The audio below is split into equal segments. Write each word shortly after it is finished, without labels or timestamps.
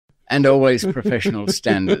And always professional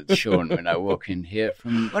standards, Sean, when I walk in here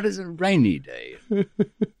from what is a rainy day,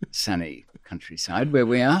 sunny countryside where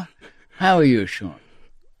we are. How are you, Sean?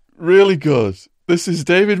 Really good. This is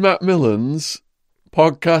David Macmillan's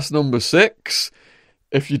podcast number 6.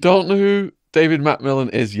 If you don't know who David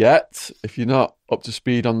Macmillan is yet, if you're not up to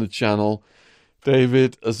speed on the channel,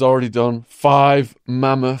 David has already done 5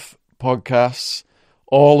 mammoth podcasts,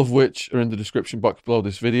 all of which are in the description box below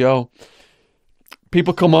this video.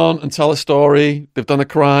 People come on and tell a story. They've done a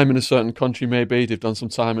crime in a certain country, maybe. They've done some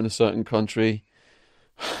time in a certain country.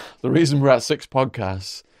 The reason we're at 6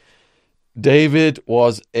 podcasts, David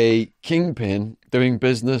was a kingpin doing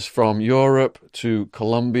business from Europe to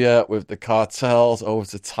Colombia with the cartels, over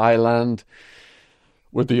to Thailand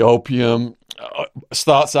with the opium.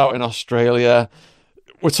 Starts out in Australia.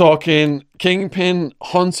 We're talking kingpin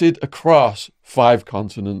hunted across 5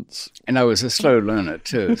 continents. And I was a slow learner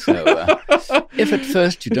too, so if at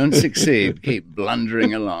first you don't succeed, keep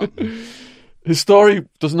blundering along. His story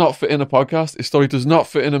does not fit in a podcast. His story does not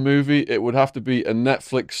fit in a movie. It would have to be a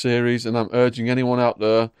Netflix series, and I'm urging anyone out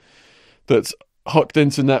there that's hooked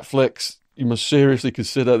into Netflix, you must seriously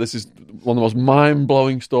consider this is one of the most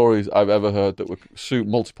mind-blowing stories I've ever heard that would suit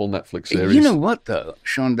multiple Netflix series. You know what, though,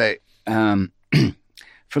 Sean? They,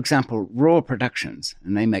 for example, Raw Productions,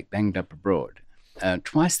 and they make Banged Up Abroad.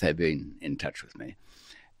 Twice they've been in touch with me,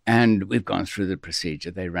 and we've gone through the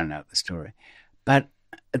procedure. They run out the story. But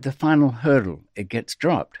at the final hurdle, it gets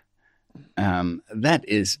dropped. That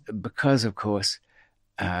is because, of course,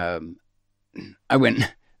 I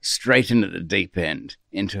went straight into the deep end,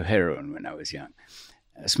 into heroin when I was young,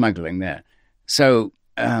 smuggling that. So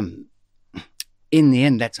in the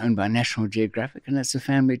end, that's owned by National Geographic, and that's a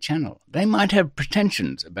family channel. They might have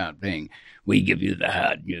pretensions about being, we give you the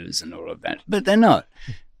hard news and all of that, but they're not.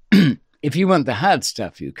 If you want the hard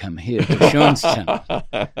stuff, you come here to Sean's channel.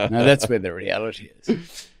 Now, that's where the reality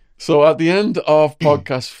is. So at the end of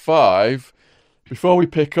podcast 5, before we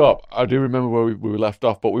pick up, I do remember where we left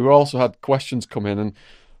off, but we also had questions come in, and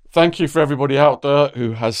thank you for everybody out there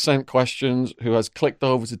who has sent questions, who has clicked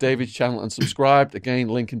over to David's channel and subscribed. Again,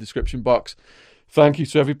 link in description box. Thank you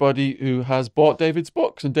to everybody who has bought David's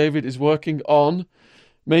books, and David is working on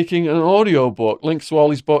making an audio book. Links to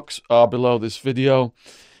all his books are below this video.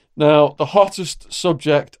 Now, the hottest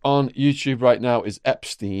subject on YouTube right now is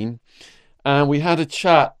Epstein, and we had a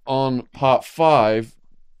chat on part 5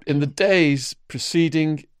 in the days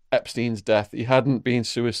preceding Epstein's death. He hadn't been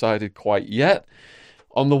suicided quite yet.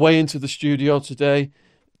 On the way into the studio today,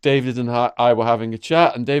 David and I were having a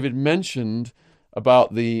chat, and David mentioned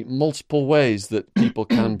about the multiple ways that people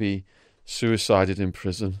can be suicided in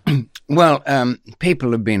prison. Well,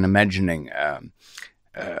 people have been imagining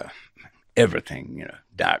everything,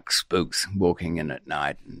 dark spooks walking in at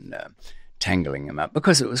night and tangling them up,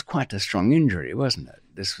 because it was quite a strong injury, wasn't it?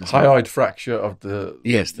 This was hyoid fracture of the...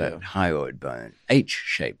 Yes, that hyoid bone.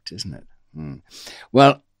 H-shaped, isn't it? Mm.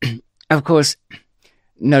 Well, of course,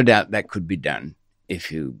 no doubt that could be done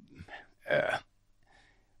if you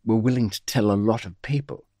were willing to tell a lot of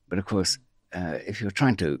people. But of course, if you're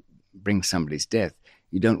trying to bring somebody's death,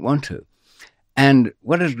 you don't want to. And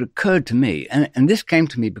what had occurred to me, and this came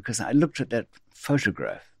to me because I looked at that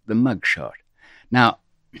photograph, the mugshot. Now,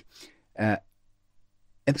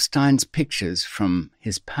 Epstein's pictures from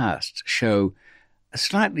his past show a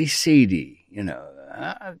slightly seedy,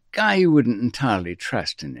 a guy you wouldn't entirely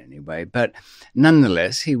trust in any way, but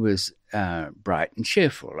nonetheless, he was bright and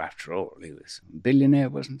cheerful. After all, he was a billionaire,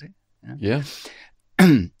 wasn't he? Yeah.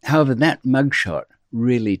 However, that mugshot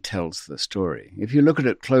really tells the story. If you look at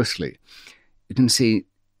it closely, you can see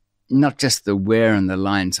not just the wear and the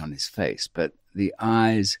lines on his face, but the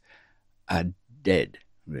eyes are dead,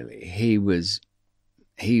 really.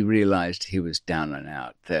 He realized he was down and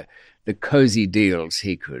out. The cozy deals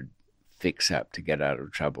he could fix up to get out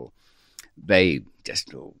of trouble, they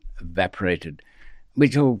just all evaporated,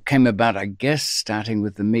 which all came about, I guess, starting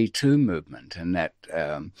with the Me Too movement and that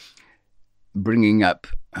bringing up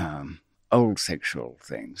old sexual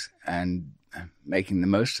things and making the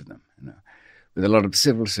most of them, with a lot of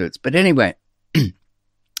civil suits. But anyway,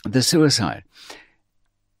 the suicide.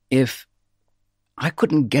 If I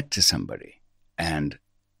couldn't get to somebody and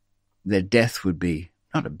their death would be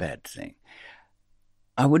not a bad thing,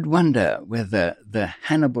 I would wonder whether the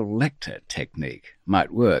Hannibal Lecter technique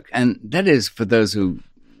might work. And that is, for those who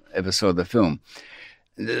ever saw the film,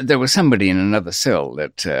 there was somebody in another cell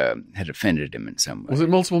that had offended him in some way. Was it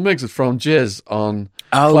multiple MIGs had thrown jizz on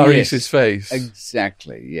Clarice's face?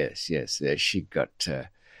 Exactly, yes. She got a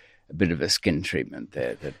bit of a skin treatment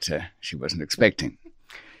there that she wasn't expecting.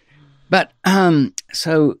 But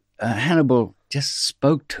so Hannibal just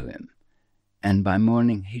spoke to him, and by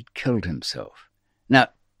morning he'd killed himself. Now,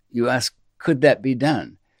 you ask, could that be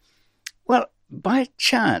done? Well, by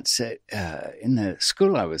chance, in the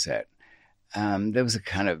school I was at, there was a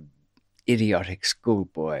kind of idiotic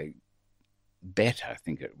schoolboy bet, I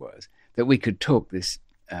think it was, that we could talk this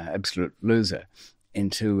absolute loser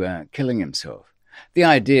into killing himself. The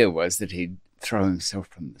idea was that he'd throw himself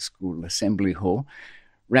from the school assembly hall,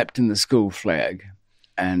 wrapped in the school flag,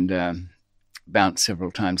 and bounce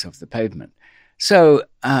several times off the pavement. So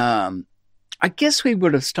I guess we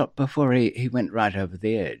would have stopped before he went right over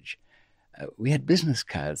the edge. We had business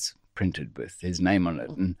cards printed with his name on it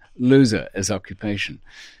and loser as occupation,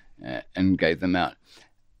 and gave them out.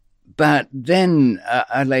 But then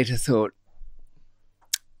I later thought,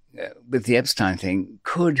 with the Epstein thing,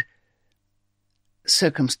 could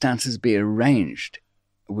circumstances be arranged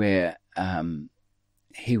where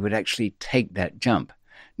he would actually take that jump?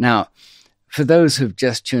 Now, for those who've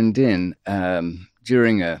just tuned in,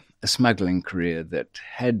 during a smuggling career that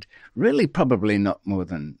had really probably not more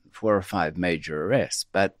than 4 or 5 major arrests,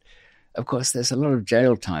 but of course there's a lot of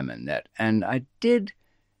jail time in that. And I did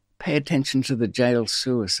pay attention to the jail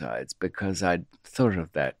suicides because I'd thought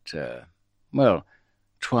of that,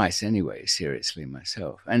 twice anyway, seriously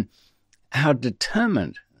myself, and how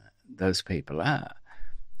determined those people are,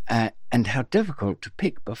 and how difficult to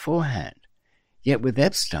pick beforehand. Yet with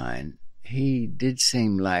Epstein, he did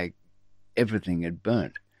seem like everything had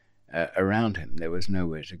burnt around him. There was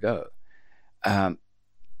nowhere to go.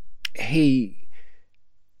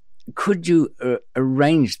 Could you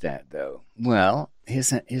arrange that, though? Well,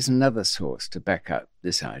 here's another source to back up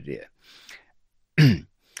this idea.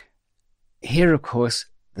 Here, of course,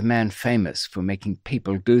 the man famous for making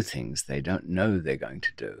people do things they don't know they're going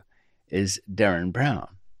to do is Derren Brown.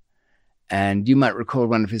 And you might recall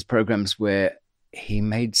one of his programs where he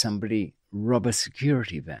made somebody rob a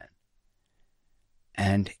security van.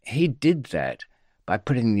 And he did that by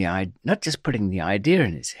not just putting the idea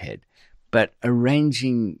in his head, but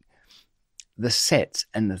arranging the sets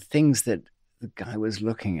and the things that the guy was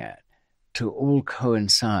looking at to all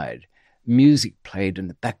coincide. Music played in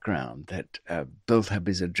the background that built up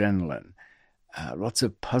his adrenaline. Lots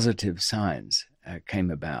of positive signs came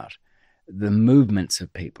about. The movements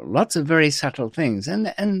of people, lots of very subtle things,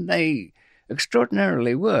 and they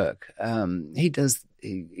extraordinarily work. He gets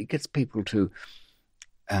people to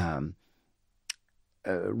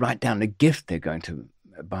write down a gift they're going to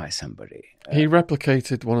buy somebody. He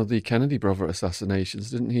replicated one of the Kennedy brother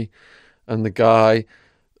assassinations, didn't he? And the guy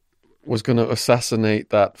was going to assassinate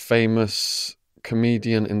that famous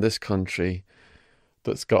comedian in this country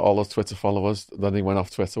that's got all those Twitter followers. Then he went off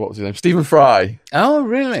Twitter. What was his name? Stephen Fry. Oh,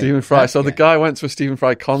 really? Stephen Fry. So the guy went to a Stephen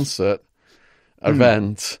Fry concert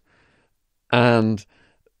event, and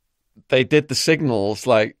they did the signals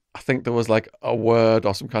like, I think there was like a word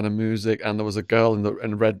or some kind of music, and there was a girl in a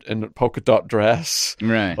polka dot dress,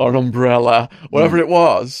 right, or an umbrella, whatever it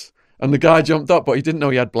was. And the guy jumped up, but he didn't know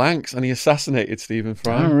he had blanks, and he assassinated Stephen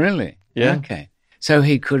Fry. Oh, really? Yeah. Okay. So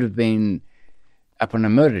he could have been up on a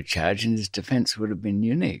murder charge, and his defense would have been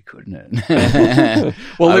unique, wouldn't it?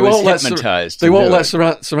 Well, they won't let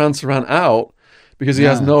Saran out because he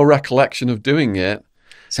has no recollection of doing it.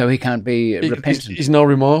 So he can't be repentant. He's no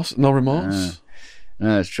remorse. No,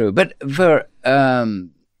 that's true. But for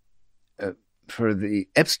the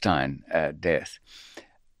Epstein death,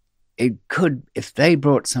 it could, if they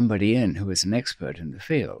brought somebody in who was an expert in the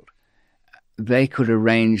field, they could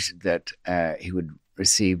arrange that he would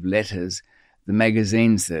receive letters. The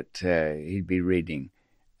magazines that he'd be reading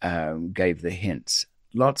gave the hints.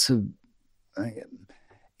 Lots of,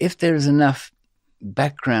 if there's enough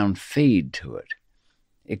background feed to it,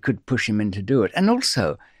 it could push him in to do it. And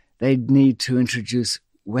also, they'd need to introduce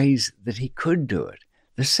ways that he could do it.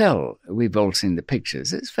 The cell, we've all seen the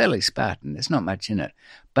pictures. It's fairly Spartan. There's not much in it.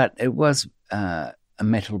 But it was a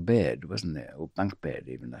metal bed, wasn't there? Or bunk bed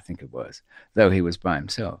even, I think it was, though he was by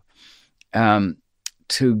himself.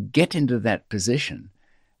 To get into that position,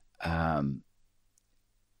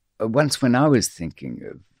 once when I was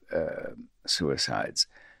thinking of suicides,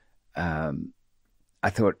 I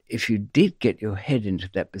thought if you did get your head into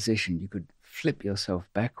that position, you could flip yourself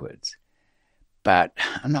backwards. But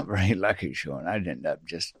I'm not very lucky, Sean. I'd end up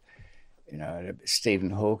just, Stephen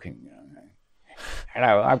Hawking.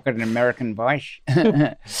 Hello, I've got an American voice.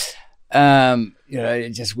 It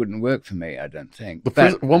just wouldn't work for me, I don't think.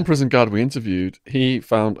 One prison guard we interviewed, he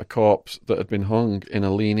found a corpse that had been hung in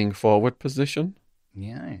a leaning forward position.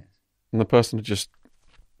 Yeah. And the person had just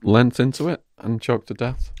leant into it and choked to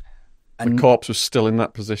death. The corpse was still in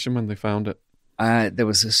that position when they found it. There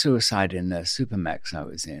was a suicide in Supermax I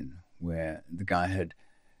was in, where the guy had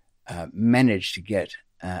managed to get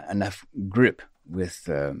enough grip with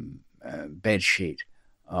bed sheet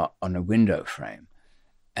on a window frame,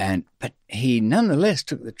 but he nonetheless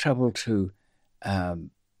took the trouble to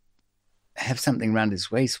have something around his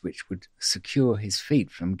waist which would secure his feet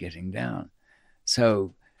from getting down.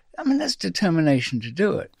 So, I mean, that's determination to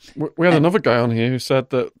do it. We had another guy on here who said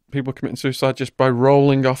that people committing suicide just by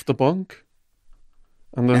rolling off the bunk.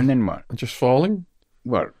 And then what? And just falling?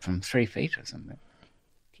 What, from 3 feet or something?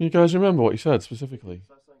 Can you guys remember what he said specifically?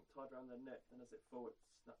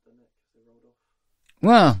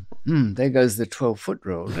 Well, there goes the 12-foot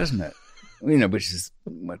rule, doesn't it? Which is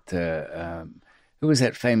what... who was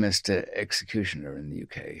that famous executioner in the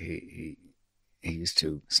UK? He used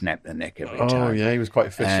to snap the neck every time. Oh, yeah, he was quite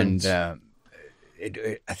efficient. And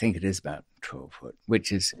I think it is about 12 foot,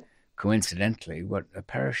 which is coincidentally what a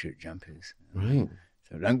parachute jump is. Right.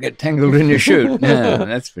 So don't get tangled in your chute. No,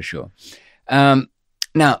 that's for sure.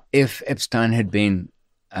 Now, if Epstein had been,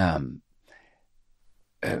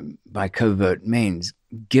 by covert means,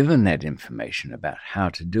 given that information about how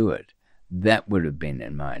to do it, that would have been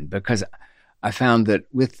in mind. Because I found that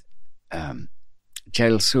with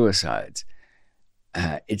jail suicides,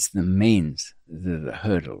 it's the means that are the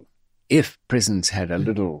hurdle. If prisons had a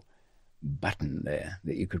little button there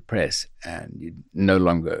that you could press and you'd no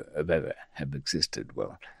longer ever have existed,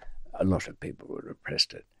 well, a lot of people would have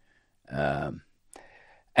pressed it.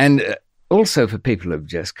 And also for people who've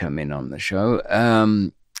just come in on the show,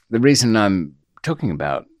 the reason I'm talking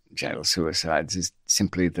about jail suicides is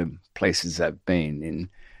simply the places I've been in.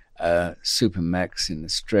 Supermax in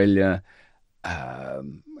Australia, a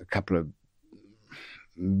couple of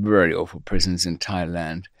very awful prisons in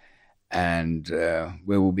Thailand, and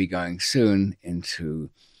where we'll be going soon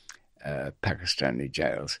into Pakistani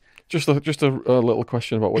jails. Just a little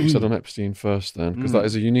question about what you said on Epstein first then, because that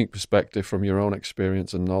is a unique perspective from your own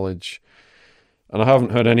experience and knowledge. And I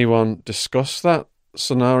haven't heard anyone discuss that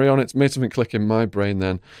scenario, and it's made something click in my brain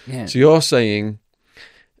then. Yeah. So you're saying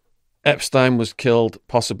Epstein was killed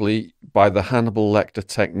possibly by the Hannibal Lecter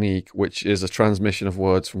technique, which is a transmission of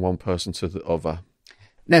words from one person to the other.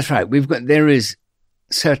 That's right. There is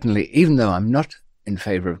certainly, even though I'm not in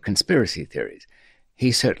favor of conspiracy theories,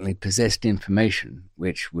 he certainly possessed information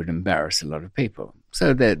which would embarrass a lot of people.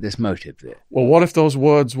 So there's motive there. Well, what if those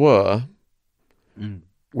words were,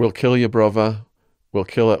 we'll kill your brother, we'll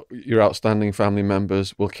kill your outstanding family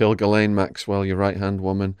members, we'll kill Ghislaine Maxwell, your right-hand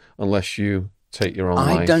woman, unless you take your own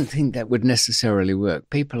life? I don't think that would necessarily work.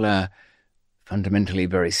 People are fundamentally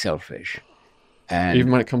very selfish. And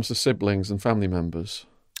even when it comes to siblings and family members?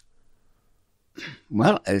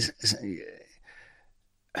 Well,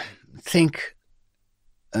 think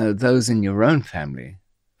those in your own family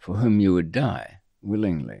for whom you would die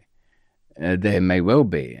willingly. There may well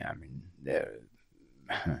be. I mean,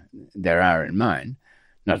 there are in mine.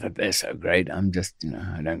 Not that they're so great. I'm just,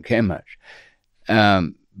 I don't care much.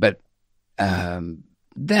 But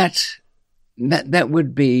that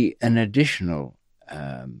would be an additional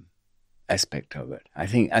aspect of it. I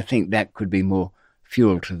think that could be more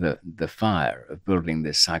fuel to the fire of building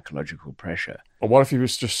this psychological pressure. Or what if he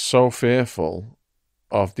was just so fearful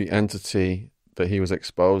of the entity that he was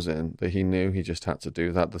exposing that he knew he just had to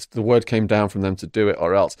do that? The word came down from them to do it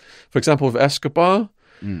or else. For example, with Escobar,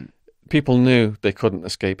 people knew they couldn't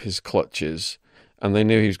escape his clutches and they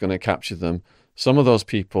knew he was going to capture them. Some of those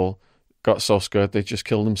people got so scared they just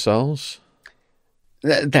killed themselves.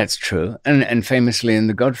 That's true. And famously in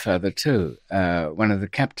The Godfather too, one of the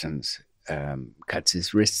captains cuts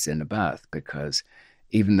his wrists in a bath because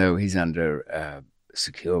even though he's under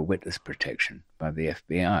secure witness protection by the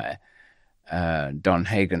FBI, Don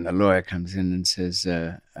Hagen, the lawyer, comes in and says,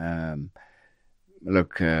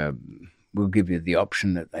 look, we'll give you the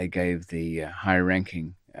option that they gave the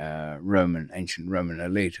high-ranking ancient Roman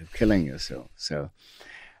elite of killing yourself. So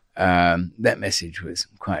that message was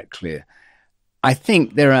quite clear. I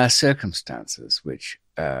think there are circumstances which,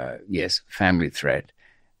 yes, family threat,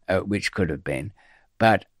 which could have been.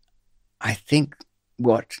 But I think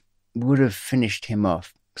what would have finished him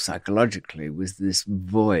off psychologically was this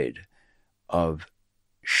void of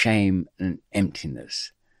shame and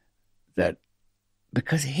emptiness that,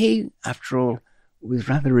 because he, after all, was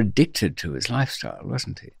rather addicted to his lifestyle,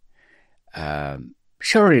 wasn't he?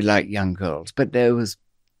 Sure, he liked young girls, but that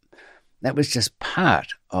was just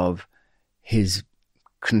part of his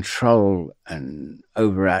control and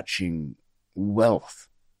overarching wealth,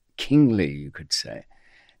 kingly, you could say.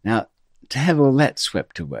 Now, to have all that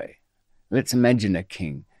swept away, let's imagine a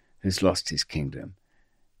king who's lost his kingdom,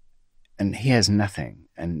 and he has nothing,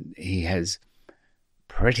 and he has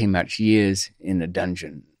pretty much years in a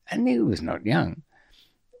dungeon, and he was not young.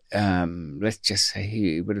 Let's just say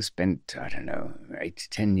he would have spent, 8 to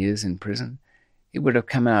 10 years in prison. He would have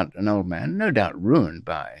come out an old man, no doubt ruined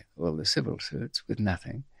by all the civil suits, with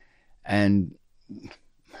nothing, and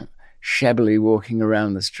shabbily walking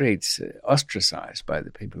around the streets, ostracized by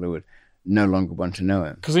the people who would no longer want to know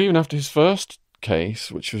him. Because even after his first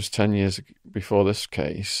case, which was 10 years before this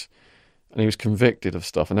case, and he was convicted of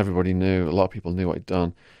stuff, and everybody knew, a lot of people knew what he'd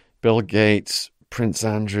done. Bill Gates, Prince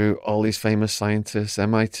Andrew, all these famous scientists,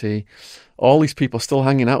 MIT, all these people still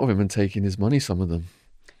hanging out with him and taking his money, some of them.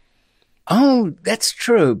 Oh, that's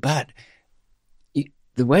true, but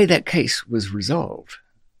the way that case was resolved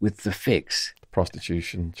with the fix, The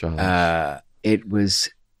prostitution charge,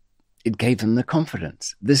 it gave them the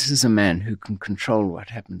confidence. This is a man who can control what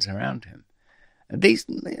happens around him. It's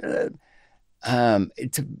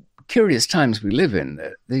a curious times we live in.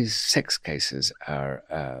 These sex cases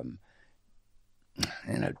are,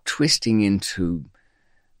 twisting into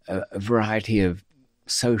a variety of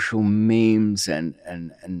social memes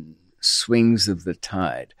and swings of the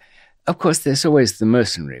tide. Of course, there's always the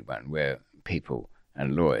mercenary one where people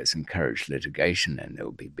and lawyers encourage litigation and there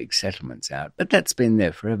will be big settlements out. But that's been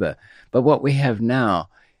there forever. But what we have now,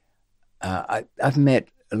 I've met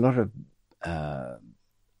a lot of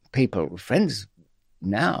people, friends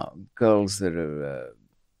now, girls that are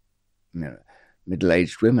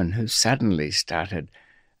middle-aged women who suddenly started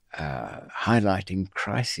highlighting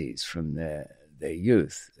crises from their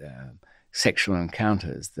youth, sexual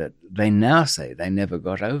encounters that they now say they never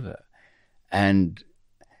got over. And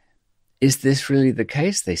is this really the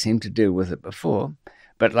case? They seem to deal with it before.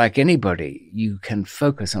 But like anybody, you can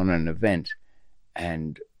focus on an event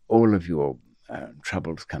and all of your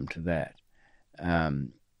troubles come to that.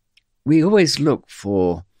 We always look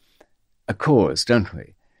for a cause, don't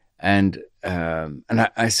we? And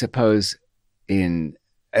I suppose and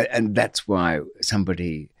that's why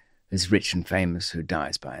somebody who's rich and famous who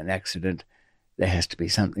dies by an accident, there has to be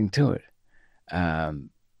something to it.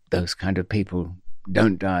 Those kind of people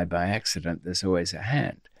don't die by accident. There's always a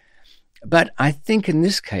hand. But I think in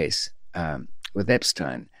this case, with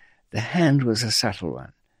Epstein, the hand was a subtle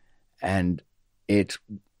one. And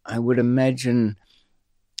I would imagine,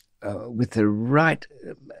 with the right,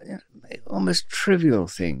 almost trivial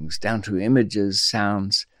things, down to images,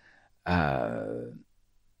 sounds,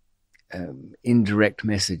 indirect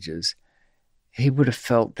messages, he would have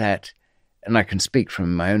felt that, and I can speak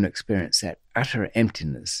from my own experience, that utter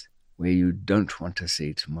emptiness where you don't want to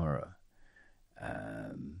see tomorrow.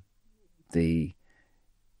 The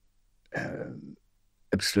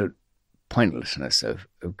absolute pointlessness of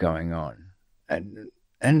going on, and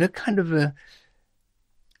a kind of a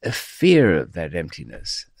fear of that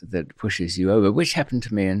emptiness that pushes you over, which happened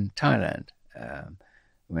to me in Thailand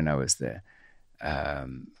when I was there.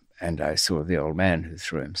 And I saw the old man who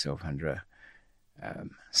threw himself under a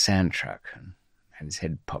sand truck and had his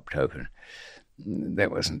head popped open.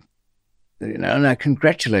 That wasn't, and I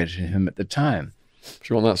congratulated him at the time. If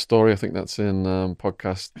you want that story, I think that's in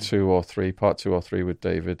podcast 2 or 3, part 2 or 3 with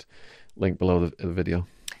David. Link below the video.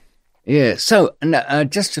 Yeah. So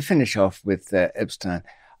just to finish off with Epstein,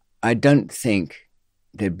 I don't think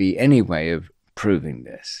there'd be any way of proving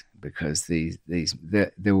this because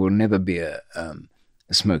there will never be a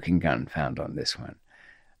smoking gun found on this one.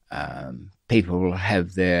 People will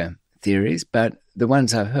have their theories, but the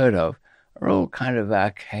ones I've heard of are all kind of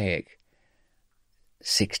archaic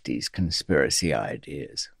 60s conspiracy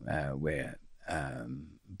ideas where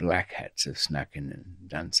black hats have snuck in and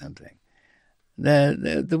done something.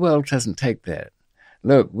 The world doesn't take that.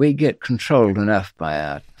 Look, we get controlled enough by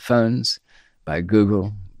our phones, by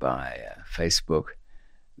Google, by Facebook.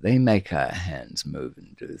 They make our hands move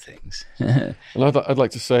and do things. And I'd like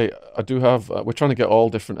to say, I do have, we're trying to get all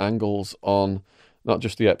different angles on not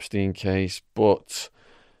just the Epstein case, but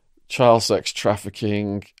child sex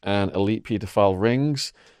trafficking and elite paedophile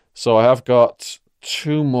rings. So I have got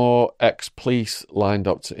 2 more ex-police lined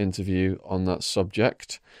up to interview on that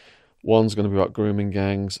subject. One's going to be about grooming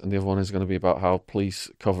gangs, and the other one is going to be about how police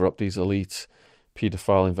cover up these elite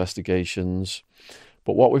paedophile investigations.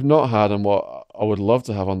 But what we've not had, and what I would love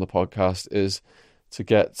to have on the podcast, is to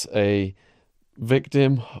get a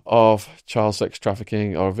victim of child sex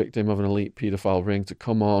trafficking or a victim of an elite paedophile ring to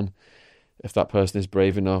come on, if that person is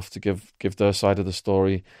brave enough to give their side of the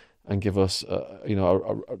story and give us,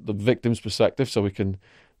 the victim's perspective, so we can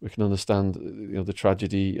understand, the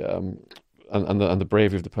tragedy and the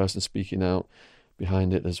bravery of the person speaking out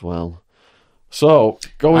behind it as well. So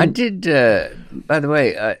I did, by the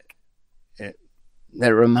way.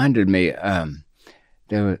 That reminded me,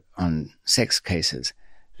 there were on sex cases,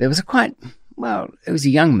 there was a quite well, it was a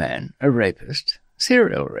young man, a rapist,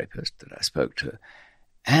 serial rapist that I spoke to.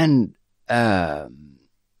 And,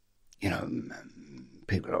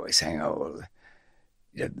 people are always saying, oh, well,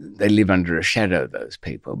 they live under a shadow, those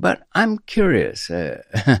people. But I'm curious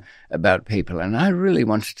about people, and I really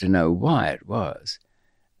wanted to know why it was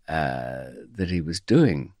that he was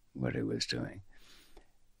doing what he was doing.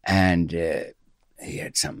 And he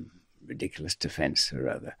had some ridiculous defense or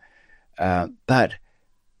other. But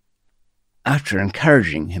after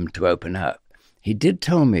encouraging him to open up, he did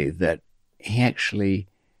tell me that he actually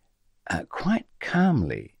quite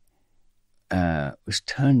calmly was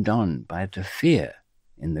turned on by the fear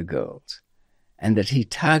in the girls, and that he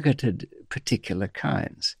targeted particular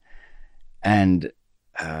kinds. And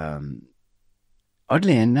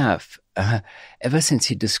oddly enough, ever since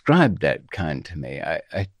he described that kind to me,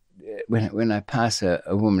 when I pass a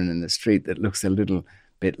woman in the street that looks a little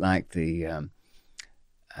bit like the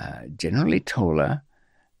generally taller,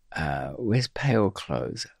 wears pale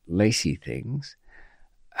clothes, lacy things,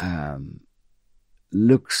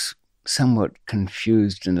 looks somewhat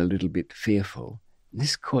confused and a little bit fearful,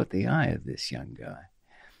 this caught the eye of this young guy.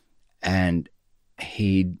 And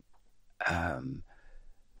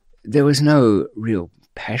there was no real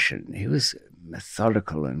passion. He was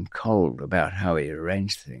methodical and cold about how he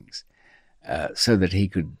arranged things so that he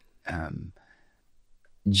could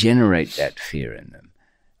generate that fear in them.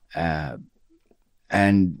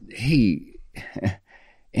 And he,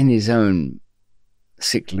 in his own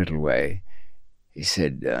sick little way, he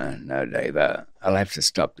said, no, Dave, I'll have to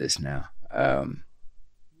stop this now.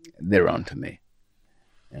 They're on to me.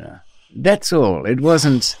 That's all. It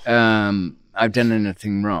wasn't I've done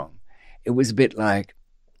anything wrong. It was a bit like,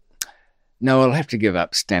 no, I'll have to give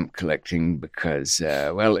up stamp collecting because,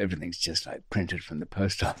 everything's just like printed from the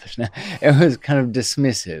post office now. It was kind of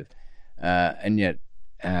dismissive. And yet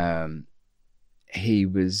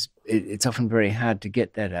it's often very hard to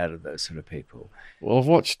get that out of those sort of people. Well, I've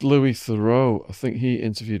watched Louis Theroux. I think he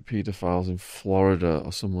interviewed paedophiles in Florida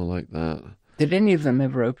or somewhere like that. Did any of them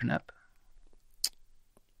ever open up?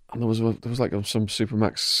 And there was like some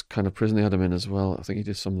Supermax kind of prison they had him in as well. I think he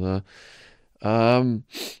did some there.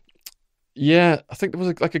 Yeah, I think there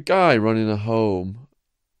was like a guy running a home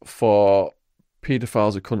for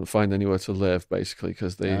paedophiles who couldn't find anywhere to live, basically,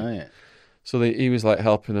 because he was like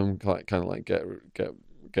helping them get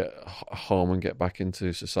home and get back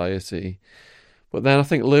into society. But then I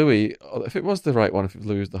think Louis, if it was the right one, if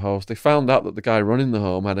Louis was the host, they found out that the guy running the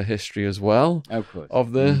home had a history as well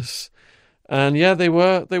of this. And yeah, they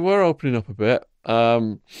were opening up a bit.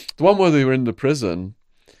 The one where they were in the prison,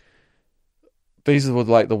 these were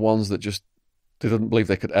like the ones that just they didn't believe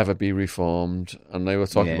they could ever be reformed, and they were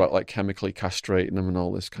talking about like chemically castrating them and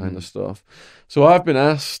all this kind of stuff. So I've been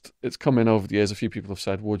asked, it's come in over the years, a few people have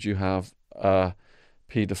said, would you have a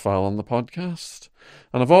paedophile on the podcast?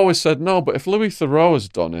 And I've always said no, but if Louis Theroux has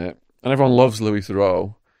done it, and everyone loves Louis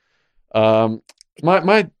Theroux, my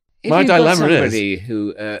dilemma somebody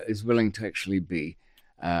who is willing to actually be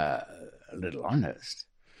a little honest.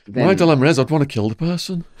 Then, my dilemma is I'd want to kill the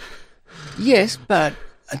person. Yes, but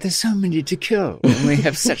there's so many to kill and we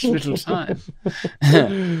have such little time.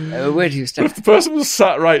 Where do you start? But if the person was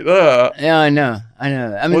sat right there... Yeah, I know.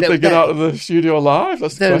 I mean, would they get out of the studio alive?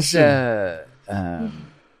 That's the question.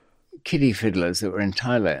 Kiddie fiddlers that were in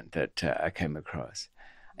Thailand that I came across.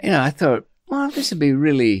 I thought, well, this would be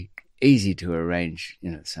really easy to arrange,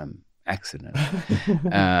 some accident.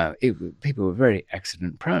 People were very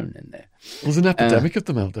accident prone in there. There's an epidemic of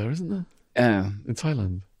them out there, isn't there? In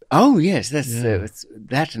Thailand. Oh, yes, that's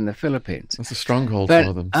that in the Philippines. That's a stronghold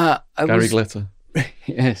for them. Gary Glitter.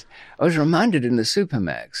 Yes. I was reminded in the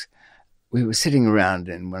Supermax, we were sitting around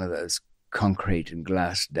in one of those concrete and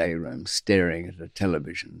glass day rooms staring at a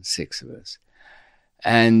television, 6 of us.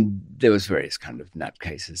 And there was various kind of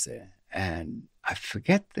nutcases there. And I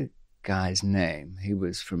forget the guy's name. He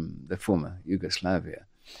was from the former Yugoslavia.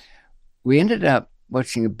 We ended up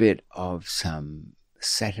watching a bit of some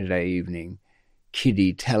Saturday evening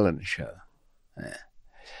kiddie talent show.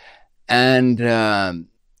 And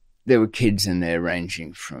there were kids in there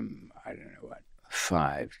ranging from,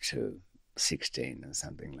 5 to 16 or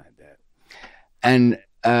something like that. And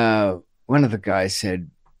one of the guys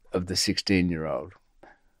said of the 16-year-old,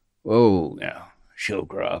 "Oh, she'll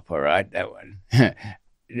grow up all right, that one."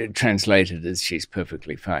 Translated as she's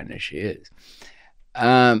perfectly fine as she is.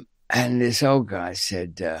 And this old guy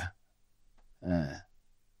said, yeah,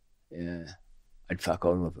 I'd fuck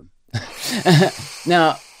all of them.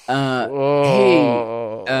 Now,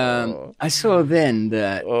 I saw then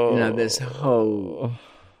that, this whole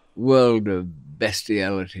world of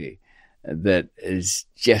bestiality that is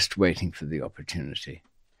just waiting for the opportunity.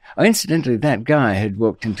 Oh, incidentally, that guy had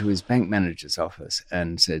walked into his bank manager's office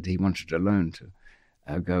and said he wanted a loan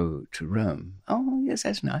to go to Rome. Oh, yes,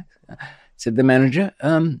 that's nice, said the manager.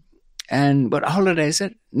 And what holiday is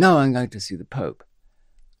it? No, I'm going to see the Pope.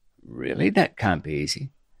 Really? That can't be easy.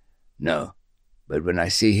 No, but when I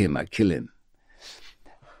see him, I kill him.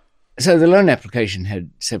 So the loan application had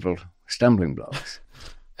several stumbling blocks,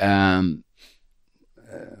 over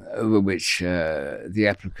which the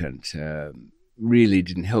applicant really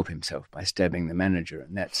didn't help himself by stabbing the manager,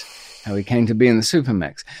 and that's how he came to be in the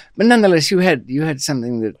Supermax. But nonetheless, you had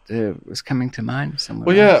something that was coming to mind somewhere.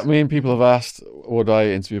 Well, else. yeah, I mean, people have asked, would I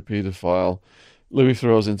interview a paedophile? Louis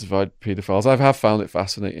Theroux's interviewed paedophiles. I have found it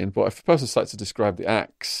fascinating, but if a person starts to describe the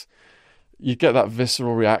acts, you get that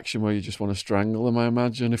visceral reaction where you just want to strangle them, I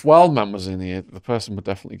imagine. If Wildman was in here, the person would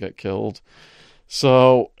definitely get killed.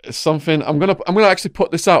 So it's something, I'm gonna actually put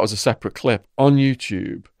this out as a separate clip on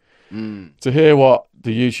YouTube to hear what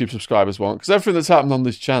the YouTube subscribers want, because everything that's happened on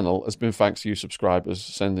this channel has been thanks to you subscribers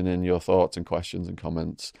sending in your thoughts and questions and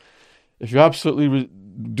comments. If you absolutely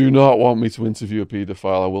do not want me to interview a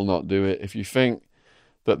paedophile, I will not do it. If you think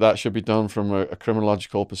that should be done from a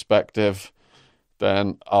criminological perspective,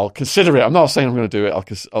 then I'll consider it. I'm not saying I'm going to do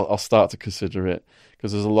it. I'll start to consider it,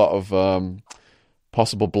 because there's a lot of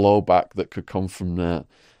possible blowback that could come from that.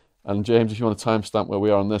 And James, if you want to timestamp where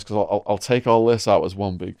we are on this, because I'll take all this out as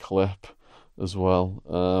one big clip as well.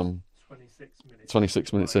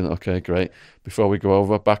 26 minutes in. Okay, great. Before we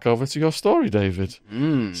go back over to your story, David.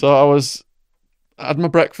 So I had my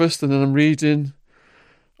breakfast, and then I'm reading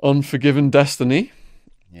Unforgiven Destiny.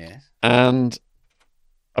 Yes. And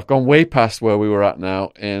I've gone way past where we were at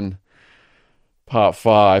now in part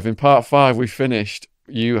 5. In part 5, we finished.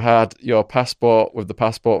 You had your passport with the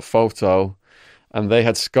passport photo, and they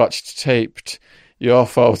had scotch taped your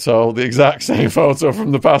photo, the exact same photo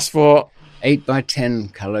from the passport.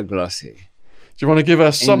 8x10 colour glossy. Do you want to give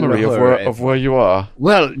a summary of where you are?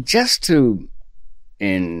 Well, just to,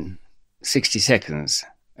 in 60 seconds,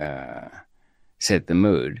 set the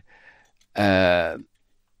mood, young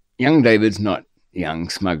David's not young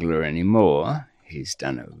smuggler anymore. He's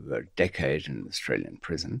done over a decade in an Australian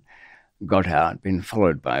prison, got out, been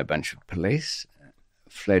followed by a bunch of police,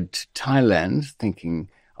 fled to Thailand thinking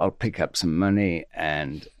I'll pick up some money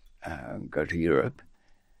and go to Europe.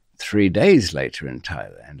 3 days later in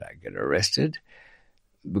Thailand, I get arrested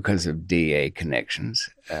because of DA connections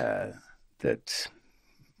that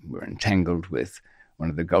were entangled with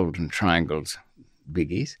one of the Golden Triangle's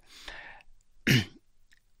biggies.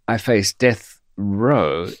 I face death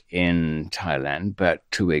row in Thailand, but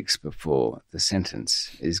 2 weeks before the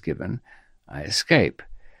sentence is given, I escape.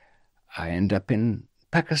 I end up in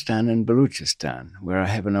Pakistan and Baluchistan, where I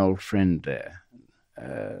have an old friend there,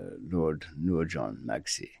 Lord Nurjan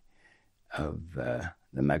Magsi of the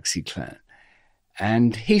Magsi clan,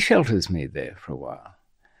 and he shelters me there for a while.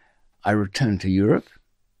 I return to Europe.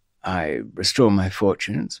 I restore my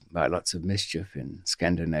fortunes by lots of mischief in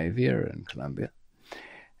Scandinavia and Colombia.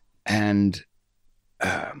 And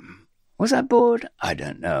was I bored? I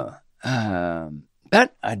don't know.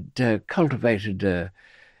 But I'd cultivated a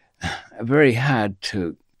very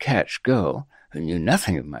hard-to-catch girl who knew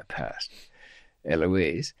nothing of my past,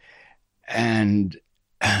 Eloise. And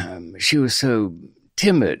she was so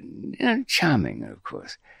timid, charming, of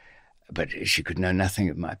course, but she could know nothing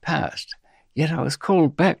of my past. Yet I was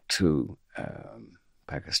called back to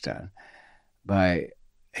Pakistan by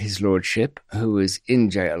his lordship, who was in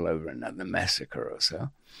jail over another massacre or so.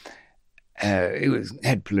 He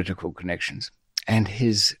had political connections, and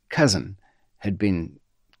his cousin had been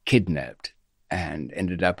kidnapped and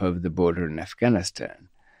ended up over the border in Afghanistan.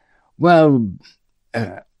 Well,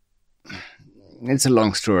 it's a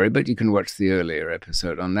long story, but you can watch the earlier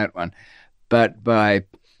episode on that one. But by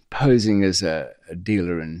posing as a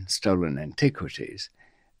dealer in stolen antiquities,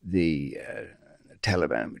 the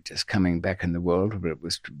Taliban were just coming back in the world, but it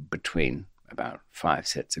was between about 5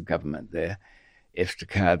 sets of government there.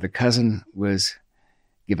 Iftikhar, the cousin, was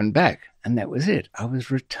given back, and that was it. I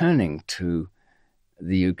was returning to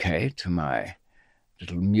the UK, to my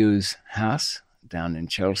little Mews house down in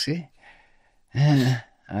Chelsea.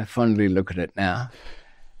 I fondly look at it now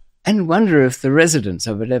and wonder if the residents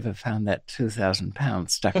of it ever found that £2,000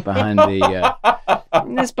 stuck behind the...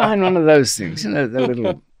 it's behind one of those things, the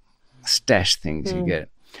little stash things you get.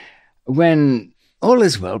 When all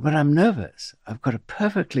is well, but I'm nervous. I've got a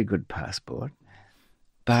perfectly good passport,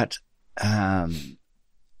 but I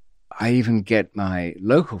even get my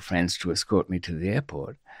local friends to escort me to the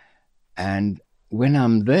airport. And when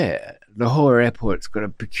I'm there, Lahore Airport's got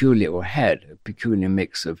had a peculiar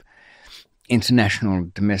mix of international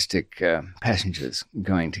domestic passengers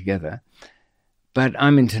going together. But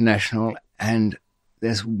I'm international, and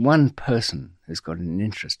there's one person who's got an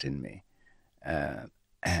interest in me.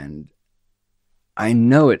 And I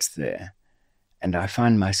know it's there. And I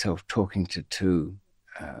find myself talking to two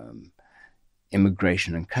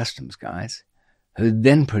immigration and customs guys who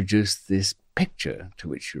then produce this picture to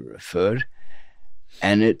which you referred,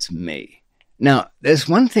 and it's me. Now, there's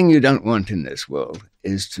one thing you don't want in this world,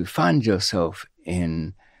 is to find yourself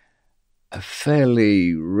in a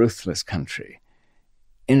fairly ruthless country,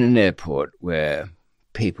 in an airport where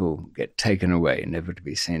people get taken away, never to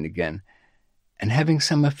be seen again, and having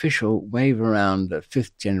some official wave around a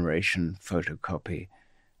fifth-generation photocopy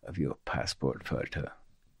of your passport photo.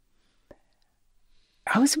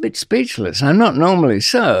 I was a bit speechless. I'm not normally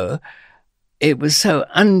so. It was so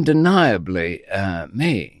undeniably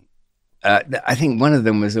me. I think one of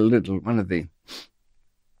the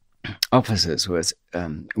officers was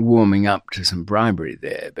warming up to some bribery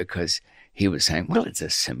there, because he was saying, well, it's a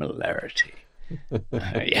similarity.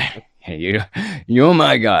 You're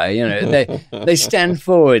my guy. You know, they stand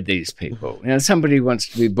forward, these people. You know, somebody wants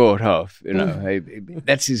to be bought off. You know,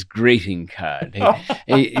 that's his greeting card.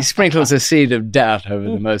 He sprinkles a seed of doubt over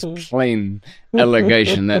the most plain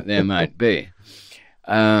allegation that there might be.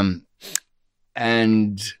 And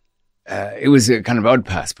it was a kind of odd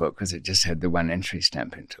passport, because it just had the one entry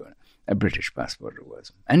stamp into it. A British passport it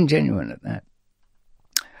was, and genuine at that.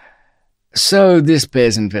 So this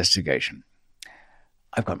bears investigation.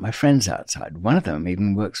 I've got my friends outside. One of them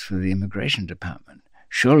even works for the immigration department.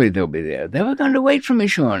 Surely they'll be there. They were going to wait for me,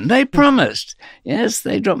 Sean. They promised. Yes,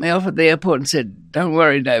 they dropped me off at the airport and said, don't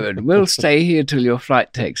worry, David, we'll stay here till your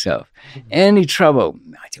flight takes off. Any trouble?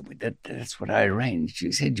 I said, well, that's what I arranged.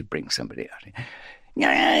 You said you'd bring somebody out here.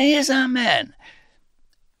 Yeah, here's our man.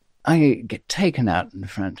 I get taken out in the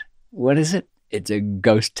front. What is it? It's a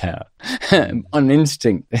ghost town. On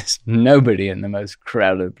instinct, there's nobody in the most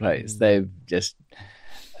crowded place. They've just...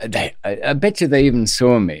 I bet you they even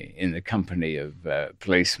saw me in the company of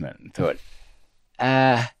policemen and thought,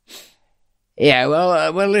 yeah,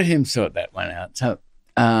 well, we'll let him sort that one out. So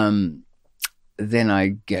then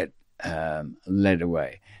I get led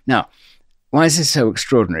away. Now, why is this so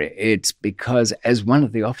extraordinary? It's because, as one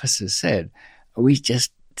of the officers said, it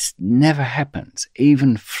never happens.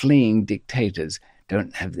 Even fleeing dictators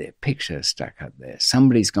don't have their picture stuck up there.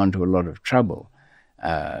 Somebody's gone to a lot of trouble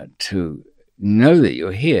to know that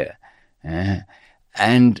you're here,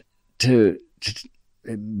 and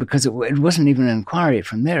because it wasn't even an inquiry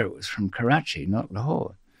from there, it was from Karachi, not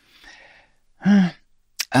Lahore.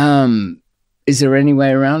 Is there any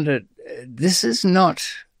way around it? This is not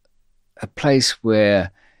a place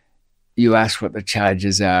where you ask what the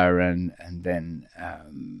charges are and then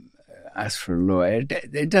ask for a lawyer.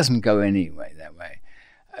 It doesn't go anyway that way.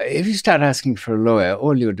 If you start asking for a lawyer,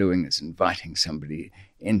 all you're doing is inviting somebody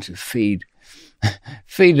in to feed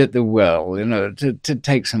at the well, you know, to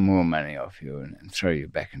take some more money off you and throw you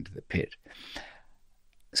back into the pit.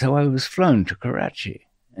 So I was flown to Karachi,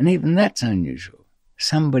 and even that's unusual.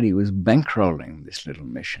 Somebody was bankrolling this little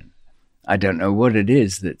mission. I don't know what it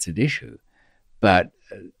is that's at issue, but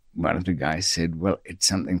one of the guys said, well, it's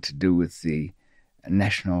something to do with the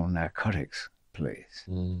National Narcotics Police.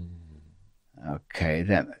 Mm. Okay,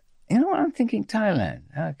 you know what, I'm thinking Thailand.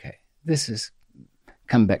 Okay, this has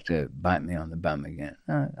come back to bite me on the bum again.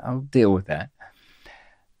 I'll deal with that.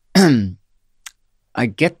 I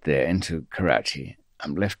get there into Karachi.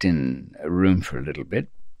 I'm left in a room for a little bit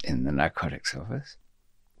in the narcotics office.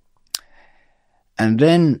 And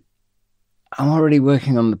then I'm already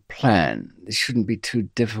working on the plan. This shouldn't be too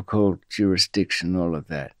difficult, jurisdiction, all of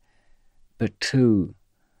that. But two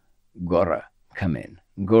Gora come in.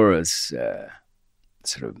 Gora's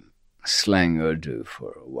sort of slang Urdu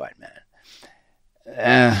for a white man.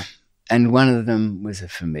 And one of them was a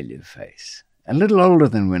familiar face. A little older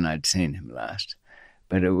than when I'd seen him last.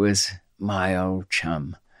 But it was my old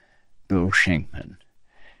chum, Bill Schenkman.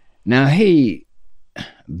 Now he,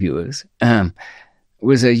 viewers,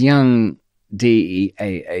 was a young DEA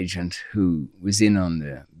agent who was in on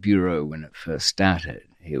the bureau when it first started.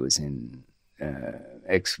 He was in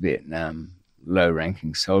ex-Vietnam,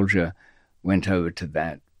 low-ranking soldier, went over to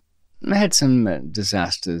that, had some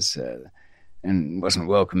disasters and wasn't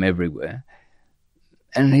welcome everywhere.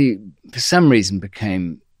 And he, for some reason,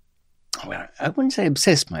 became, well, I wouldn't say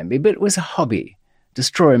obsessed maybe, but it was a hobby.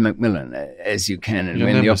 Destroy Macmillan as you can and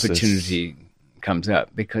when nemesis. The opportunity comes up,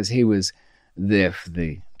 because he was there for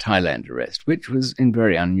the Thailand arrest, which was in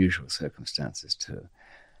very unusual circumstances too.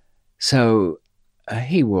 So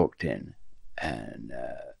he walked in, and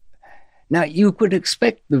Now, you could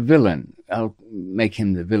expect the villain, I'll make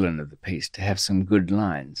him the villain of the piece, to have some good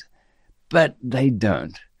lines, but they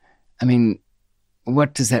don't. I mean,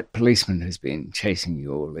 what does that policeman who's been chasing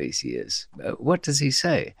you all these years, what does he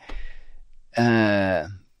say? Well,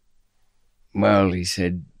 he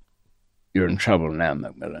said, "You're in trouble now,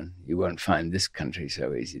 Macmillan. You won't find this country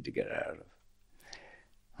so easy to get out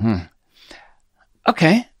of."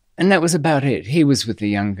 Okay, and that was about it. He was with the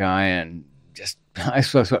young guy and just, I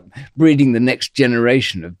suppose, breeding the next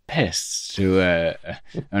generation of pests. I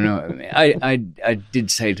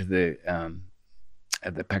did say to the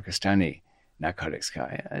Pakistani narcotics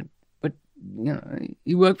guy, "But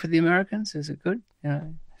you work for the Americans. Is it good?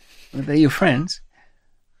 Are they your friends?"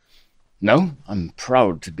 "No, I'm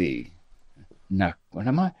proud to be what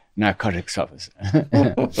am I? Narcotics officer."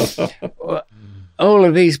 All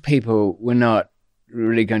of these people were not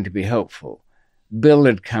really going to be helpful. Bill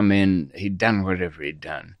had come in, he'd done whatever he'd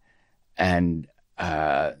done, and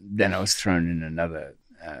then I was thrown in another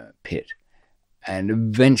pit. And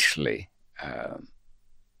eventually I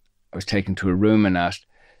was taken to a room and asked,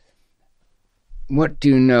 "What do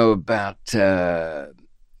you know about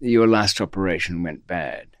your last operation went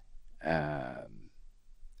bad?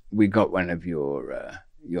 We got one of your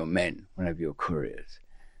men, one of your couriers."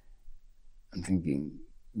 I'm thinking,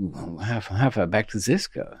 how far back does this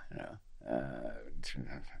go?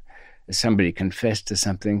 Has somebody confessed to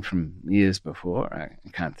something from years before? I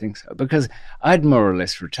can't think so, because I'd more or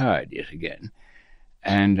less retired yet again,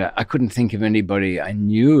 and I couldn't think of anybody I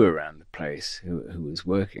knew around the place who was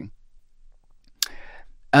working.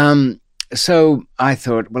 So I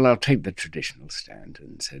thought, well, I'll take the traditional stand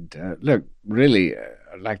and said, "Look, really,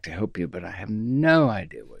 I'd like to help you, but I have no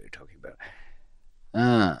idea what you're talking about."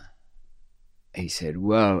 He said,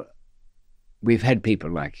 "Well, we've had people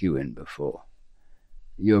like you in before.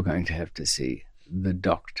 You're going to have to see the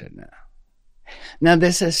doctor now." Now,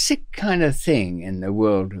 there's a sick kind of thing in the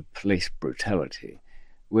world of police brutality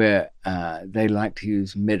where they like to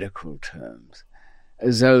use medical terms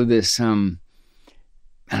as though there's some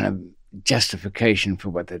kind of justification for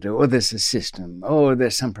what they do, or there's a system, or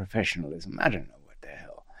there's some professionalism. I don't know what the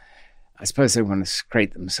hell. I suppose they want to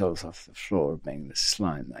scrape themselves off the floor of being the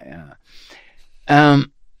slime they are.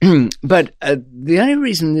 But the only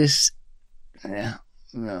reason this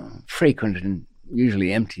frequent and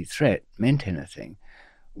usually empty threat meant anything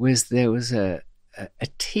was there was a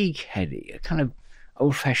tea caddy, a kind of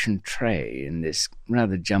old-fashioned tray in this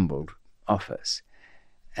rather jumbled office.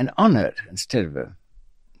 And on it, instead of a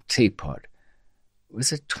teapot,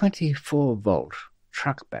 was a 24-volt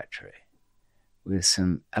truck battery with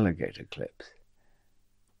some alligator clips.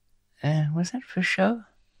 Was that for show?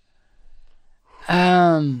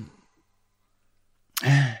 I'm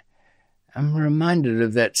reminded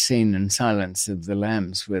of that scene in Silence of the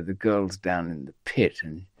Lambs where the girl's down in the pit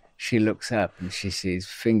and she looks up and she sees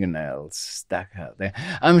fingernails stuck out there.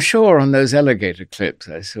 I'm sure on those alligator clips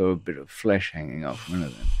I saw a bit of flesh hanging off one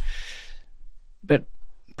of them. But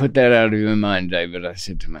put that out of your mind, David, I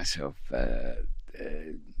said to myself,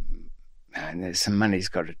 some money's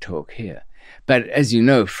got to talk here. But as you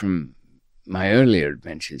know from my earlier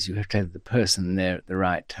adventures, you have to have the person there at the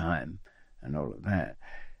right time and all of that.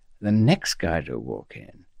 The next guy to walk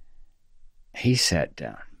in, he sat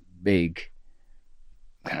down, big,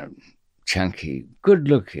 kind of chunky,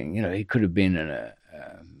 good-looking. He could have been in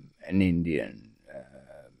an Indian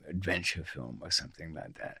adventure film or something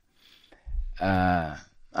like that.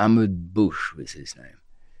 Ahmed Bush was his name,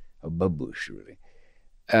 or Babush, really.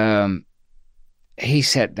 He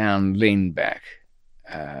sat down, leaned back,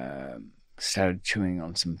 started chewing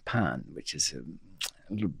on some pan, which is a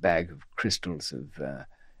little bag of crystals of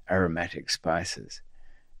aromatic spices,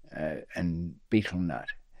 and betel nut.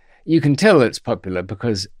 You can tell it's popular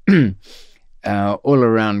because all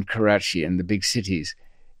around Karachi and the big cities,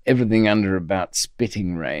 everything under about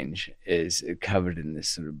spitting range is covered in this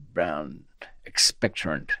sort of brown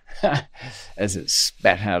expectorant as it's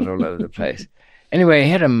spat out all over the place. Anyway, he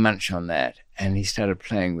had a munch on that, and he started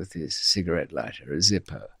playing with his cigarette lighter, a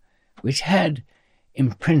Zippo, which had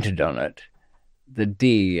imprinted on it the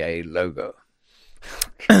DEA logo.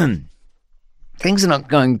 Things are not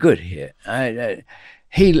going good here. I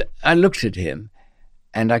looked at him,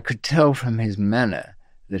 and I could tell from his manner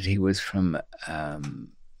that he was from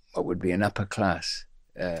what would be an upper-class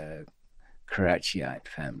Karachiite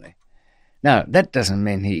family. Now, that doesn't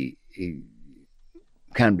mean he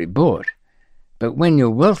can't be bought, but when you're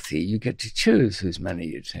wealthy, you get to choose whose money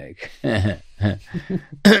you take.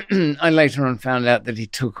 I later on found out that he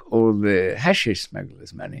took all the hashish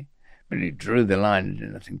smugglers' money, but he drew the line. It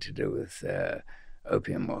had nothing to do with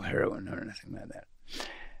opium or heroin or anything like that.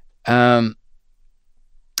 Well,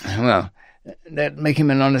 that make him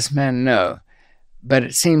an honest man? No. But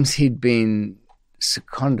it seems he'd been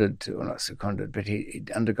not seconded, but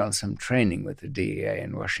he'd undergone some training with the DEA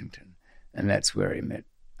in Washington. And that's where he met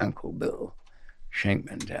Uncle Bill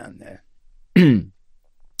Shankman down there.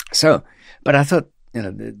 So, but I thought,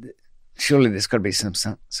 surely there's got to be some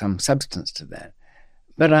substance to that.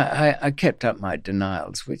 But I kept up my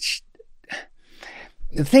denials, which...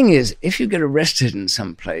 The thing is, if you get arrested in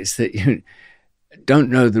some place that you don't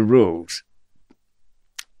know the rules,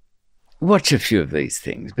 watch a few of these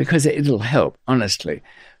things, because it'll help, honestly.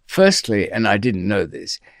 Firstly, and I didn't know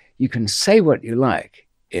this, you can say what you like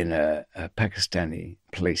in a Pakistani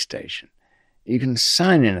police station. You can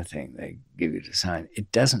sign anything they give you to sign.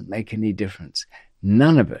 It doesn't make any difference.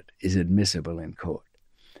 None of it is admissible in court.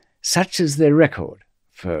 Such is their record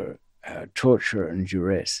for torture and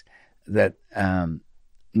duress that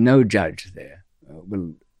no judge there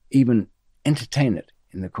will even entertain it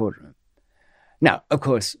in the courtroom. Now, of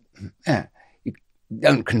course, you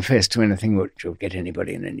don't confess to anything which will get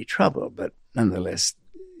anybody in any trouble, but nonetheless,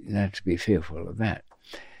 you have to be fearful of that.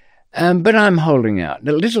 But I'm holding out.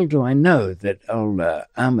 Now, little do I know that old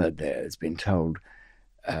Ahmed there has been told,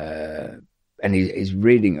 and he's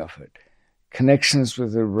reading of it, connections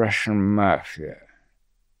with the Russian mafia.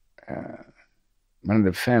 One of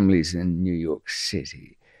the families in New York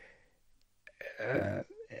City.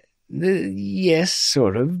 Yes,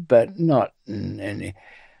 sort of, but not any.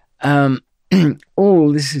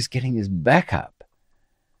 All this is getting his back up.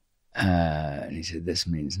 And he said, this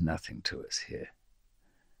means nothing to us here.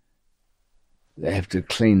 They have to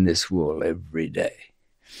clean this wall every day.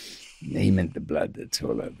 He meant the blood that's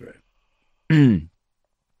all over it.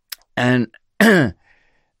 And,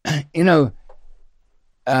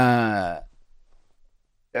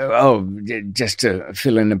 just to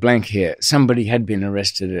fill in the blank here, somebody had been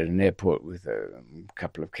arrested at an airport with a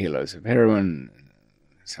couple of kilos of heroin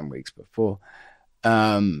some weeks before.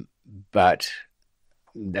 But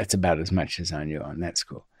that's about as much as I knew on that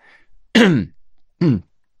score.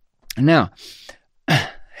 Now,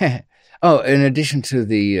 in addition to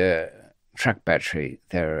the truck battery,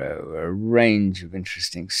 there are a range of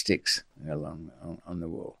interesting sticks along on the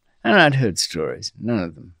wall. And I'd heard stories, none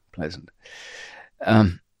of them pleasant.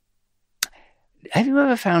 Have you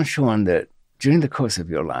ever found, Sean, that during the course of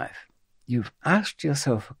your life, you've asked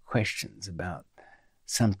yourself questions about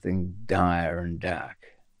something dire and dark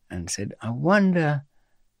and said, I wonder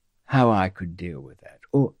how I could deal with that,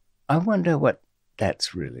 or I wonder what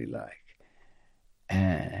that's really like?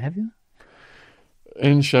 Have you?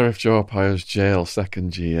 In Sheriff Joe Arpaio's jail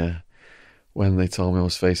second year, when they told me I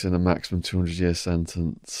was facing a maximum 200-year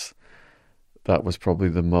sentence, that was probably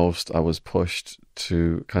the most I was pushed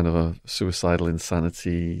to kind of a suicidal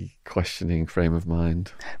insanity questioning frame of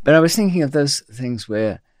mind. But I was thinking of those things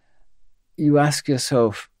where you ask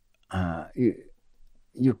yourself,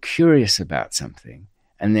 you're curious about something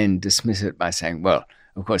and then dismiss it by saying, well,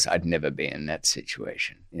 of course, I'd never be in that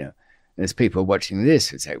situation. There's people watching this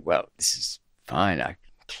who say, well, this is fine, I can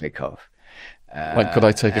click off. Like, could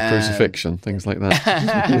I take a crucifixion? Things like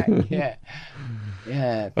that.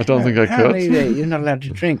 Yeah. I don't think I could. You're not allowed to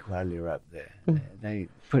drink while you're up there. They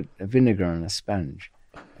put a vinegar on a sponge,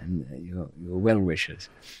 and your well-wishers.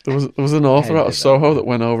 There was an author out of Soho that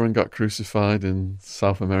went over and got crucified in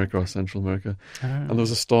South America or Central America. And there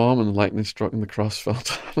was a storm and lightning struck and the cross fell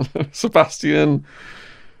down. Sebastian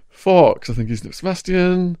Fawkes, I think he's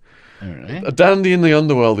Sebastian. Right. A Dandy in the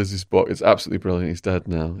Underworld is his book. It's absolutely brilliant. He's dead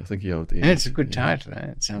now. I think he OD'd. It's a good title.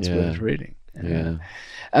 It sounds worth reading. Yeah.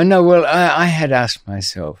 No, well, I had asked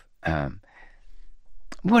myself,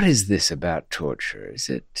 what is this about torture? Is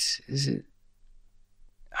it?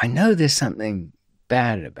 I know there's something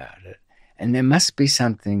bad about it, and there must be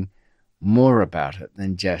something more about it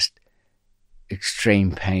than just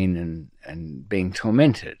extreme pain and being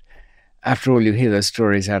tormented. After all, you hear those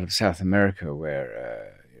stories out of South America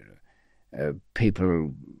where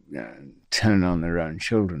people turn on their own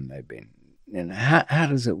children. They've been. How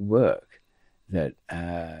does it work that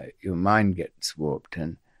your mind gets warped,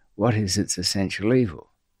 and what is its essential evil?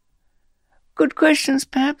 Good questions,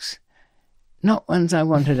 perhaps, not ones I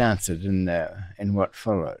wanted answered in what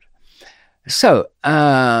followed. So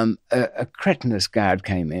a cretinous guard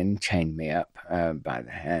came in, chained me up by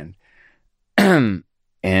the hand,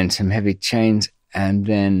 and some heavy chains, and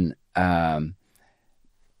then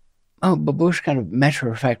Babush, kind of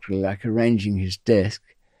matter-of-factly, like arranging his desk,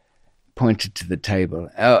 pointed to the table.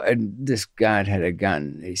 And this guard had a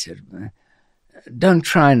gun. He said, don't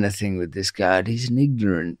try anything with this guard. He's an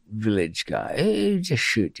ignorant village guy. He'll just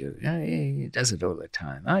shoot you. He does it all the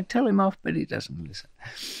time. I tell him off, but he doesn't listen.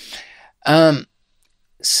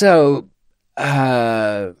 So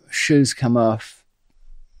shoes come off.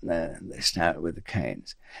 They start with the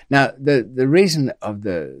canes. Now, the reason of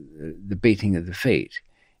the beating of the feet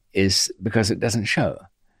is because it doesn't show.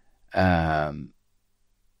 The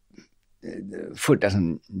foot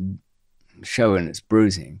doesn't show in its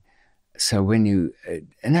bruising. So when you,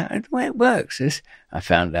 and the way it works is, I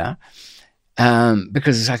found out,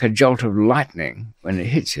 because it's like a jolt of lightning when it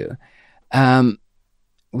hits you,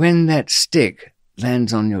 when that stick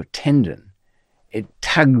lands on your tendon, it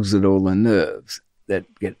tugs at all the nerves that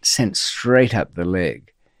get sent straight up the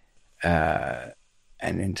leg and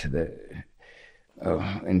into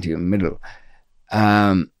your middle.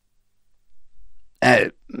 And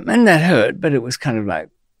that hurt, but it was kind of like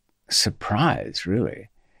surprise, really.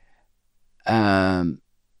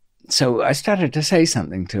 So I started to say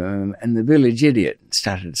something to him, and the village idiot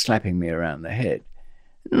started slapping me around the head.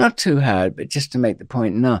 Not too hard, but just to make the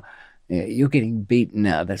point, no, you're getting beaten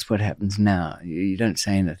now. That's what happens now. You don't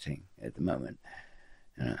say anything at the moment.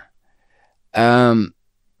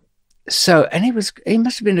 So, and he must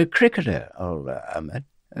have been a cricketer, old Ahmed,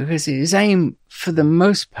 because his aim, for the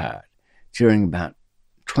most part, during about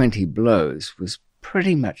 20 blows, was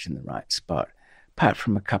pretty much in the right spot, apart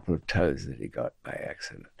from a couple of toes that he got by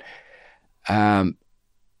accident. I'm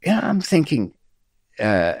thinking,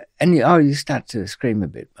 and you start to scream a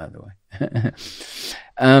bit, by the way.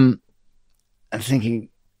 I'm thinking,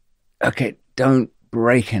 okay, don't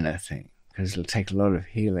break anything, because it'll take a lot of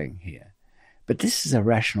healing here. But this is a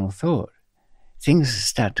rational thought. Things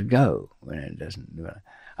start to go when it doesn't do it.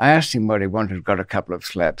 I asked him what he wanted, got a couple of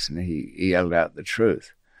slaps, and he yelled out the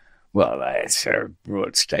truth. Well, that's a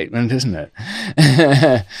broad statement, isn't it?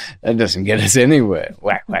 That doesn't get us anywhere.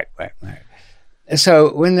 Whack, whack, whack, whack.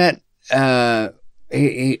 So when that,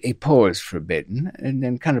 he paused for a bit and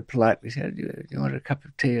then kind of politely said, do you want a cup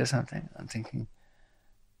of tea or something? I'm thinking,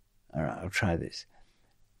 all right, I'll try this.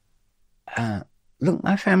 Look,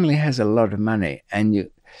 my family has a lot of money,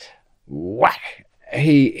 and whack!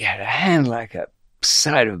 He had a hand like a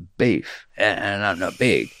side of beef, and I'm not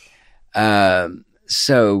big.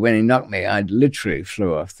 So when he knocked me, I literally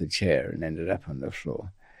flew off the chair and ended up on the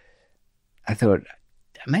floor. I thought,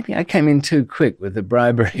 maybe I came in too quick with the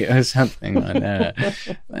bribery or something like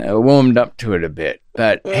that. I warmed up to it a bit.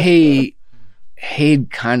 But he'd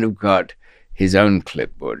kind of got his own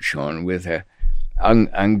clipboard, Sean, with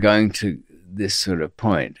I'm going to this sort of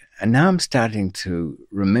point. And now I'm starting to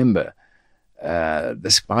remember the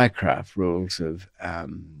spycraft rules of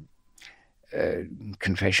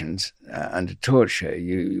confessions under torture.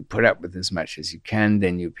 You put up with as much as you can,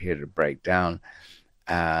 then you appear to break down.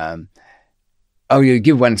 You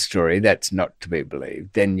give one story that's not to be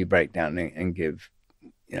believed, then you break down and give,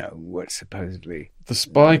 what's supposedly the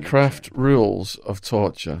spycraft rules of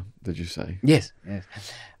torture. Did you say? Yes.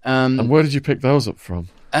 And where did you pick those up from?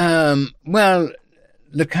 Well,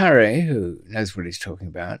 Le Carre, who knows what he's talking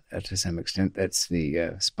about to some extent, that's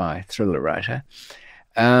the spy thriller writer.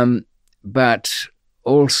 But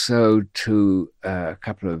also to a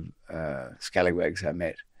couple of scallywags I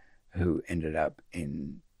met who ended up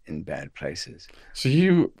in bad places. So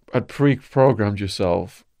you had pre-programmed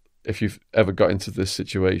yourself if you've ever got into this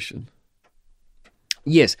situation?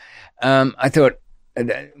 Yes. I thought,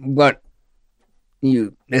 there's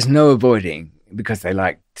no avoiding, because they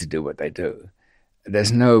like to do what they do,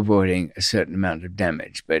 there's no avoiding a certain amount of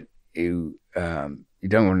damage, but you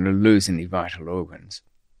don't want to lose any vital organs.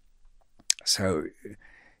 So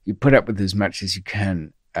you put up with as much as you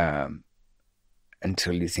can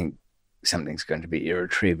until you think something's going to be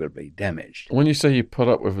irretrievably damaged. When you say you put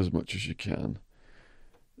up with as much as you can,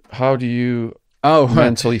 how do you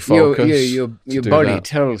mentally focus? Your body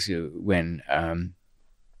tells you when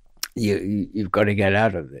you've got to get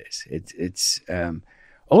out of this. It's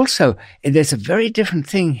also, there's a very different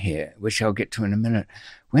thing here, which I'll get to in a minute.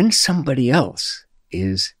 When somebody else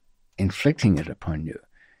is inflicting it upon you,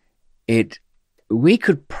 we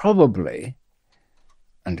could probably,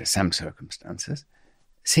 under some circumstances,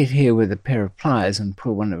 sit here with a pair of pliers and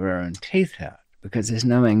pull one of our own teeth out, because there's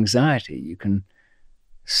no anxiety. You can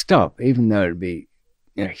stop, even though it'd be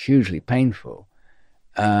hugely painful.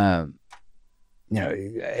 And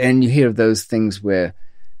you hear of those things where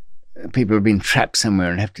people have been trapped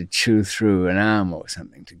somewhere and have to chew through an arm or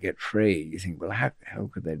something to get free. You think, well, how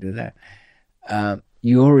could they do that?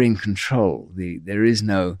 You're in control. There is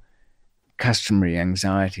no customary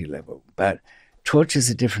anxiety level. But torture's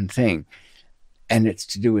a different thing, and it's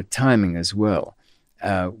to do with timing as well.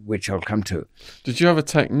 which I'll come to. Did you have a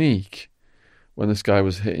technique when this guy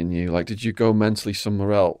was hitting you? Like, did you go mentally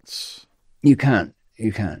somewhere else? You can't.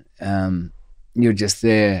 You're just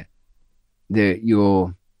there.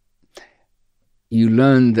 You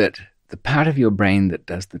learn that the part of your brain that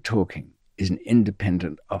does the talking is an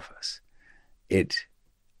independent office. It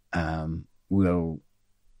will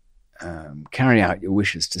carry out your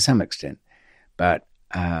wishes to some extent, but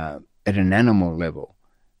at an animal level,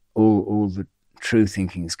 all the true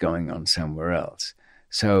thinking is going on somewhere else.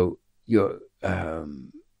 So your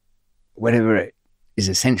whatever is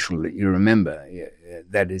essential that you remember,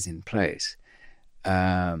 that is in place.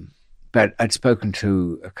 But I'd spoken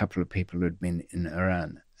to a couple of people who'd been in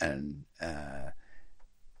Iran and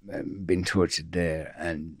been tortured there,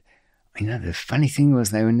 and the funny thing was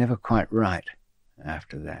they were never quite right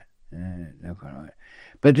after that. Never quite right.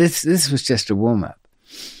 But this was just a warm up.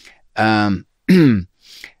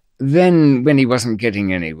 Then when he wasn't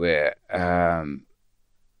getting anywhere,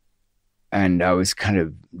 and I was kind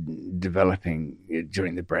of developing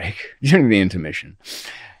during the break, during the intermission.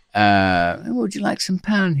 Would you like some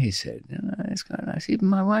pound? He said. It's quite nice. Even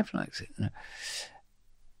my wife likes it.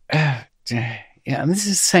 Yeah, this is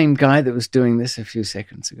the same guy that was doing this a few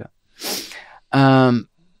seconds ago. And,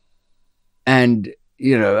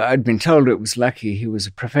 I'd been told it was lucky he was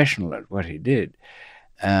a professional at what he did.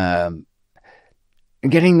 Getting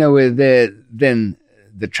nowhere there, then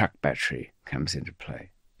the truck battery comes into play.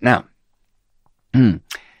 Now,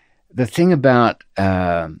 the thing about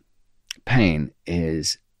pain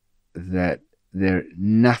is that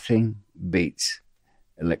nothing beats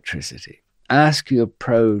electricity. Ask your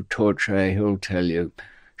pro torturer, he'll tell you,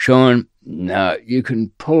 Sean, no, you can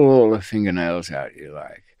pull all the fingernails out you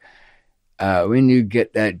like. When you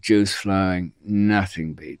get that juice flowing,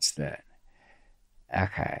 nothing beats that.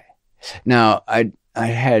 Okay. Now, I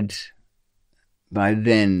had by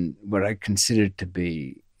then what I considered to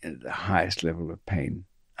be the highest level of pain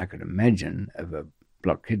I could imagine of a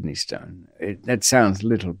blocked kidney stone. That sounds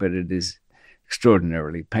little, but it is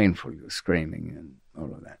extraordinarily painful. You're screaming and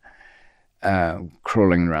all of that,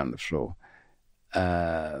 crawling around the floor,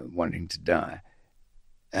 wanting to die.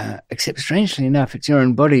 Except, strangely enough, it's your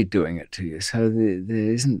own body doing it to you, so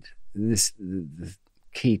there isn't the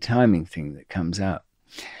key timing thing that comes out.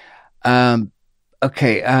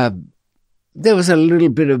 There was a little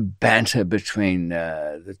bit of banter between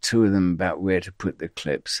the two of them about where to put the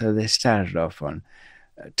clips. So they started off on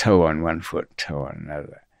toe on one foot, toe on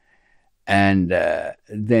another. And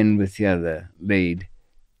then with the other lead,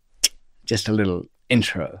 just a little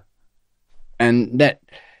intro. And that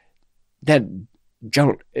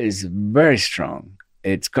jolt is very strong.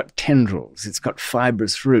 It's got tendrils. It's got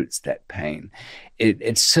fibrous roots, that pain.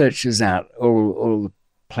 It searches out all the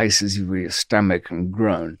places where your stomach and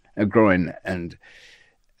groin, and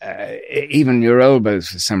even your elbows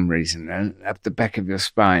for some reason, and up the back of your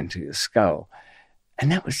spine to your skull.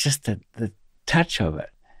 And that was just the touch of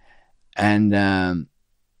it. And then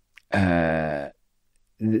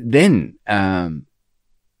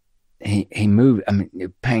he moved. I mean, you're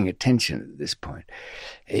paying attention at this point.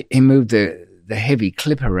 He moved the heavy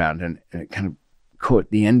clip around, and it kind of caught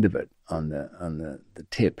the end of it on the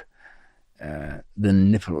tip. The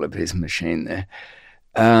nipple of his machine there.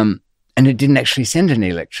 And it didn't actually send any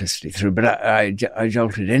electricity through, but I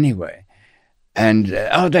jolted anyway. And,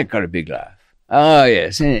 that got a big laugh. Oh,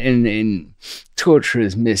 yes, in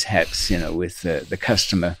torturers' mishaps, with the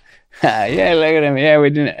customer. Yeah, look at him. Yeah, we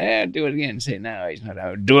didn't. Yeah, do it again. See, no, he's not.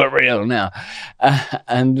 Do it real now.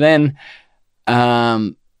 And then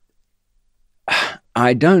I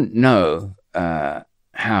don't know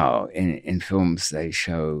how in films they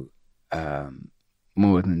show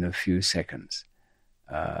more than a few seconds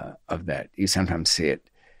of that. You sometimes see it.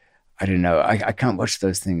 I don't know. I can't watch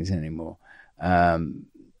those things anymore.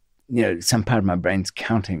 Some part of my brain's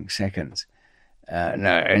counting seconds.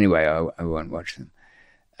 No, anyway, I won't watch them.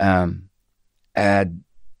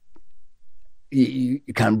 You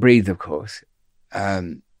can't breathe, of course.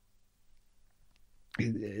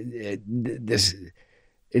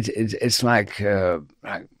 It's like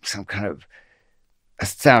some kind of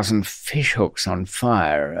 1,000 fish hooks on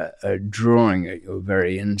fire drawing at your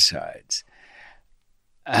very insides.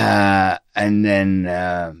 And then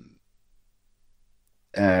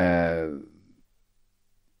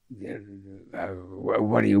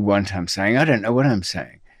what do you want I'm saying? I don't know what I'm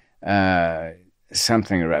saying.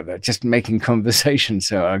 Something or other. Just making conversation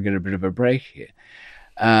so I'll get a bit of a break here.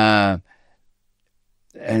 And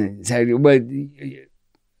so, well,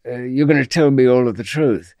 you're going to tell me all of the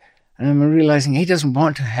truth. And I'm realizing he doesn't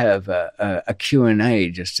want to have a Q&A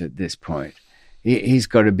just at this point. He's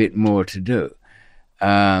got a bit more to do.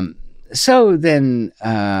 So then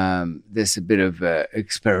there's a bit of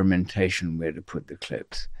experimentation where to put the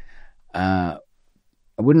clips. I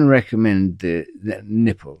wouldn't recommend the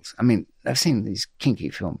nipples. I mean, I've seen these kinky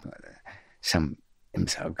films. Some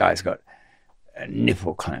guy's got a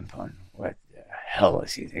nipple clamp on. What the hell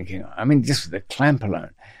is he thinking of? I mean, just with the clamp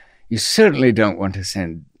alone. You certainly don't want to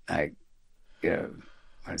send,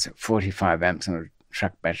 45 amps on a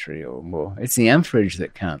truck battery or more. It's the amperage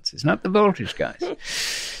that counts. It's not the voltage, guys.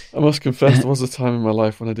 I must confess, there was a time in my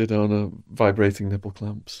life when I did own a vibrating nipple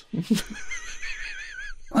clamps.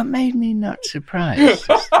 What made me not surprised?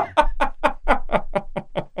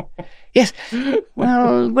 Yes,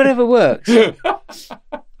 well, whatever works.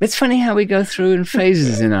 It's funny how we go through in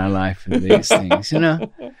phases in our life with these things,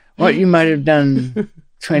 What you might have done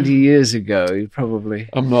 20 years ago, you probably...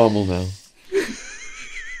 I'm normal now.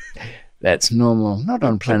 That's normal, not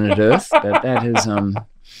on planet Earth, but that is on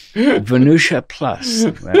Venusia Plus.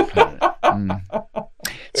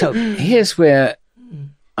 So here's where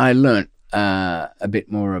I learnt a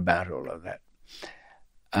bit more about all of that.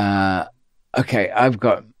 Okay, I've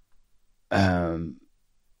got...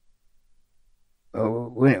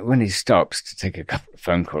 when he stops to take a couple of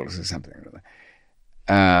phone calls or something,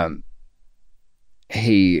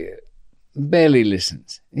 he barely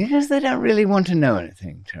listens because they don't really want to know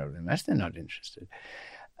anything terribly much. They're not interested.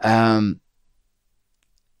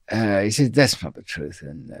 He says, that's not the truth,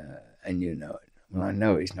 and you know it. Well, I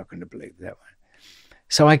know he's not going to believe that one.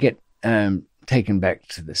 So I get taken back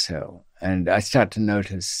to the cell, and I start to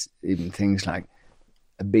notice even things like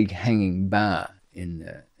a big hanging bar in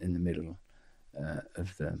the middle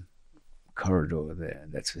of the corridor there.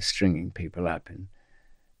 That's for stringing people up. And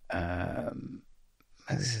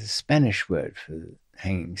there's a Spanish word for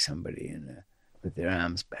hanging somebody with their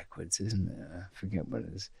arms backwards, isn't there? I forget what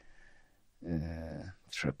it is.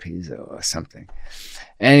 Trapezo or something.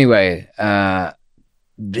 Anyway,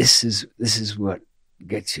 this is what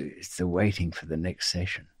gets you. It's the waiting for the next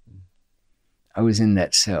session. I was in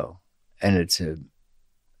that cell, and it's a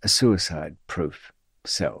suicide-proof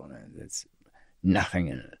cell. There's nothing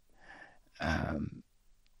in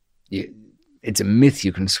it. It's a myth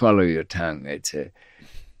you can swallow your tongue. It's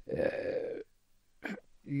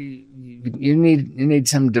you need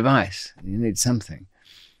some device. You need something.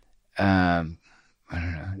 I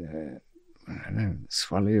don't know.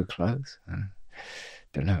 Swallow your clothes. I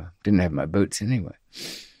don't know. Didn't have my boots anyway.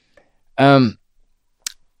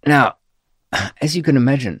 Now, as you can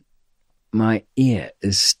imagine, my ear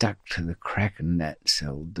is stuck to the crack in that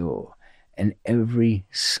cell door, and every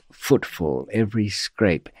footfall, every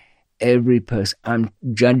scrape, every person, I'm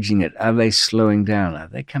judging it. Are they slowing down? Are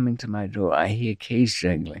they coming to my door? I hear keys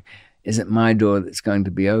jangling. Is it my door that's going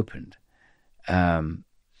to be opened?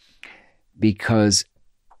 Because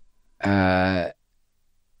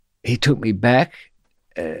he took me back,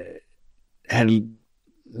 had a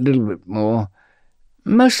little bit more,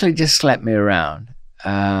 mostly just slapped me around.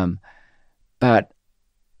 But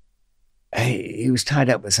he was tied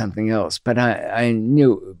up with something else. But I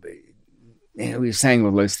knew, he was saying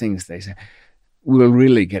all those things they say, we'll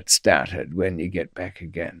really get started when you get back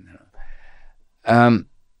again.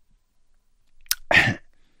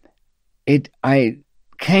 I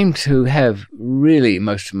came to have really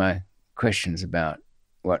most of my questions about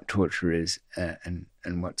what torture is and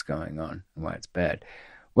what's going on and why it's bad.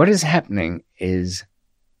 What is happening is,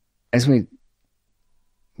 as we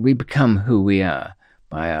become who we are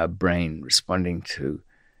by our brain responding to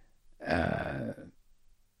the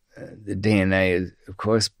DNA, of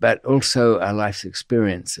course, but also our life's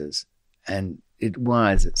experiences, and it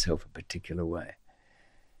wires itself a particular way.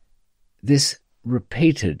 This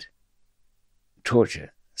repeated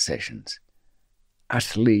torture sessions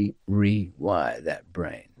utterly rewire that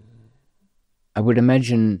brain. I would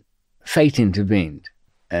imagine fate intervened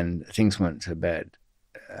and things weren't so bad.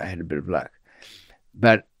 I had a bit of luck.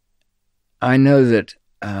 But I know that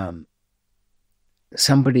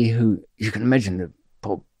somebody who, you can imagine the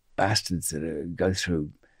poor bastards that go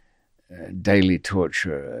through daily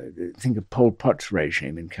torture. Think of Pol Pot's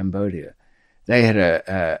regime in Cambodia. They had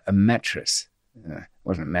a mattress. It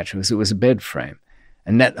wasn't a mattress, it was a bed frame.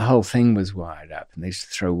 And that the whole thing was wired up, and they used to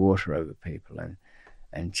throw water over people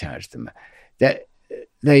and charge them.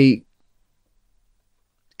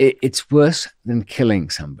 It's worse than killing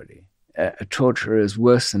somebody. A torturer is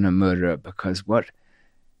worse than a murderer because what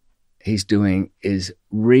he's doing is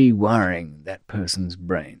rewiring that person's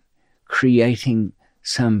brain, creating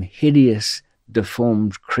some hideous,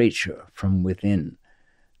 deformed creature from within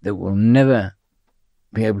that will never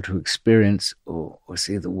be able to experience or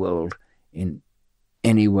see the world in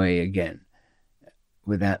any way again.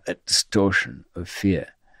 without that distortion of fear.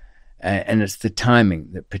 And it's the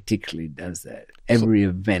timing that particularly does that. Every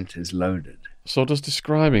event is loaded. So does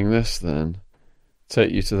describing this then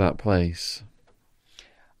take you to that place?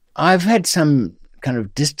 I've had some kind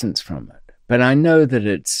of distance from it, but I know that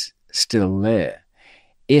it's still there.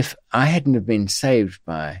 If I hadn't have been saved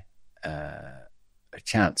by a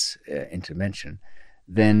chance intervention,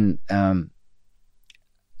 then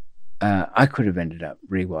I could have ended up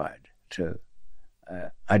rewired to,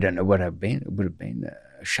 I don't know what I've been. It would have been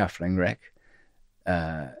a shuffling wreck,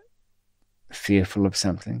 fearful of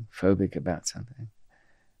something, phobic about something.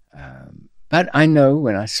 But I know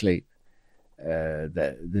when I sleep,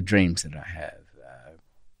 the dreams that I have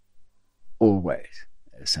always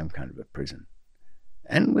some kind of a prison,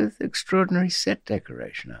 and with extraordinary set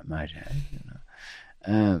decoration, I might add.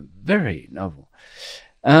 Very novel.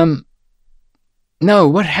 No,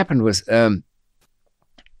 what happened was a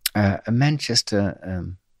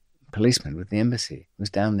Manchester policeman with the embassy was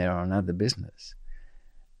down there on other business,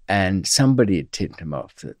 and somebody had tipped him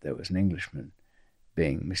off that there was an Englishman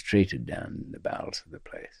being mistreated down in the bowels of the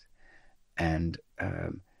place. And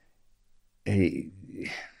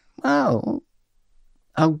I'll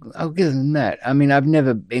give them that. I mean, I've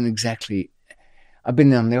never been exactly... I've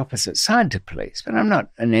been on the opposite side to police, but I'm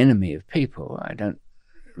not an enemy of people. I don't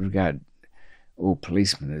regard all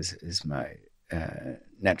policemen as my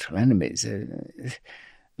natural enemies.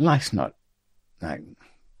 Life's not like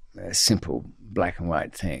a simple black and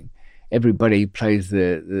white thing. Everybody plays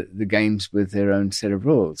the games with their own set of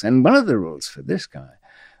rules. And one of the rules for this guy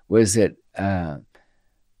was that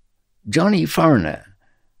Johnny Foreigner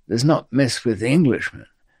does not mess with the Englishman.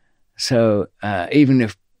 So even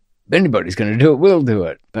if anybody's going to do it, we'll do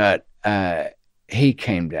it. But he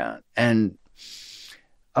came down, and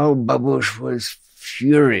old Babush was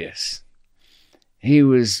furious. He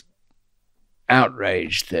was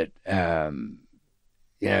outraged that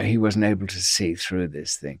he wasn't able to see through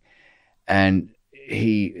this thing, and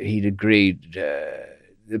he'd agreed.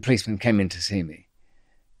 The policeman came in to see me,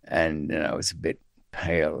 and I was a bit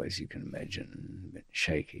pale, as you can imagine, a bit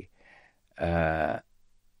shaky.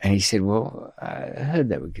 And he said, well, I heard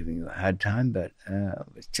they were giving you a hard time, but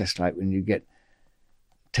it's just like when you get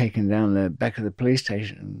taken down the back of the police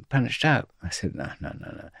station and punished out. I said, no.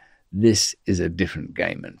 This is a different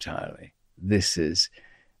game entirely. This is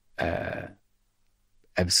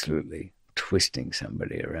absolutely twisting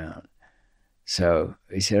somebody around. So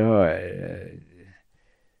he said,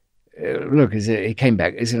 look, he came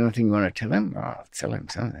back. Is there anything you want to tell him? Oh, I'll tell him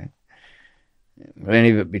something. Will any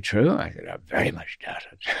of it be true? I said, I very much doubt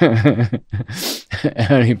it.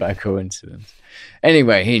 Only by coincidence.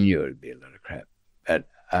 Anyway, he knew it would be a lot of crap. But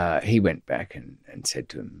he went back and said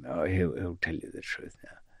to him, he'll tell you the truth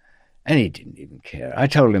now. And he didn't even care. I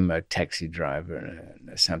told him a taxi driver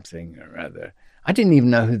and something or other. I didn't even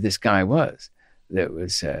know who this guy was that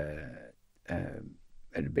was had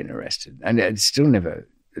been arrested. And I'd still never,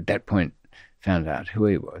 at that point, found out who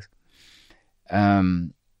he was.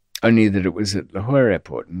 Only that it was at Lahore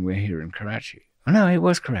Airport, and we're here in Karachi. Oh, no, it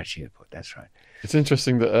was Karachi Airport, that's right. It's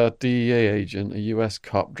interesting that a DEA agent, a US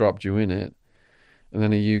cop, dropped you in it, and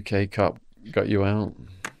then a UK cop got you out.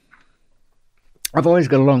 I've always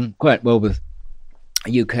got along quite well with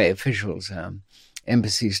UK officials,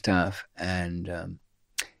 embassy staff, and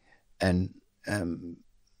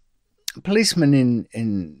policemen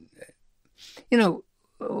in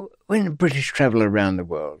when the British travel around the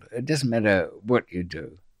world, it doesn't matter what you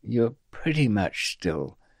do, you're pretty much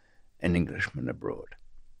still an Englishman abroad.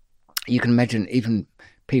 You can imagine even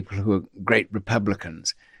people who are great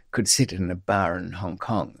Republicans could sit in a bar in Hong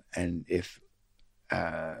Kong, and if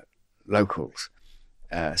locals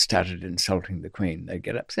started insulting the Queen, they'd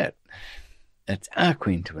get upset. It's our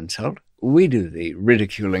Queen to insult. We do the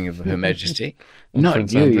ridiculing of Her Majesty, not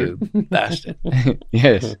Prince you, Andrew. you bastard.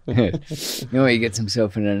 Yes. He gets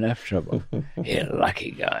himself in enough trouble. Yeah,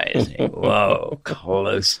 lucky guy, isn't he? Whoa,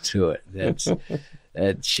 close to it.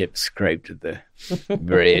 That ship scraped at the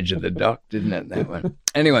very edge of the dock, didn't it, that one?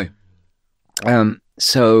 Anyway,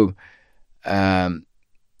 so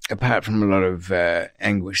apart from a lot of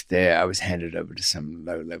anguish there, I was handed over to some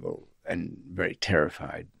low-level and very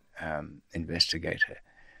terrified investigator.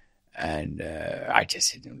 And I just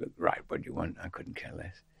said, look, right, what do you want? I couldn't care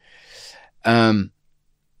less.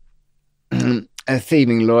 A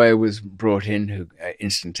thieving lawyer was brought in who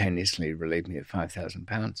instantaneously relieved me of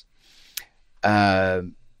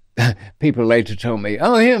 £5,000. People later told me,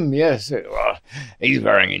 oh, him, yes. Well, he's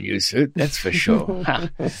wearing a new suit, that's for sure.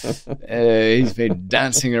 He's been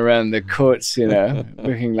dancing around the courts,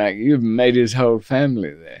 looking like you've made his whole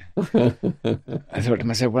family there. I thought to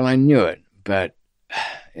myself, well, I knew it, but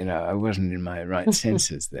I wasn't in my right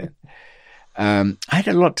senses then. I had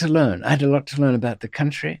a lot to learn. I had a lot to learn about the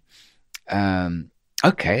country.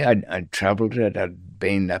 I'd traveled it. I'd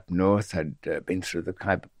been up north. I'd been through the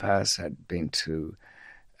Khyber Pass. I'd been to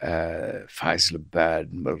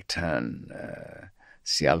Faisalabad, Multan,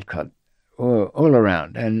 Sialkot, all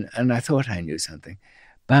around. And I thought I knew something.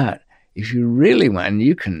 But if you really want, and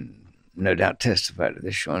you can no doubt testify to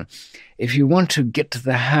this, Sean, if you want to get to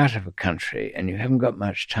the heart of a country and you haven't got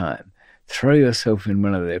much time, throw yourself in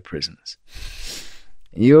one of their prisons.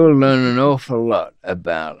 You'll learn an awful lot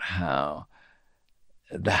about how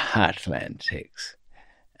the heartland ticks.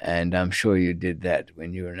 And I'm sure you did that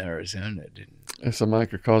when you were in Arizona, didn't you? It's a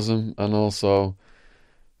microcosm, and also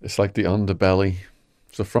it's like the underbelly.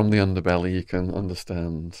 So from the underbelly, you can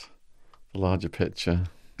understand the larger picture.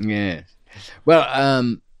 Yes. Well,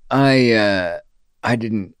 I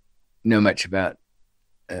didn't know much about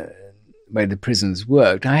the way the prisons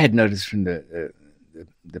worked. I had noticed from the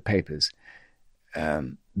papers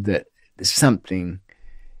that something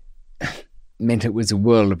meant it was a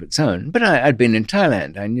world of its own. But I'd been in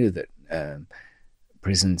Thailand. I knew that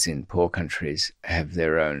prisons in poor countries have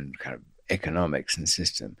their own kind of economics and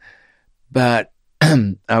system. But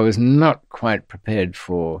I was not quite prepared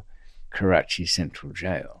for Karachi Central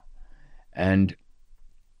Jail. And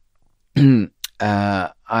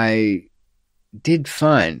I did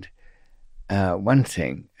find one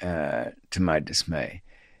thing, to my dismay.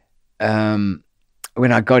 When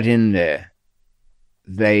I got in there,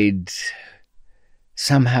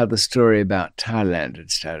 somehow the story about Thailand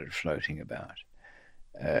had started floating about,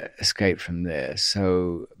 escape from there.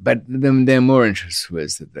 So, but their more interest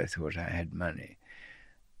was that they thought I had money.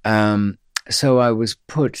 So I was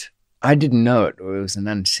I didn't know it, or it was an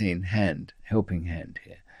unseen hand, helping hand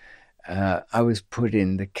here. I was put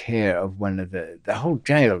in the care of one of the whole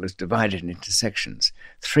jail is divided into sections,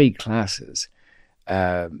 3 classes.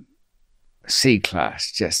 C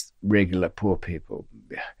class, just regular poor people,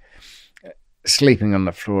 sleeping on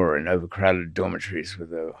the floor in overcrowded dormitories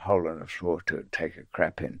with a hole in the floor to take a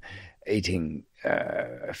crap in, eating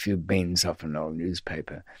a few beans off an old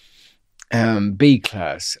newspaper. B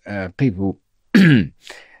class, people,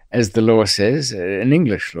 as the law says, an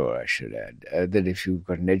English law I should add, that if you've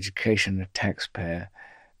got an education, a taxpayer,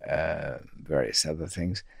 various other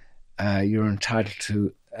things, you're entitled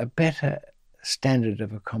to a better standard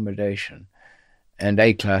of accommodation. And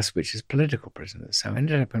A class, which is political prisoners. So I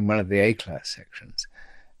ended up in one of the A class sections.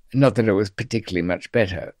 Not that it was particularly much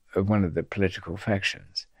better, of one of the political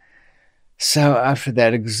factions. So after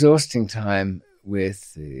that exhausting time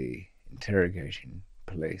with the interrogating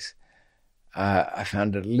police, I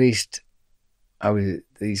found at least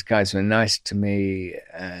these guys were nice to me,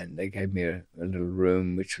 and they gave me a little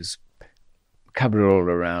room which was covered all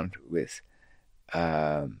around with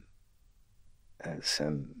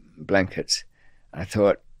some blankets. I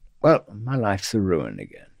thought, well, my life's a ruin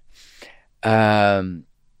again.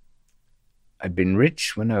 I'd been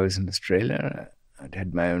rich when I was in Australia. I'd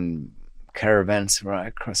had my own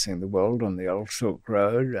caravanserai crossing the world on the old Silk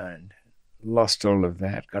Road, and lost all of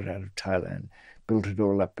that, got out of Thailand, built it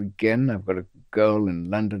all up again. I've got a girl in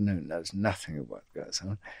London who knows nothing of what goes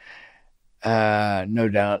on. No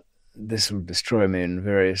doubt this will destroy me in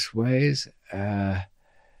various ways,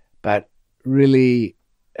 but really,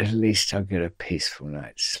 at least I'll get a peaceful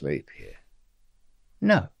night's sleep here.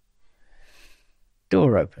 No.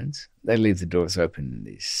 Door opens. They leave the doors open in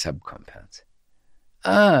these sub-compounds.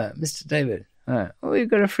 Mr. David. We've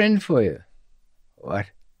got a friend for you. What?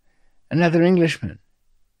 Another Englishman.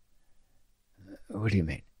 What do you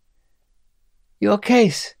mean? Your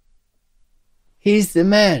case. He's the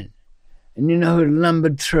man. And you know who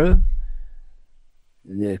lumbered through?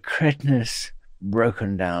 The cretinous,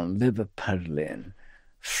 broken down, liver-puddling,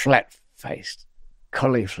 flat-faced,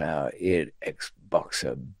 cauliflower-eared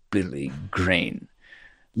ex-boxer Billy Green.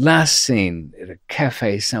 Last seen at a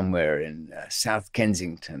cafe somewhere in South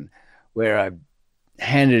Kensington, where I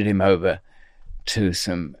handed him over to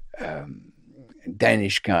some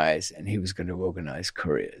Danish guys, and he was going to organize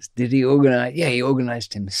couriers. Did he organize? Yeah, he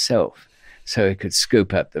organized himself so he could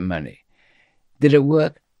scoop up the money. Did it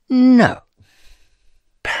work? No.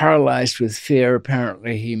 Paralyzed with fear,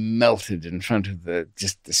 apparently he melted in front of the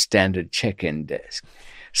standard check-in desk.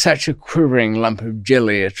 Such a quivering lump of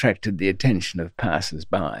jelly attracted the attention of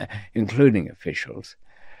passers-by, including officials.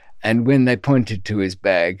 And when they pointed to his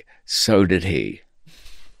bag, so did he.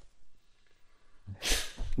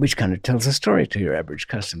 Which kind of tells a story to your average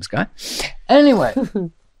customs guy. Anyway.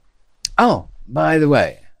 Oh, by the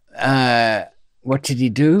way, what did he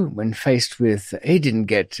do when faced with... He didn't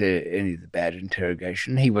get any of the bad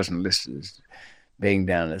interrogation. He wasn't listed as being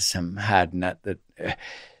down as some hard nut that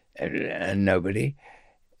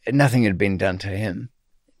nothing had been done to him.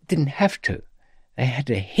 Didn't have to. They had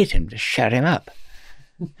to hit him to shut him up.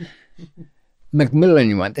 Macmillan,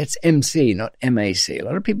 you want? That's MC, not MAC. A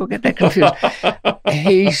lot of people get that confused.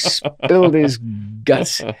 He spilled his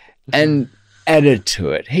guts and added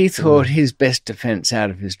to it. He thought his best defense out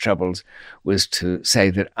of his troubles was to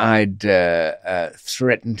say that I'd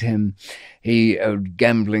threatened him. He owed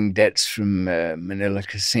gambling debts from Manila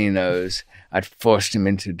casinos. I'd forced him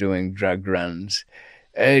into doing drug runs.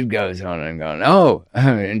 It goes on and on.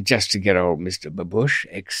 And just to get old Mr. Babush,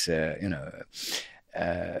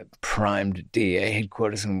 primed DA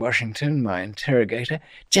headquarters in Washington, my interrogator,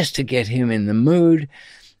 just to get him in the mood.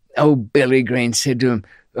 Old Billy Green said to him,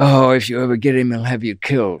 if you ever get him, he'll have you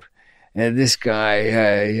killed. This guy,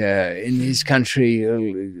 in his country,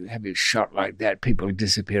 he'll have you shot like that. People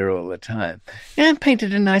disappear all the time. And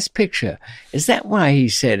painted a nice picture. Is that why he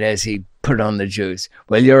said, as he put on the juice,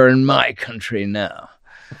 well, you're in my country now?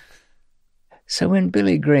 So when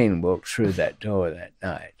Billy Green walked through that door that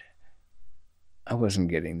night, I wasn't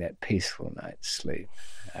getting that peaceful night's sleep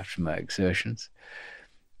after my exertions.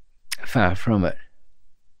 Far from it.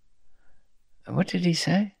 What did he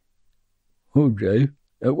say? Oh, Jay,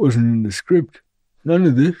 that wasn't in the script. None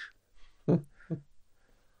of this.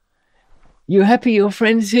 You happy your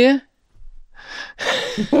friend's here?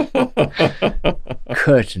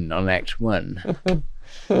 Curtain on Act 1.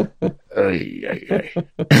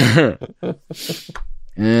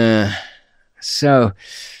 So,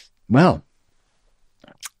 well,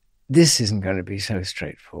 this isn't going to be so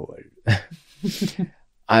straightforward.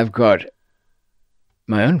 I've got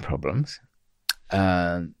my own problems.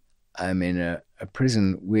 I'm in a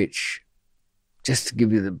prison which, just to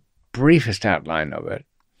give you the briefest outline of it,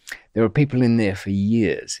 there were people in there for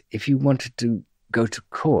years. If you wanted to go to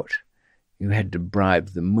court, you had to bribe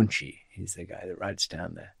the munchie. He's the guy that writes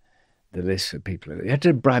down the list for people. You had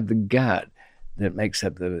to bribe the guard that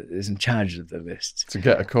is in charge of the lists. To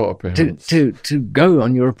get a court appearance. To go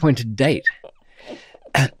on your appointed date.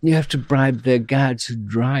 You have to bribe the guards who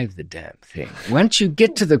drive the damn thing. Once you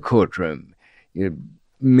get to the courtroom, you're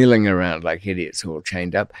milling around like idiots all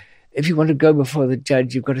chained up. If you want to go before the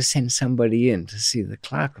judge, you've got to send somebody in to see the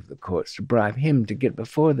clerk of the courts to bribe him to get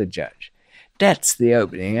before the judge. That's the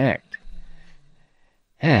opening act.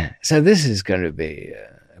 Yeah. So this is going to be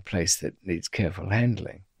a place that needs careful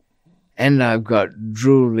handling. And I've got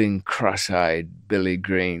drooling, cross-eyed Billy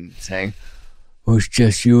Green saying, "Oh, it's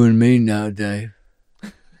just you and me now, Dave."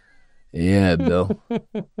 Yeah, Bill.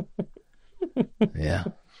 Yeah,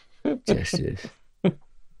 just is.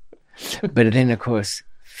 But then, of course,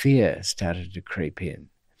 fear started to creep in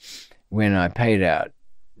when I paid out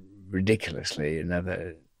ridiculously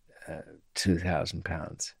another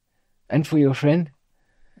 £2,000. And for your friend?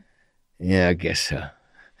 Yeah, I guess so.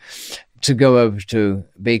 To go over to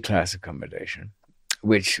B-class accommodation,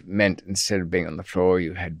 which meant instead of being on the floor,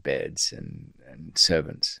 you had beds and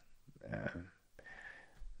servants.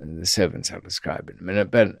 And the servants I'll describe in a minute.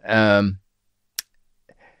 But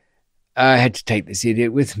I had to take this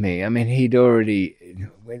idiot with me. I mean, he'd already,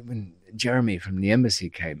 when Jeremy from the embassy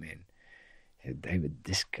came in, he said, "David,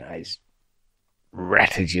 this guy's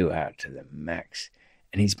ratted you out to the max.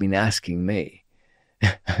 And he's been asking me."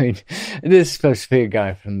 I mean, this is supposed to be a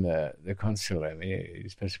guy from the consulate. I mean,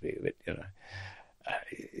 he's supposed to be a bit,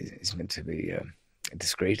 he's meant to be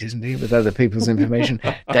discreet, isn't he, with other people's information?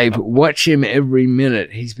 Dave, watch him every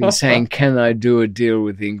minute. He's been saying, "Can I do a deal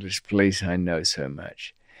with the English police? I know so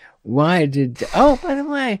much." Why did... Oh, by the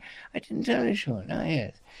way, I didn't tell you, Sean. Oh,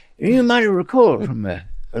 yes. You might have recalled from an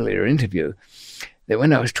earlier interview that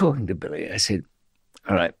when I was talking to Billy, I said,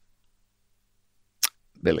 "All right,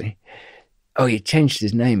 Billy." Oh, he changed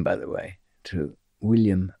his name, by the way, to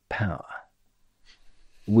William Power.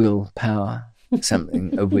 Will Power,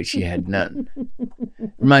 something of which he had none.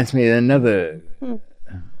 Reminds me of another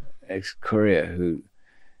ex-courier who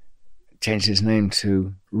changed his name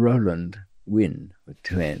to Roland Wynn with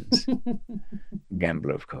 2 N's.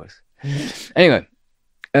 Gambler, of course. Anyway,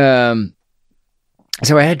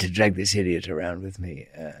 so I had to drag this idiot around with me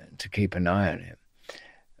to keep an eye on him.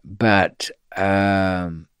 But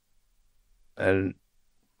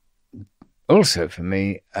also for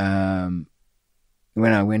me, when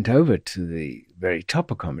I went over to the very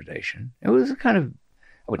top accommodation, it was a kind of,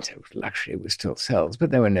 I wouldn't say it was luxury, it was still cells,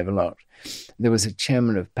 but they were never locked. There was a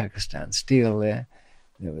chairman of Pakistan Steel there.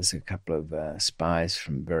 There was a couple of spies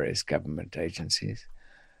from various government agencies.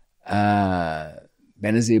 Benazir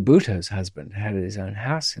Bhutto's husband had his own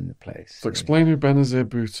house in the place. So explain who Benazir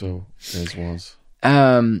Bhutto was.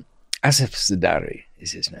 Asif Zardari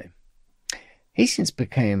is his name. He since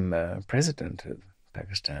became president of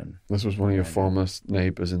Pakistan. This was one of your former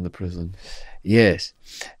neighbours in the prison. Yes.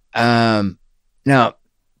 Now,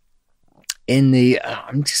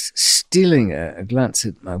 I'm just stealing a glance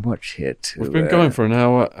at my watch here. We've been going for an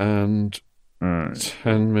hour and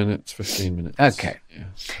 10 minutes, 15 minutes. Okay. Yeah.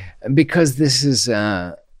 Because this is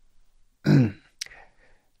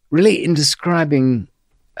really in describing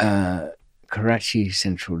Karachi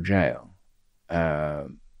Central Jail,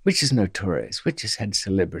 which is notorious, which has had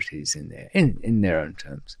celebrities in there, in their own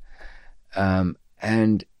terms.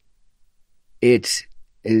 And it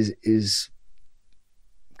is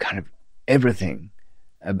kind of everything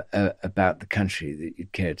about the country that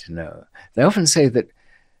you'd care to know. They often say that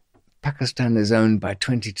Pakistan is owned by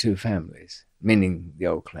 22 families, meaning the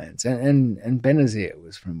old clans. And Benazir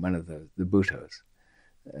was from one of the Bhuttos,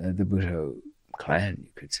 the Bhutto clan,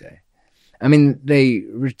 you could say. I mean, they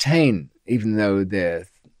retain, even though they're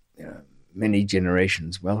many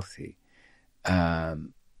generations wealthy,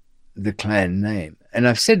 the clan name. And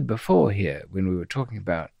I've said before here, when we were talking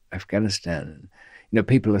about Afghanistan, and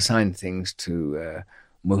people assign things to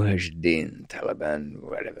Mujahideen, Taliban,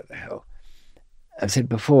 whatever the hell. I've said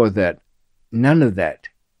before that none of that,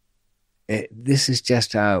 this is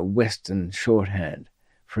just our Western shorthand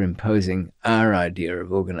for imposing our idea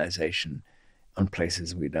of organization on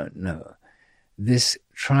places we don't know. This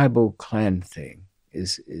tribal clan thing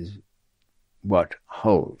is what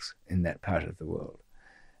holds in that part of the world.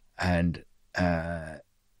 And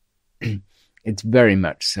it's very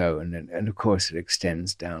much so. And of course, it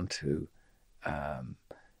extends down to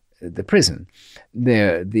the prison.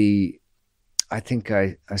 I think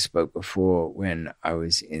I spoke before when I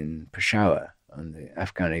was in Peshawar on the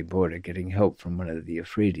Afghani border getting help from one of the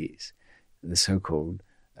Afridis, the so-called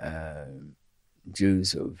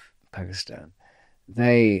Jews of Pakistan.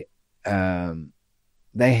 They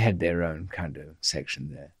had their own kind of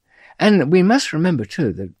section there. And we must remember,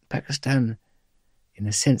 too, that Pakistan, in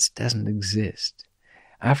a sense, doesn't exist.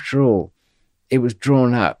 After all, it was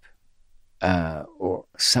drawn up or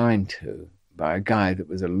signed to by a guy that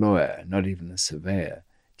was a lawyer, not even a surveyor,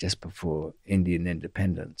 just before Indian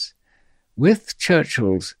independence, with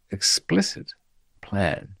Churchill's explicit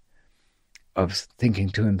plan of thinking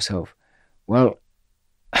to himself, well,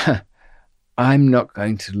 I'm not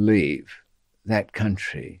going to leave that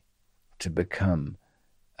country to become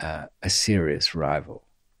a serious rival,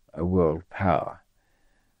 a world power.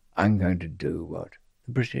 I'm going to do what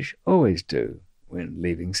the British always do when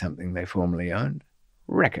leaving something they formerly owned,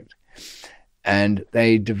 wreck it. And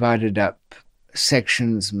they divided up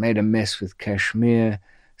sections, made a mess with Kashmir,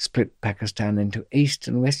 split Pakistan into East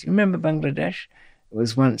and West. You remember Bangladesh? It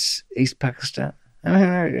was once East Pakistan.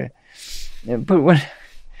 But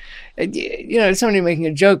somebody making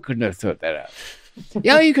a joke couldn't have thought that out.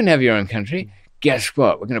 Yeah, you can have your own country. Guess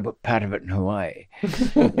what? We're going to put part of it in Hawaii.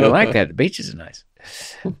 You like that? The beaches are nice.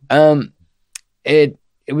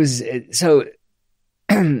 So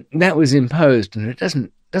that was imposed, and it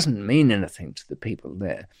doesn't mean anything to the people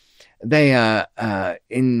there. They are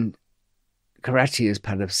in Karachi is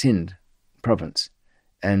part of Sindh province,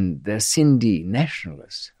 and they're Sindhi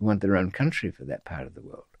nationalists who want their own country for that part of the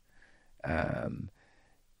world.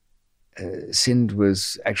 Sindh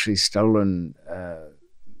was actually stolen.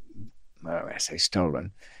 I say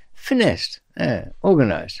stolen, finessed,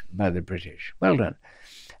 organized by the British. Well done.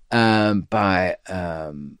 By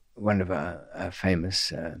one of our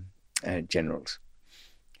famous generals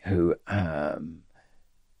who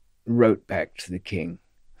wrote back to the king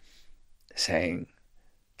saying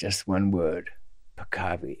just one word,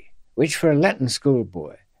 Peccavi, which for a Latin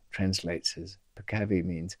schoolboy translates as Peccavi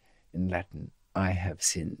means in Latin, I have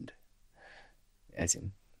sinned, as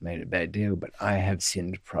in made a bad deal, but I have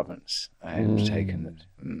sinned province. I have taken it.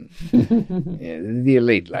 Yeah, the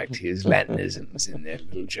elite like to use Latinisms in their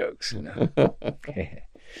little jokes. Okay.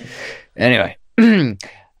 Anyway,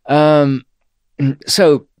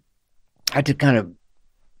 so I had to kind of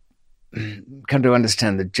come to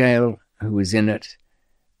understand the jail, who was in it,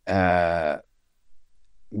 how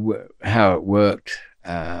it worked.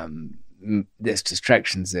 There's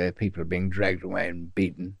distractions there. People are being dragged away and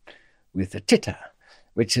beaten with a tita,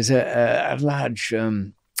 which is a large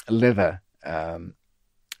leather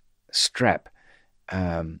strap,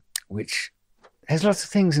 which has lots of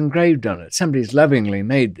things engraved on it. Somebody's lovingly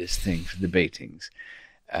made this thing for the beatings.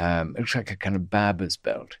 It looks like a kind of barber's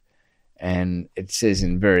belt. And it says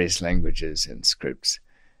in various languages and scripts,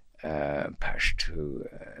 Pashto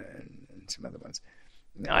and some other ones,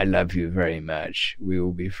 I love you very much. We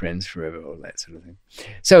will be friends forever, all that sort of thing.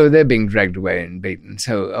 So they're being dragged away and beaten.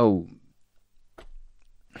 So,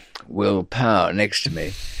 Will Power next to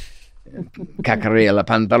me Cacarea la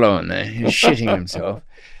pantalone. He's shitting himself.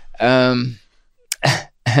 And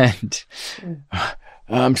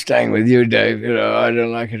I'm staying with you, Dave. I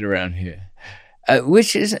don't like it around here.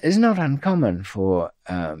 Which is not uncommon for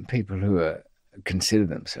people who consider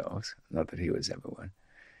themselves, not that he was ever one,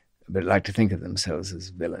 but like to think of themselves as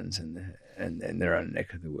villains in their own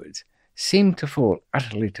neck of the woods, seemed to fall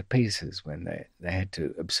utterly to pieces when they had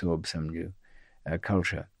to absorb some new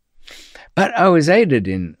culture. But I was aided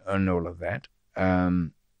in on all of that,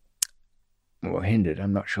 or hindered,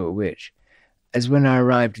 I'm not sure which, as when I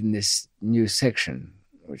arrived in this new section,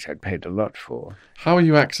 which I'd paid a lot for. How are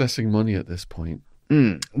you accessing money at this point?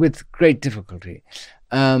 With great difficulty.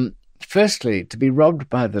 Firstly, to be robbed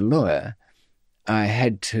by the lawyer, I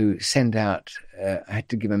had to send out, I had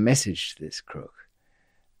to give a message to this crook.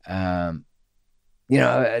 I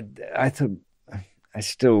thought I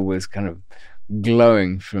still was kind of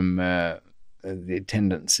glowing from the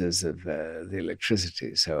attendances of the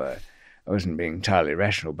electricity, so I wasn't being entirely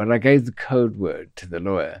rational. But I gave the code word to the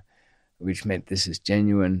lawyer, which meant this is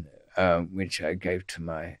genuine, which I gave to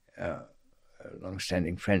my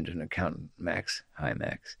long-standing friend and accountant, Max. Hi,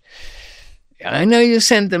 Max. I know you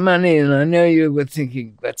sent the money, and I know you were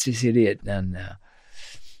thinking, what's this idiot done now?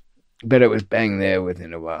 But it was bang there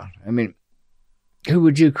within a while. I mean, who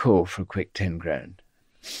would you call for a quick 10 grand?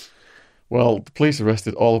 Well, the police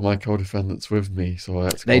arrested all of my co-defendants with me, so I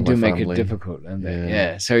had to call They do my make family. it difficult, don't they?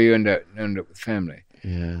 Yeah. So you end up with family.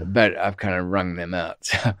 Yeah. But I've kind of wrung them out.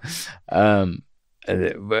 So,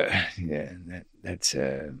 but yeah, that's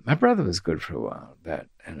my brother was good for a while, but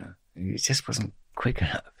he just wasn't quick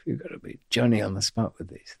enough. You've got to be Johnny on the spot with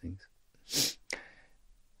these things.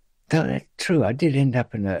 Though that's true, I did end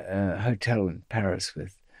up in a hotel in Paris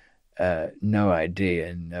with no ID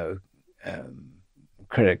and no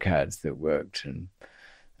credit cards that worked, and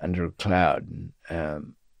under a cloud.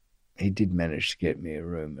 And he did manage to get me a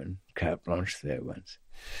room and carte blanche there once.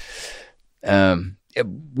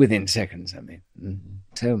 Within seconds, I mean.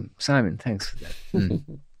 So, Simon, thanks for that.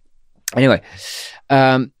 Anyway,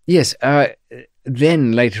 yes,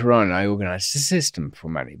 then later on I organised a system for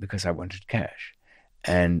money because I wanted cash.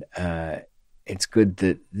 And it's good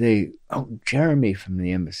that Jeremy from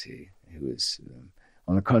the embassy, who was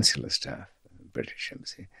on the consular staff, the British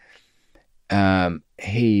embassy,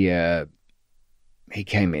 he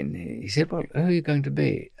came in. He said, well, who are you going to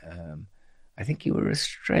be? I think you were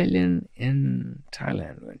Australian in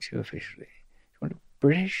Thailand, weren't you, officially? You want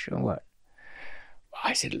British or what?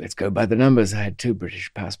 I said, let's go by the numbers. I had 2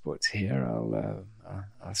 British passports here.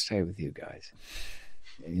 I'll stay with you guys.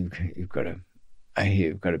 I hear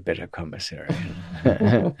you've got a better commissary.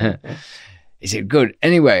 He said, good.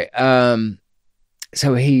 Anyway,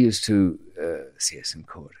 so he used to see us in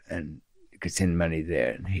court, and you could send money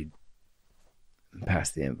there, and he'd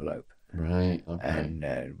pass the envelope. Right. Okay. And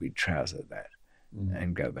we'd trouser that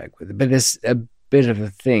and go back with it. But there's a bit of a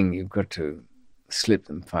thing. You've got to slip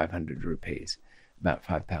them 500 rupees, about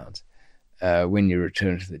 £5, when you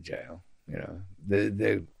return to the jail. You know,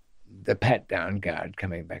 the pat down guard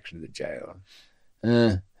coming back to the jail.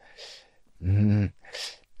 Well, you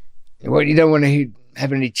don't want to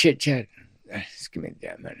have any chit chat. Just give me the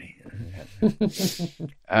damn money.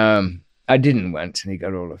 I didn't once, and he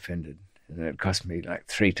got all offended. And it cost me like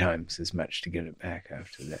 3 times as much to get it back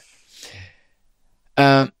after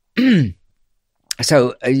that.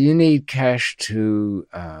 So you need cash to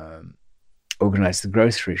organize the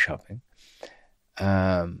grocery shopping.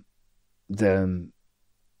 The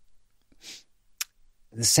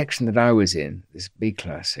section that I was in, this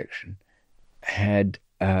B-class section, had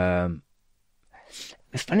the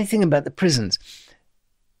funny thing about the prisons,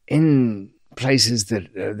 in places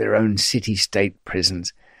that are their own city-state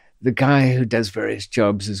prisons, the guy who does various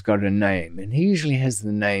jobs has got a name, and he usually has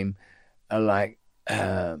the name like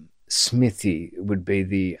Smithy would be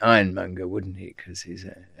the ironmonger, wouldn't he? Because he's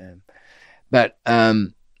but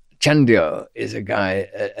Chandio is a guy,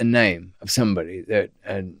 a name of somebody that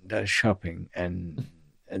does shopping, and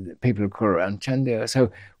people call around Chandio.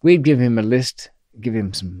 So we'd give him a list, give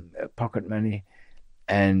him some pocket money,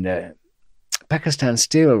 and Pakistan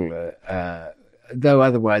Steel, though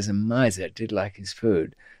otherwise a miser, did like his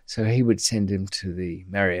food. So he would send him to the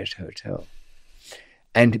Marriott Hotel,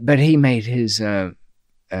 but he made his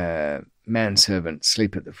manservant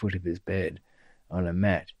sleep at the foot of his bed on a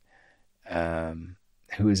mat,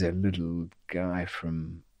 who was a little guy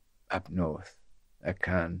from up north, a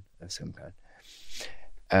Khan of some kind.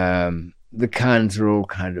 The Khans are all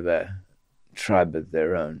kind of a tribe of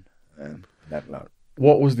their own, that lot.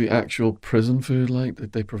 What was the actual prison food like?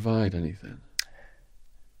 Did they provide anything?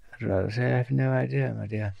 I'd rather say I have no idea, my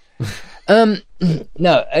dear.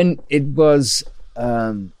 No, and it was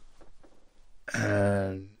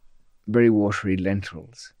very watery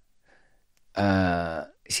lentils.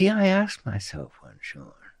 See, I asked myself once,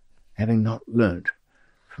 Sean, having not learnt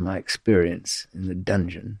from my experience in the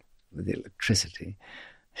dungeon with the electricity,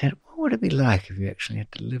 I said, what would it be like if you actually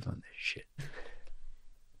had to live on this shit?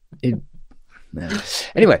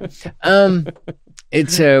 Anyway,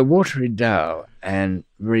 it's a watery dal and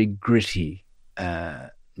very gritty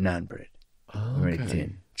naan bread. Very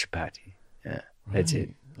thin chapati. Yeah, that's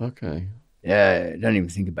it. Okay. Yeah, don't even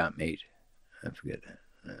think about meat. I forget that.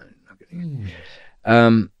 No, not getting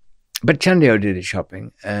it. But Chandio did his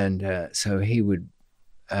shopping, and so he would,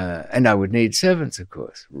 and I would need servants, of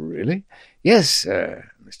course. Really? Yes,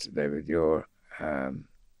 Mr. David. You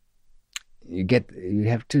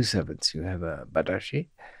have two servants. You have a Badashi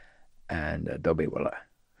and a Dobiwala,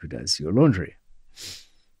 who does your laundry.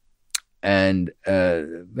 And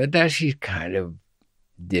Badashi kind of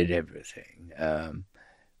did everything.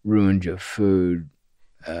 Ruined your food,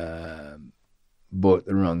 bought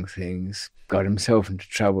the wrong things, got himself into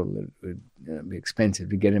trouble that would be expensive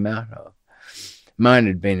to get him out of. Mine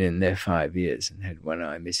had been in there 5 years and had one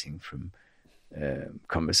eye missing from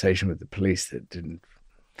conversation with the police that didn't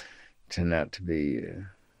turn out to be...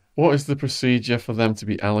 What is the procedure for them to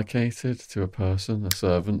be allocated to a person, a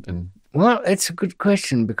servant? Well, it's a good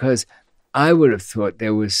question, because I would have thought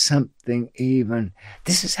there was something even...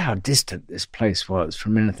 This is how distant this place was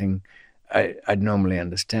from anything I'd normally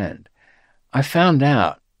understand. I found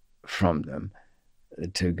out from them, the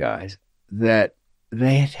two guys, that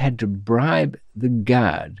they had had to bribe the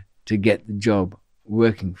guard to get the job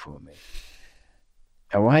working for me.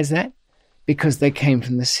 Now, why is that? Because they came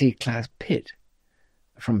from the C-class pit,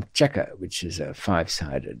 from Cheka, which is a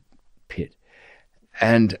 5-sided pit.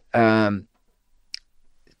 And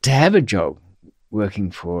to have a job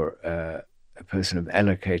working for a person of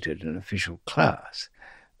allocated and official class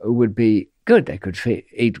would be good. They could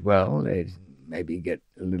eat well. They'd maybe get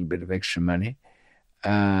a little bit of extra money.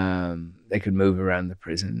 They could move around the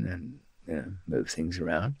prison and move things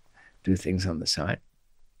around, do things on the side.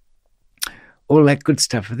 All that good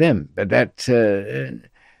stuff for them. But that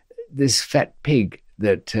this fat pig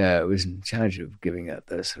that was in charge of giving out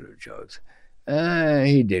those sort of jobs,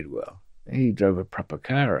 he did well. He drove a proper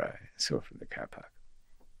car, I saw from the car park.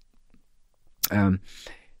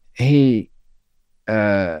 He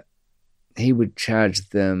would charge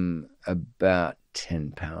them about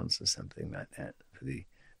 £10 or something like that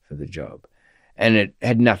for the job, and it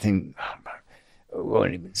had nothing. We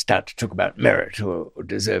won't even start to talk about merit or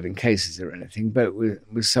deserving cases or anything, but it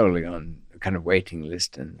was solely on a kind of waiting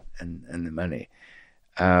list and the money,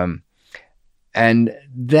 and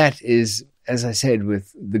that is, as I said,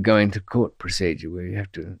 with the going to court procedure, where you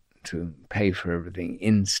have to pay for everything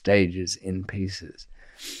in stages, in pieces.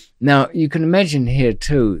 Now, you can imagine here,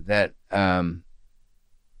 too, that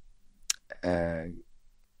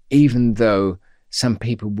even though some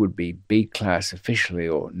people would be B-class officially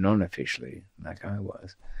or non-officially, like I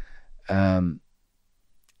was,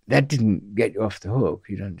 that didn't get you off the hook.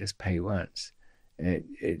 You don't just pay once.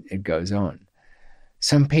 It goes on.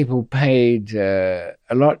 Some people paid a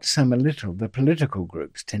lot, some a little. The political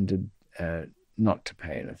groups tended not to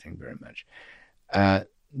pay anything very much.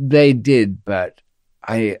 They did, but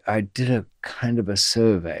I did a kind of a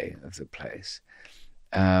survey of the place.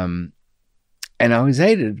 And I was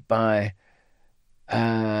aided by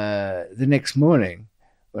the next morning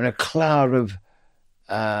when a cloud of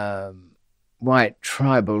white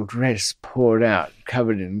tribal dress poured out,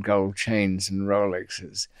 covered in gold chains and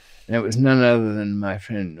Rolexes. And it was none other than my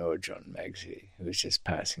friend Nurjan Magsi, who was just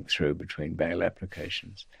passing through between bail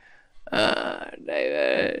applications.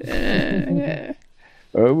 David,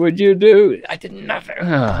 what would you do? I did nothing.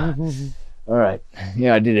 All right.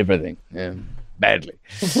 Yeah, I did everything. Badly.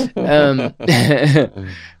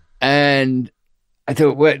 And I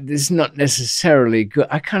thought, well, this is not necessarily good.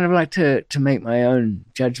 I kind of like to make my own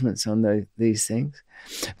judgments on these things.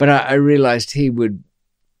 But I realized he would,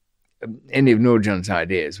 any of Nurjan's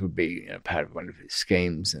ideas would be part of one of his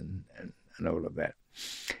schemes and all of that.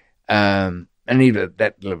 And even at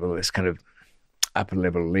that level, this kind of upper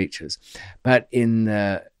level leeches. But in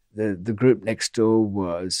the group next door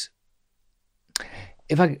was,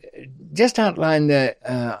 if I just outline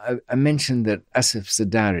I mentioned that Asif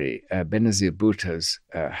Zadari, Benazir Bhutto's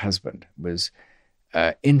husband, was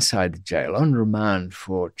inside the jail on remand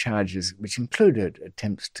for charges which included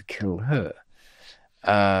attempts to kill her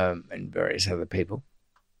and various other people.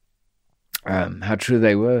 How true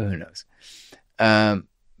they were, who knows?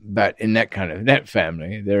 But in that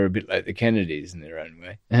family, they're a bit like the Kennedys in their own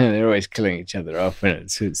way. They're always killing each other off when it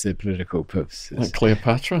suits their political purposes. Like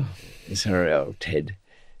Cleopatra. Sorry, old Ted.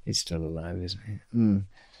 He's still alive, isn't he? Mm.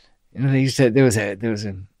 You know, they used to, there was a.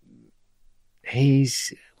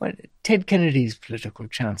 Ted Kennedy's political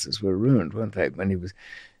chances were ruined, weren't they? When he was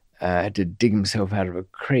had to dig himself out of a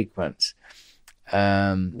creek once.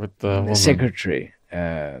 With the secretary,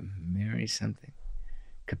 Mary something,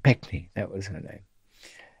 Kopechne, that was her name.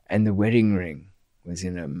 And the wedding ring was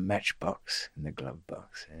in a matchbox in the glove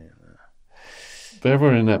box. Yeah. They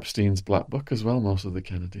were in Epstein's Black Book as well, most of the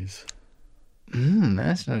Kennedys.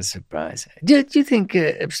 That's not a surprise. Do you think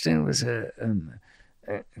Epstein was a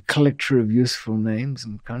collector of useful names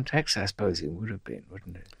and contacts? I suppose he would have been,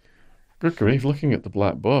 wouldn't it? Good grief, looking at the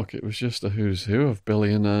Black Book, it was just a who's who of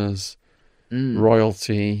billionaires,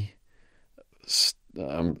 royalty,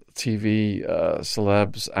 TV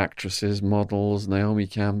celebs, actresses, models, Naomi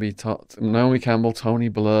Campbell, Tony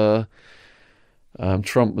Blair,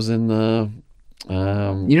 Trump was in there.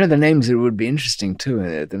 The names that would be interesting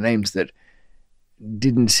too, the names that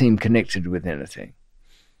didn't seem connected with anything.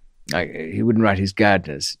 Like, he wouldn't write his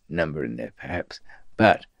gardener's number in there, perhaps,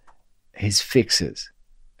 but his fixers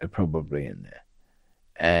are probably in there.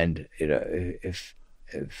 And if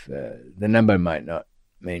the number might not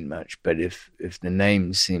mean much, but if the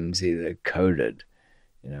name seems either coded,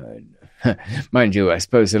 mind you, I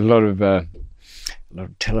suppose a lot of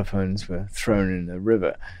telephones were thrown in the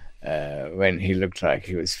river when he looked like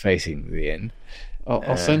he was facing the end.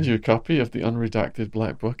 I'll send you a copy of the unredacted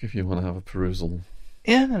Black Book if you want to have a perusal.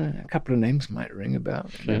 Yeah, a couple of names might ring a bell.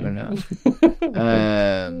 You never know.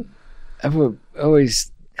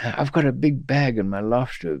 I've got a big bag in my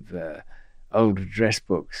loft of old address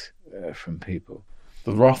books from people.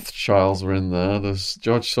 The Rothschilds were in there. There's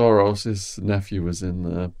George Soros, his nephew was in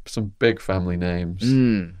there. Some big family names.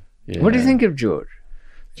 Yeah. What do you think of George?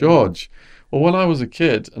 George? Well, when I was a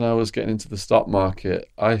kid and I was getting into the stock market,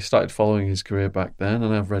 I started following his career back then,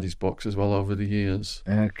 and I've read his books as well over the years.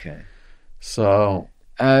 Okay. So...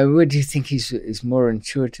 what do you think he's more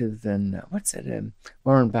intuitive than,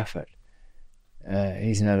 Warren Buffett?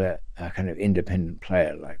 He's another kind of independent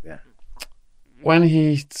player like that. When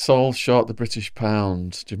he sold short the British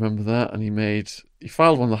pound, do you remember that? And he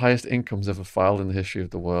filed one of the highest incomes ever filed in the history of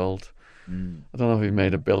the world. I don't know if he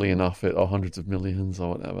made $1 billion off it or hundreds of millions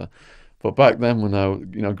or whatever. But back then,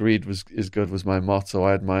 when greed is good was my motto,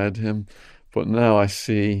 I admired him. But now I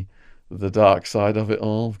see the dark side of it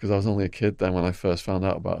all, because I was only a kid then when I first found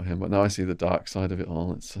out about him. But now I see the dark side of it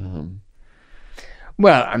all. It's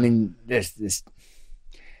well, I mean, the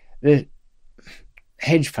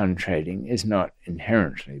hedge fund trading is not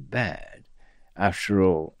inherently bad. After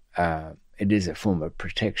all, it is a form of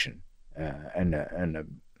protection, and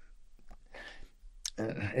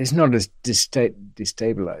it's not as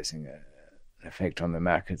destabilizing an effect on the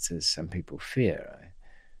markets as some people fear.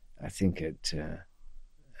 I think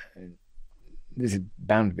there's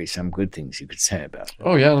bound to be some good things you could say about it.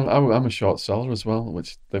 Oh yeah, I'm a short seller as well,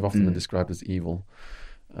 which they've often been described as evil.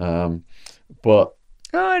 But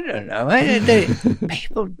I don't know.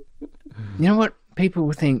 People, you know what?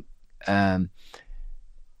 People think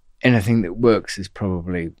anything that works is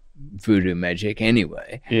probably voodoo magic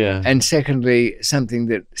anyway. Yeah. And secondly, something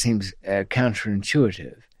that seems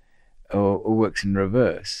counterintuitive or works in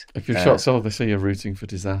reverse. If you're a short seller, they say you're rooting for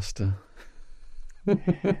disaster.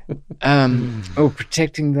 Or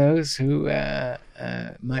protecting those who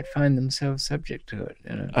might find themselves subject to it.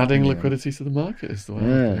 Adding liquidity to the market is the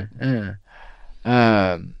way.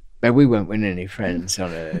 But we won't win any friends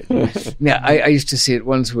on it. Yeah, I used to see at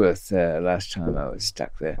Wandsworth last time I was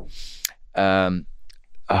stuck there. A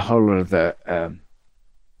whole lot of the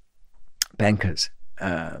bankers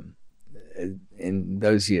in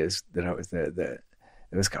those years that I was there, there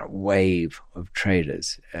was kind of wave of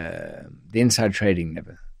traders. The inside trading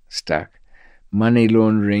never stuck. Money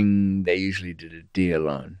laundering, they usually did a deal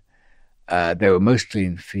on. They were mostly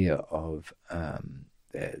in fear of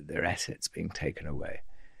their assets being taken away.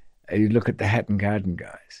 You look at the Hatton Garden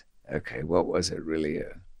guys. Okay, what was it really?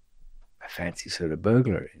 A fancy sort of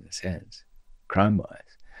burglary in a sense,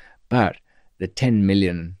 crime-wise. But the 10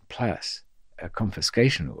 million plus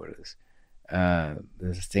confiscation orders,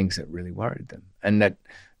 the things that really worried them. And that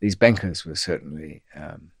these bankers were certainly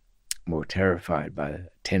more terrified by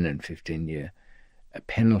 10 and 15-year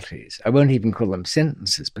penalties. I won't even call them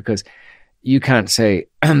sentences, because you can't say,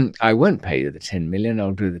 I won't pay you the 10 million,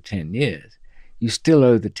 I'll do the 10 years. You still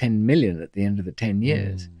owe the 10 million at the end of the 10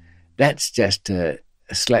 years. That's just a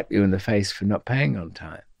slap you in the face for not paying on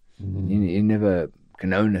time. You never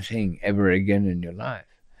can own a thing ever again in your life.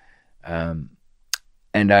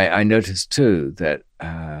 And I noticed too that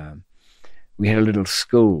we had a little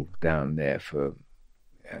school down there for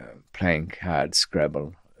playing cards,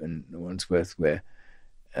 Scrabble, in Wandsworth, where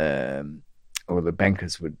all the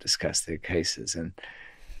bankers would discuss their cases. And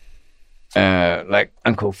like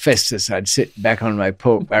Uncle Festus, I'd sit back on my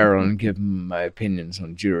pork barrel and give him my opinions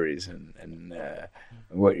on juries and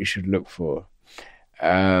what you should look for.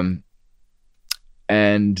 And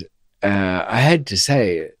I had to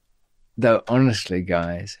say, though, honestly,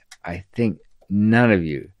 guys, I think none of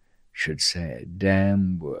you should say a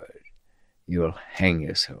damn word. You'll hang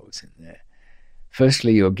yourselves in there.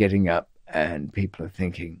 Firstly, you're getting up and people are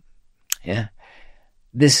thinking, yeah,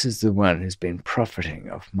 this is the one who's been profiting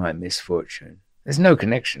off my misfortune. There's no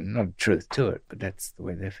connection, not truth to it, but that's the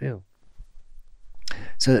way they feel.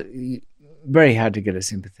 So very hard to get a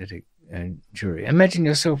sympathetic jury. Imagine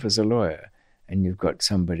yourself as a lawyer and you've got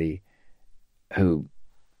somebody who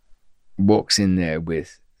walks in there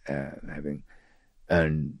with having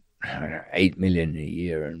earned $8 million a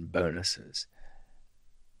year in bonuses.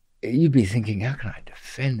 You'd be thinking, how can I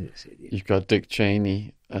defend this idiot? You've got Dick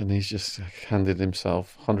Cheney, and he's just handed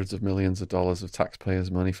himself hundreds of millions of dollars of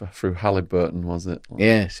taxpayers' money through Halliburton, was it?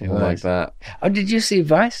 Yes, it something was. like that. Oh, did you see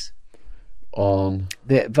Vice? On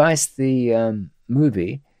Vice, the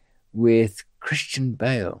movie with Christian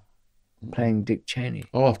Bale playing Dick Cheney.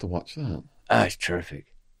 I'll have to watch that. Ah, it's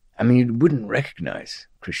terrific. I mean, you wouldn't recognize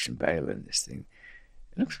Christian Bale in this thing.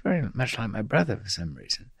 It looks very much like my brother for some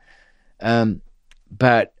reason.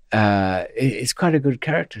 But it's quite a good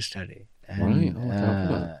character study. And,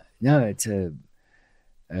 right. No, it's a...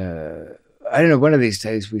 I don't know, one of these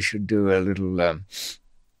days we should do a little...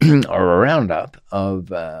 or a roundup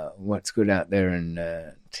of what's good out there in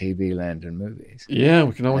TV land and movies. Yeah,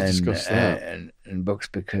 we can always discuss that. And books,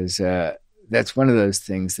 because that's one of those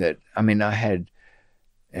things that, I mean, I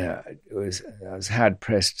was hard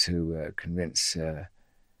pressed to convince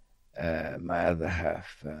my other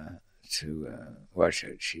half to watch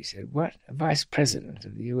it. She said, "What? A vice president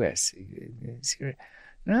of the U.S.?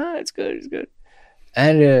 No, it's good, it's good."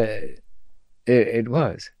 And it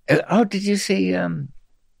was. Oh, did you see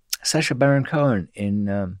Sacha Baron Cohen in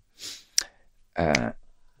The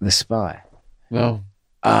Spy? No.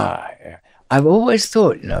 Yeah. I've always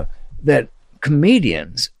thought, that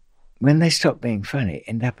comedians, when they stop being funny,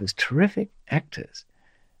 end up as terrific actors.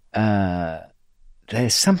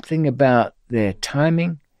 There's something about their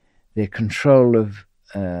timing, their control of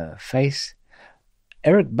face.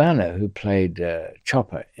 Eric Bana, who played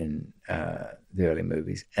Chopper in the early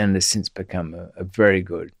movies and has since become a very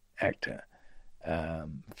good actor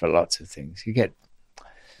for lots of things.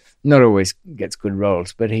 Not always gets good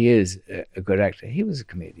roles, but he is a good actor. He was a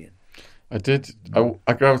comedian.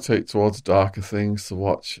 I gravitate towards darker things to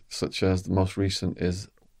watch, such as the most recent is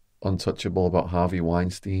Untouchable about Harvey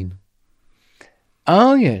Weinstein.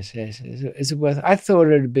 Oh, yes. Is it worth... I thought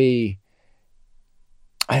it'd be...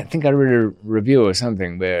 I think I read a review or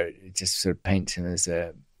something where it just sort of paints him as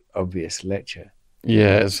a obvious lecher.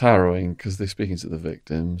 Yeah, it's harrowing because they're speaking to the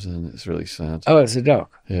victims and it's really sad. Oh, it's a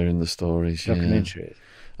doc. Hearing the stories. Documentary. Yeah.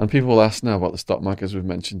 And people will ask now about the stock market, as we've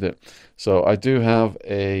mentioned it. So I do have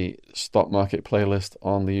a stock market playlist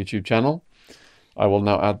on the YouTube channel. I will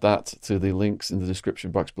now add that to the links in the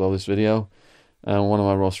description box below this video. And one of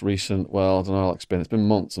my most recent, I don't know, I'll explain. It's been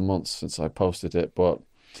months and months since I posted it, but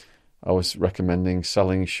I was recommending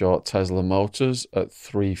selling short Tesla Motors at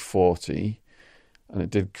 340, and it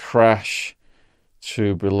did crash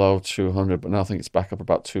to below 200, but now I think it's back up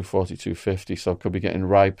about 240, 250, so could be getting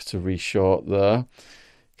ripe to reshort there.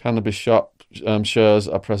 Cannabis shop shares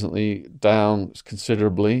are presently down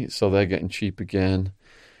considerably, so they're getting cheap again.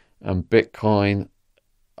 And Bitcoin,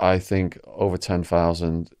 I think over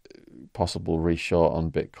 10,000, possible reshort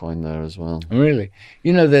on Bitcoin there as well. Really?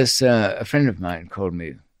 There's a friend of mine called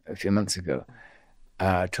me a few months ago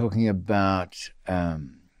talking about,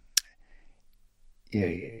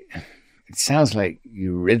 it sounds like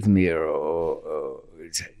eurythmia or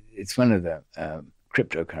it's one of the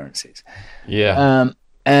cryptocurrencies. Yeah.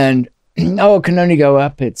 And it can only go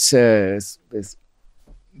up. It's worth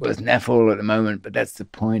NAFL at the moment, but that's the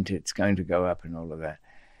point. It's going to go up and all of that.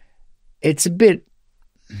 It's a bit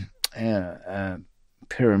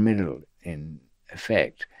pyramidal in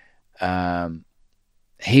effect.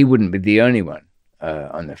 He wouldn't be the only one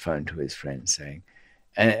on the phone to his friends saying,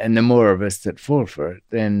 and the more of us that fall for it,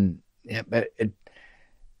 then but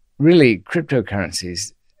really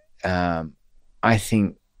cryptocurrencies, I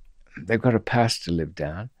think they've got a past to live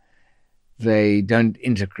down. They don't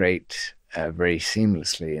integrate very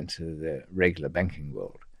seamlessly into the regular banking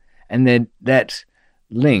world. And then that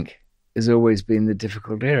link has always been the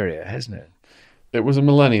difficult area, hasn't it? It was a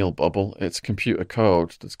millennial bubble. It's computer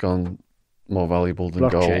code that's gone more valuable than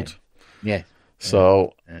Blockchain. gold. Yeah.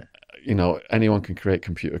 So, Yeah. you know, anyone can create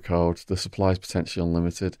computer code. The supply is potentially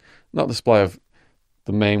unlimited. Not the supply of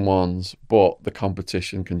the main ones, but the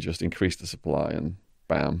competition can just increase the supply and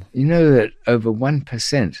bam. You know that over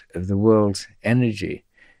 1% of the world's energy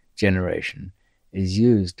generation is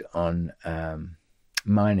used on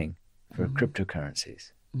mining for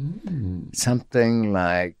cryptocurrencies. Something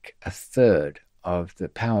like a third of the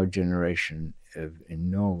power generation in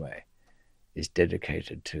Norway is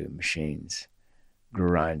dedicated to machines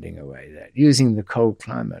grinding away that, using the cold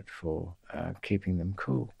climate for keeping them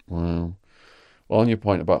cool. Wow. Well, on your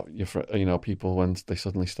point about people when they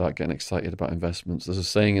suddenly start getting excited about investments, there's a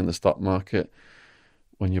saying in the stock market: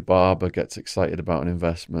 when your barber gets excited about an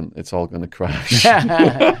investment, it's all going to crash.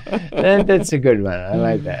 That's a good one. I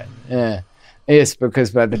like that. Yeah. Yes,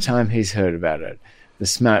 because by the time he's heard about it, the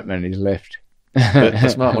smart money's left. The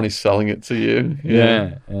smart money's selling it to you.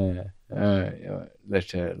 Yeah.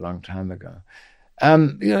 Left a long time ago.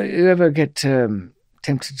 You ever get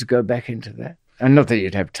tempted to go back into that? And not that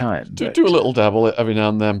you'd have time. Do a little dabble every now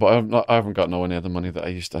and then, but I haven't got nowhere near the money that I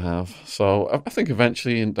used to have. So I think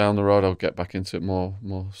eventually down the road I'll get back into it more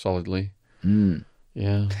solidly. Mm.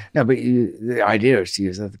 Yeah. No, but the idea is to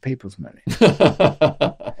use other people's money.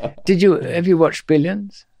 Have you watched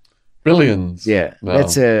Billions? Billions? Yeah. No.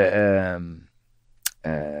 That's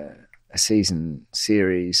a season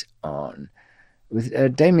series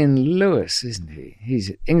with Damian Lewis, isn't he? He's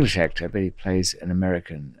an English actor, but he plays an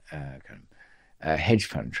American hedge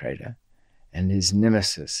fund trader, and his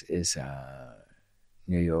nemesis is a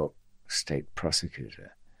New York state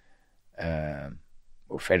prosecutor,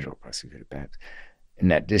 or federal prosecutor perhaps, in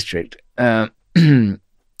that district, who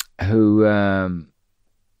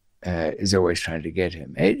is always trying to get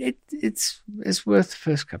him. It's worth the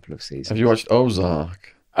first couple of seasons. Have you watched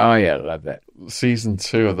Ozark? Oh yeah, I love that. Season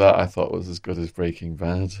 2 of that I thought was as good as Breaking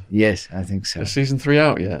Bad. Yes, I think so. Is season 3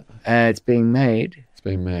 out yet? It's being made. It's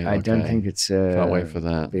being made. I don't okay. think it's Can't wait for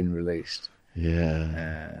that. been released.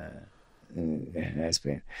 Yeah. It has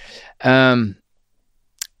been.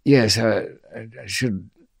 Yes, I should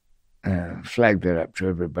flag that up to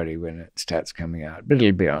everybody when it starts coming out. But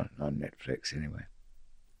it'll be on Netflix anyway.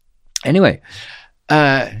 Anyway,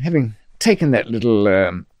 having taken that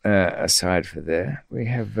little aside for there, we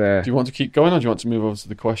have... do you want to keep going or do you want to move over to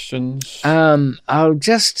the questions? I'll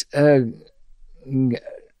just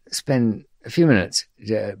spend a few minutes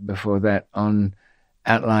before that on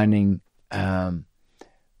outlining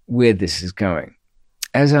where this is going.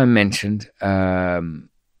 As I mentioned,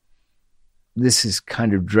 this is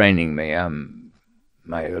kind of draining me. I'm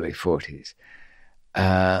my early 40s.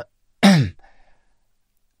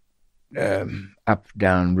 Up,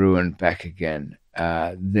 down, ruined, back again.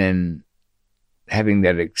 Then having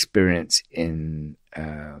that experience in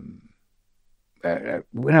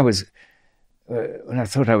when I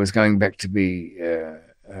thought I was going back to be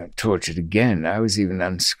tortured again, I was even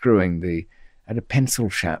unscrewing I had a pencil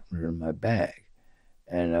sharpener in my bag,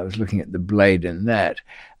 and I was looking at the blade in that.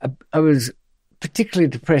 I was particularly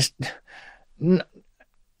depressed. The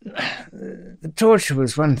torture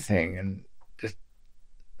was one thing, and just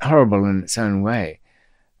horrible in its own way.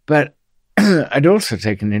 But I'd also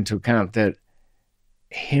taken into account that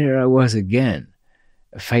here I was again,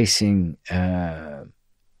 facing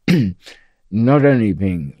not only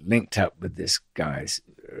being linked up with this guy's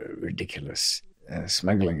ridiculous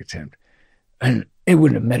smuggling attempt, and it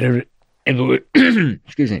wouldn't have mattered if it were,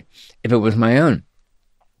 excuse me, if it was my own.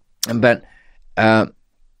 But a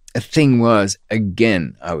thing was,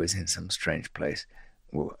 again, I was in some strange place,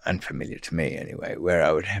 well, unfamiliar to me anyway, where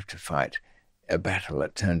I would have to fight a battle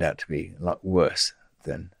that turned out to be a lot worse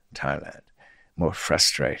than Thailand, more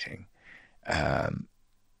frustrating.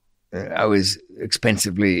 I was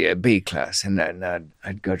expensively a B class, and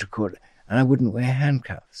I'd go to court, and I wouldn't wear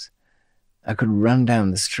handcuffs. I could run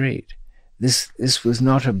down the street. This was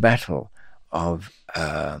not a battle of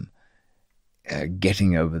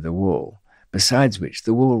getting over the wall. Besides which,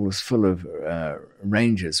 the wall was full of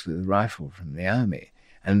rangers with a rifle from the army,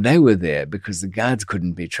 and they were there because the guards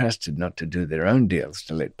couldn't be trusted not to do their own deals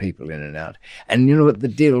to let people in and out. And you know what the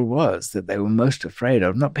deal was that they were most afraid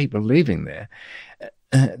of? Not people leaving there.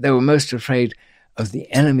 They were most afraid of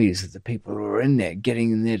the enemies of the people who were in there,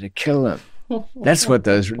 getting in there to kill them. That's what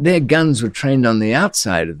their guns were trained on the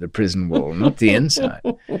outside of the prison wall, not the inside.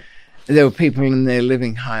 There were people in there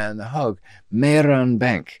living high on the hog. Mehran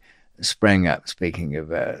Bank sprang up, speaking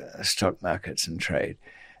of stock markets and trade.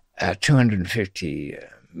 $250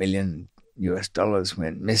 million US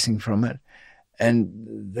went missing from it.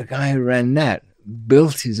 And the guy who ran that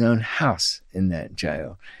built his own house in that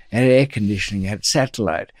jail. Had air conditioning, had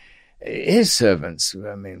satellite. His servants,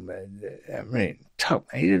 really top.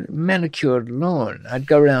 He had a manicured lawn. I'd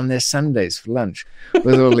go around there Sundays for lunch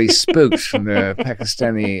with all these spooks from the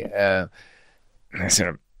Pakistani,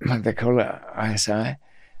 what they call it, ISI.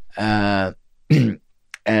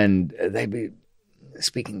 And they'd be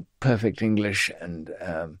speaking perfect English, and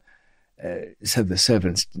so the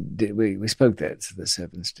servants did. We spoke that, so the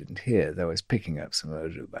servants didn't hear. They was picking up some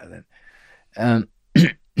Urdu by then,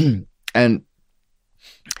 and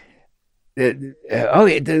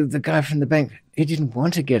the guy from the bank, he didn't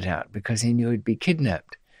want to get out because he knew he'd be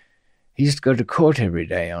kidnapped. He used to go to court every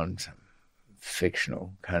day on some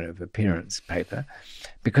fictional kind of appearance paper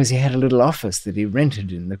because he had a little office that he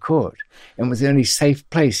rented in the court and was the only safe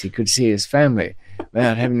place he could see his family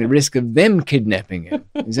without having the risk of them kidnapping him,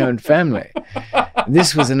 his own family.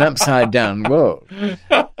 This was an upside-down world.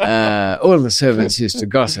 All the servants used to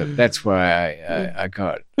gossip. That's why I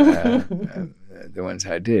got the ones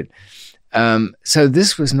I did. So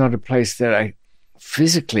this was not a place that I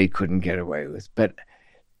physically couldn't get away with, but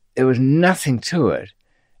there was nothing to it.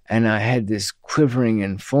 And I had this quivering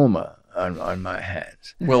informer on my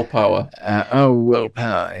hands. Willpower.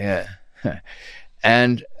 Willpower, yeah.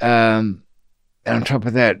 And on top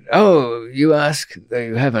of that, you ask, though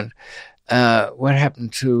you haven't, what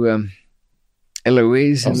happened to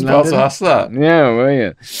Eloise in London? I was about to ask that. Yeah, were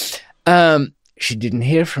you? She didn't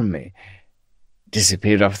hear from me.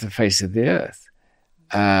 Disappeared off the face of the earth.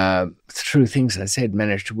 Through things I said,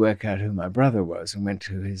 managed to work out who my brother was and went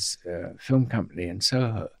to his film company in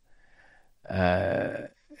Soho.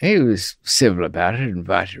 He was civil about it,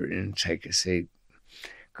 invited her in, take a seat,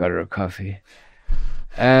 got her a coffee.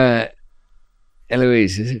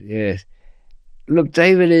 Eloise, is it? Yes. Look,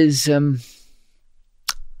 David is...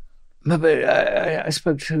 I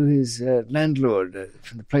spoke to his landlord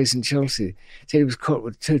from the place in Chelsea. Said he was caught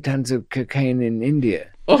with 2 tons of cocaine in India.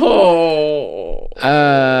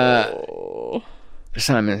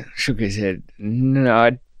 Simon shook his head. No,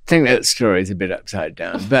 I think that story's a bit upside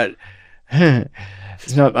down, but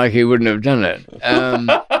it's not like he wouldn't have done it.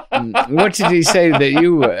 What did he say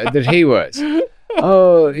that he was?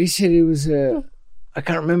 Oh, he said he was I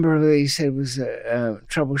can't remember whether he said it was a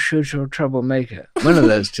troubleshooter or troublemaker. One of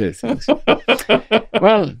those two things.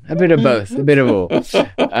 Well, a bit of both, a bit of all.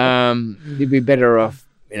 You'd be better off,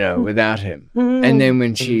 without him. And then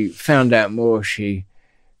when she found out more, she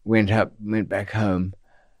went back home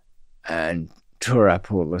and tore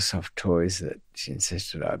up all the soft toys that she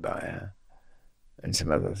insisted I buy her and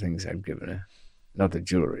some other things I'd given her. Not the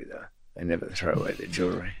jewellery, though. They never throw away the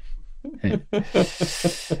jewellery.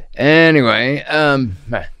 Anyway,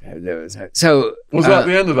 there was so. Was that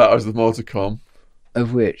the end of that, or was there more to come?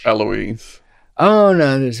 Of which? Eloise. Oh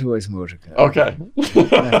no, there's always more to come. Okay.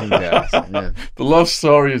 Nothing else. Yeah. The love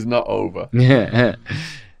story is not over. Yeah.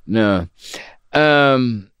 No.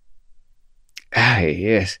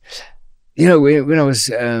 Yes. When I was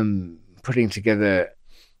putting together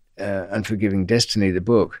Unforgiving Destiny, the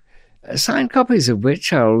book, signed copies of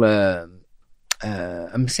which I'm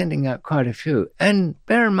sending out quite a few. And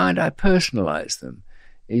bear in mind, I personalize them.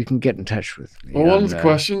 You can get in touch with me. Well, one of the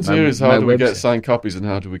questions here is how do we get signed copies and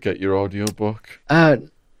how do we get your audiobook?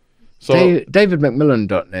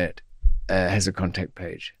 DavidMcMillan.net has a contact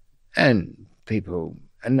page. And people...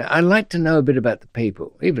 And I like to know a bit about the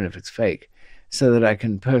people, even if it's fake, so that I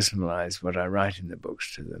can personalize what I write in the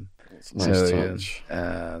books to them. That's a nice touch.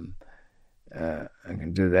 I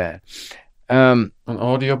can do that. An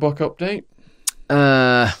audiobook update?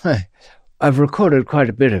 I've recorded quite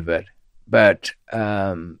a bit of it, but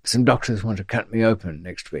some doctors want to cut me open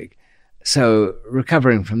next week. So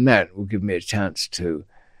recovering from that will give me a chance to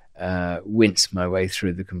wince my way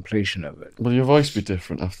through the completion of it. Will your voice be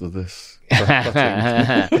different after this?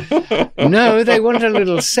 No, they want a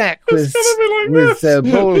little sack with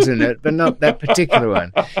balls in it, but not that particular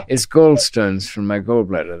one. It's gallstones from my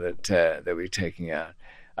gallbladder that we're taking out.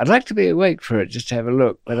 I'd like to be awake for it just to have a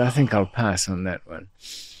look, but I think I'll pass on that one.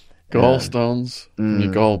 Gallstones in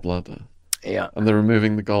your gallbladder? Yeah. And they're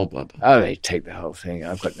removing the gallbladder? Oh, they take the whole thing.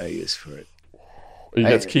 I've got no use for it. Or you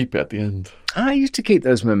get to keep it at the end? I used to keep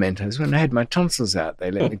those mementos. When I had my tonsils out, they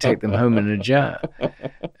let me take them home in a jar.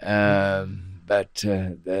 But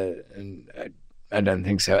I don't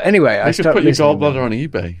think so. Anyway, I could put your gallbladder on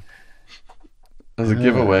eBay as a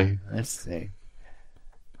giveaway. That's the thing.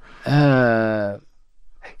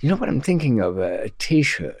 You know what I'm thinking of? A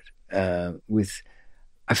T-shirt with...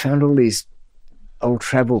 I found all these old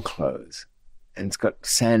travel clothes, and it's got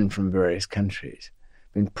sand from various countries.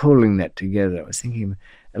 Been pulling that together. I was thinking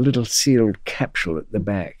a little sealed capsule at the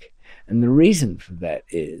back, And the reason for that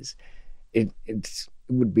is it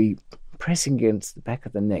would be pressing against the back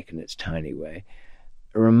of the neck in its tiny way,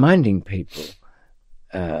 reminding people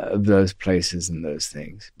of those places and those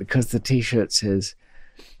things. Because the T-shirt says,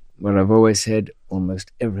 what I've always said,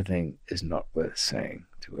 almost everything is not worth saying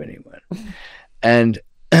to anyone. And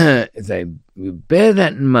you bear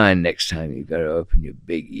that in mind next time you go to open your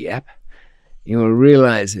big yap, you will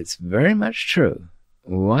realize it's very much true.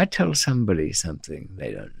 Why tell somebody something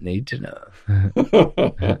they don't need to know?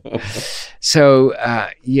 So,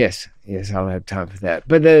 yes, I'll have time for that.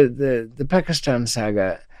 But the Pakistan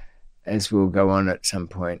saga, as we'll go on at some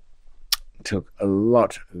point, took a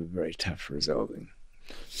lot of very tough resolving.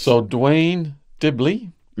 So, Dwayne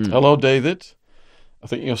Dibley, hello, David. I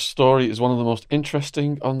think your story is one of the most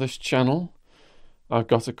interesting on this channel. I've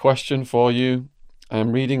got a question for you.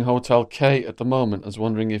 I'm reading Hotel K at the moment. I was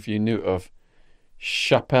wondering if you knew of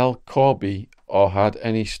Schapelle Corby or had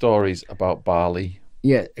any stories about Bali.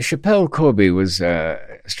 Yeah, Schapelle Corby was an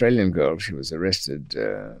Australian girl. She was arrested.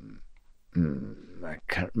 I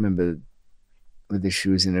can't remember whether she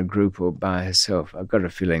was in a group or by herself. I've got a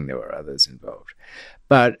feeling there were others involved.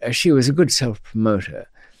 But she was a good self-promoter,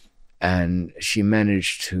 and she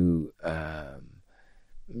managed to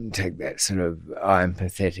take that sort of I'm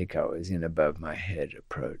pathetic, I was in above my head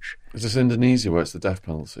approach. Is this Indonesia where it's the death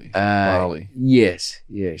penalty? Bali? Yes.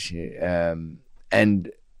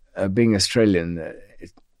 And being Australian,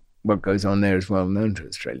 what goes on there is well known to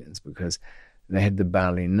Australians because they had the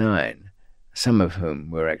Bali Nine, some of whom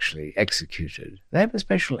were actually executed. They have a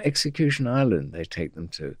special execution island they take them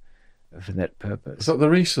to for that purpose. Is that the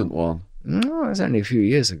recent one? No, it was only a few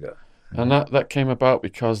years ago. And that came about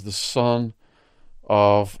because the son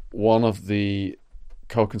of one of the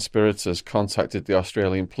co-conspirators contacted the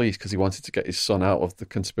Australian police because he wanted to get his son out of the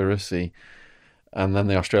conspiracy. And then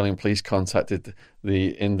the Australian police contacted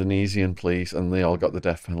the Indonesian police and they all got the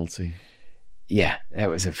death penalty. Yeah, that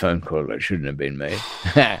was a phone call that shouldn't have been made.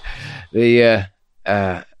 I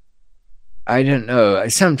don't know.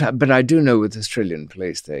 Sometimes, but I do know with Australian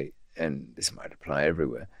police, and this might apply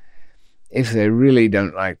everywhere, if they really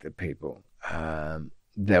don't like the people,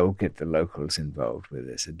 they'll get the locals involved where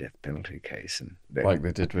there's a death penalty case. And like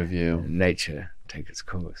they did with you. Nature take its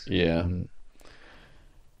course. Yeah.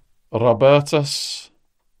 Robertus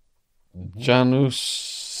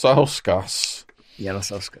Janusauskas.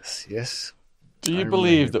 Janusauskas, yes. Do you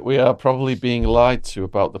believe that we are probably being lied to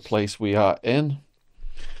about the place we are in?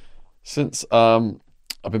 Since I've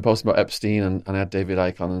been posting about Epstein and I had David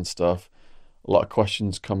Icke on and stuff, a lot of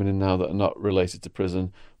questions coming in now that are not related to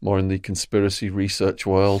prison, more in the conspiracy research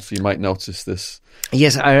world. So you might notice this.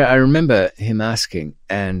 Yes, I remember him asking,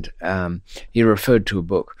 and he referred to a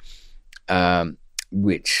book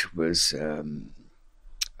which was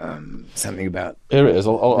something about... Here it is.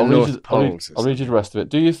 I'll read you the rest of it.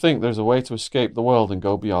 Do you think there's a way to escape the world and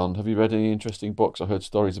go beyond? Have you read any interesting books or heard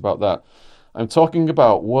stories about that? I'm talking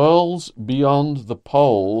about Worlds Beyond the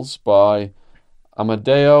Poles by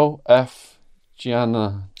Amadeo F.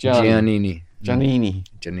 Giannini.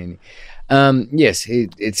 Yes,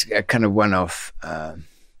 it's a kind of one-off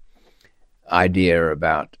idea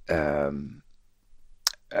about...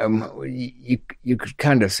 you could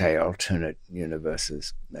kind of say alternate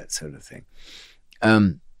universes, that sort of thing.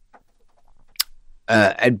 But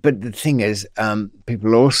the thing is,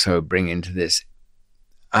 people also bring into this,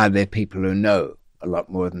 are there people who know a lot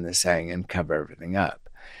more than they're saying and cover everything up?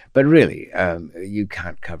 But really, you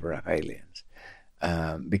can't cover up aliens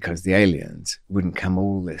because the aliens wouldn't come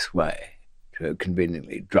all this way to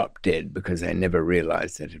conveniently drop dead because they never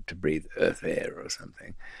realized they had to breathe earth air or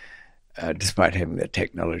something. Despite having the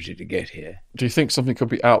technology to get here. Do you think something could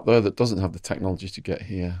be out there that doesn't have the technology to get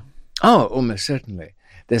here? Oh, almost certainly.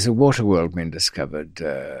 There's a water world been discovered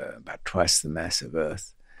about twice the mass of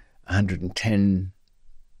Earth, 110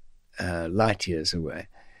 light years away,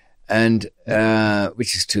 and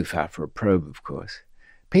which is too far for a probe, of course.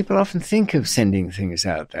 People often think of sending things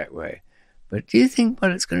out that way, but do you think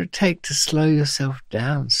what it's going to take to slow yourself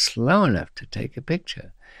down slow enough to take a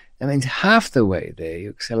picture? That means half the way there, you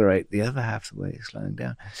accelerate, the other half the way you're slowing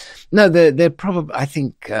down. No, they're probably, I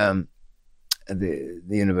think the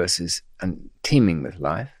universe is teeming with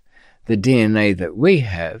life. The DNA that we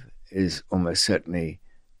have is almost certainly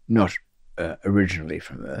not originally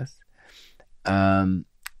from Earth.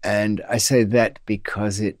 And I say that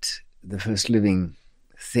because the first living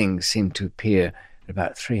thing seemed to appear at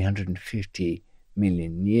about 350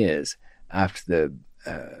 million years after the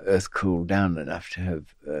Earth cooled down enough to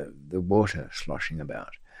have the water sloshing about.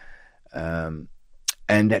 And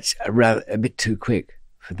that's a bit too quick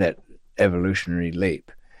for that evolutionary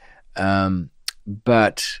leap.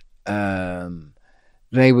 But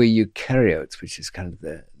they were eukaryotes, which is kind of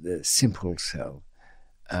the simple cell.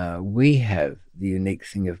 We have the unique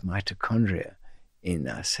thing of mitochondria in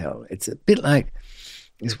our cell. It's a bit like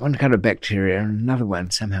there's one kind of bacteria and another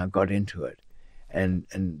one somehow got into it, and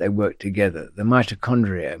they work together. The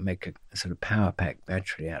mitochondria make a sort of power pack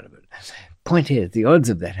battery out of it. Point is, the odds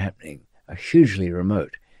of that happening are hugely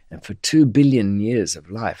remote. And for 2 billion years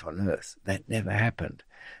of life on Earth, that never happened.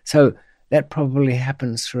 So that probably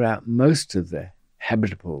happens throughout most of the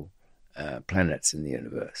habitable planets in the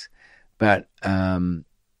universe. But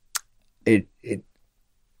if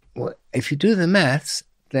you do the maths,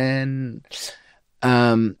 then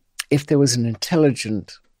if there was an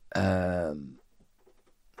intelligent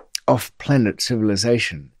off-planet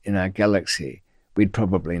civilization in our galaxy, we'd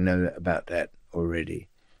probably know about that already.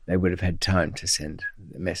 They would have had time to send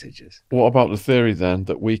the messages. What about the theory then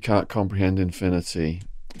that we can't comprehend infinity,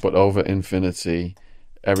 but over infinity,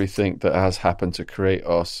 everything that has happened to create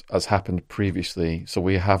us has happened previously, so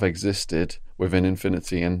we have existed within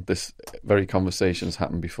infinity, and this very conversation has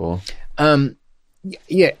happened before?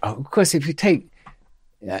 Yeah, of course, if you take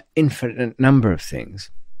infinite number of things,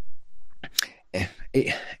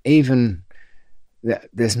 even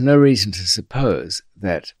there's no reason to suppose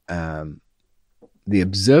that the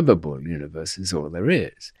observable universe is all there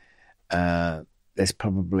is. There's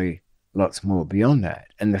probably lots more beyond that.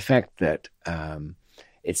 And the fact that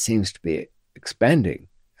it seems to be expanding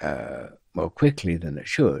more quickly than it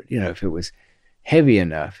should. If it was heavy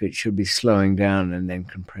enough, it should be slowing down and then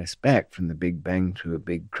compress back from the Big Bang to a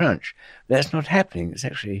big crunch. That's not happening. It's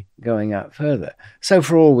actually going out further. So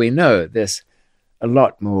for all we know, there's a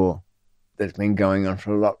lot more that's been going on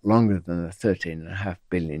for a lot longer than the 13.5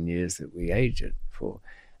 billion years that we age it for.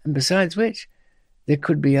 And besides which, there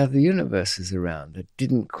could be other universes around that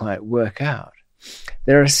didn't quite work out.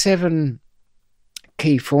 There are 7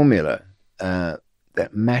 key formula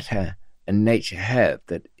that matter and nature have,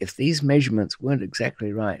 that if these measurements weren't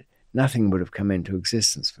exactly right, nothing would have come into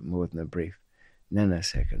existence for more than a brief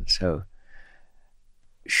nanosecond. So,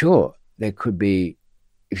 sure, there could be,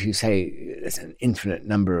 if you say there's an infinite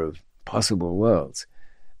number of possible worlds,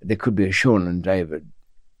 there could be a Sean and David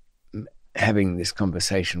having this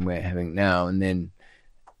conversation we're having now and then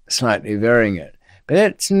slightly varying it. But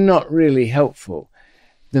that's not really helpful.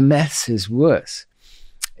 The maths is worse.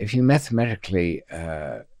 If you mathematically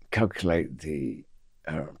calculate the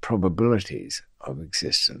probabilities of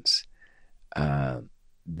existence,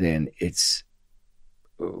 then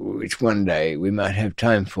which one day we might have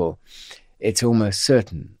time for, it's almost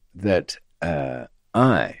certain that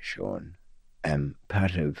I, Sean, am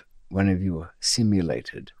part of one of your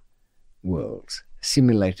simulated worlds,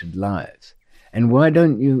 simulated lives. And why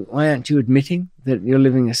aren't you admitting that you're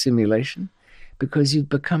living a simulation? Because you've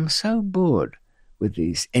become so bored with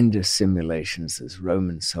these endless simulations, this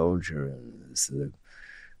Roman soldier and this, the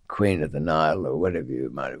Queen of the Nile or whatever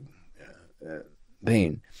you might have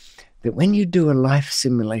been, that when you do a life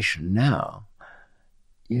simulation now,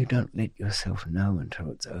 you don't let yourself know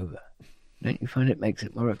until it's over. Don't you find it makes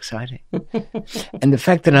it more exciting? And the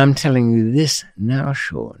fact that I'm telling you this now,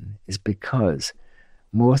 Sean, is because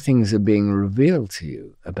more things are being revealed to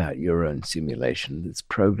you about your own simulation that's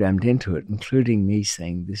programmed into it, including me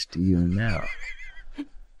saying this to you now.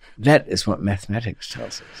 That is what mathematics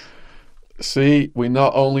tells us. See, we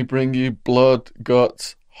not only bring you blood,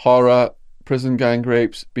 guts, horror, prison gang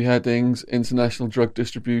rapes, beheadings, international drug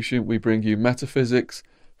distribution, we bring you metaphysics,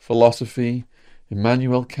 philosophy,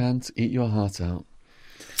 Immanuel Kant, eat your heart out.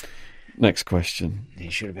 Next question.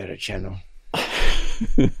 You should have had a channel.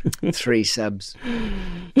 3 subs.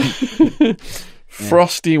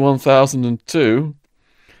 Frosty 1002.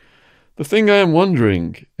 The thing I am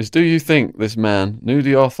wondering is, do you think this man knew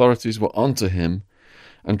the authorities were onto him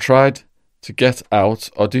and tried to get out,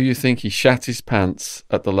 or do you think he shat his pants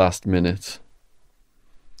at the last minute?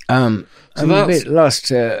 I'm a bit lost.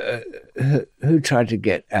 Who tried to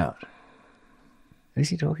get out? Who's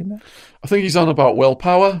he talking about? I think he's on about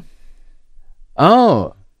willpower.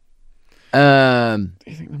 Oh. Do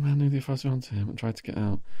you think the man knew the authorities were onto him and tried to get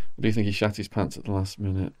out? Or do you think he shat his pants at the last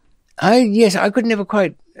minute? Yes, I could never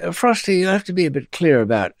quite... Frosty, you have to be a bit clear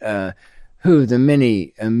about who the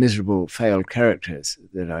many miserable failed characters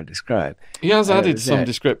that I describe. He has added some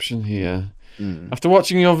description here. After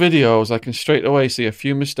watching your videos, I can straight away see a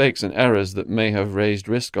few mistakes and errors that may have raised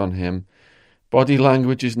risk on him. Body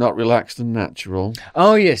language is not relaxed and natural.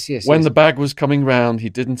 Oh, yes. When the bag was coming round, he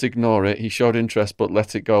didn't ignore it. He showed interest but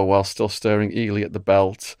let it go while still staring eagerly at the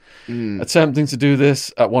belt. Attempting to do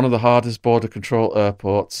this at one of the hardest border control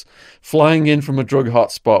airports. Flying in from a drug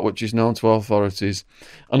hotspot, which is known to authorities.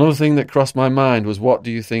 Another thing that crossed my mind was, what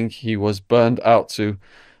do you think he was burned out to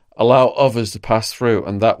allow others to pass through?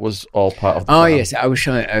 And that was all part of the plan. Yes. I was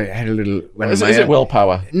showing, I had a little... Is it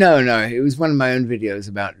willpower? No. It was one of my own videos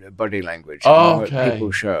about body language. Oh, what okay.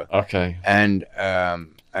 people show. Okay. And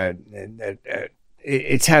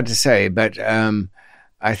it's hard to say, but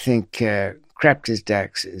I think crapped his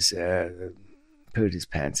Dax is pooed his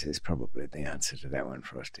pants is probably the answer to that one,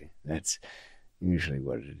 Frosty. That's usually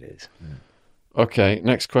what it is. Okay,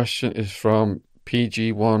 next question is from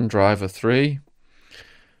PG1 Driver 3.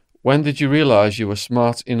 When did you realise you were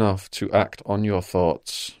smart enough to act on your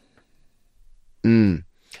thoughts?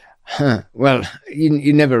 Well,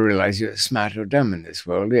 you never realise you're smart or dumb in this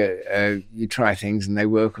world. You try things and they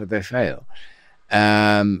work or they fail.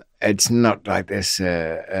 It's not like there's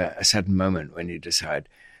a sudden moment when you decide,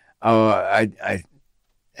 I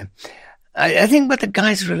think what the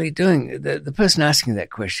guy's really doing, the person asking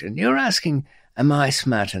that question, you're asking, am I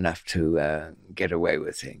smart enough to get away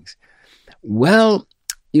with things? Well,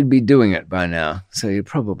 you'd be doing it by now, so you're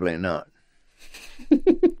probably not.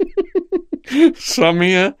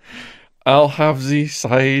 Samir Al-Hafzi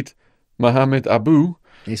Saeed Mohammed Abu.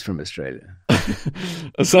 He's from Australia.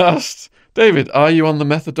 Has asked, David, are you on the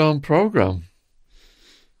Methadone program?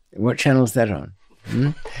 What channel's that on?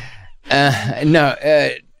 No,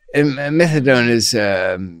 methadone is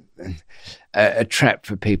a trap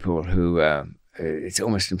for people who it's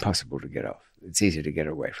almost impossible to get off. It's easier to get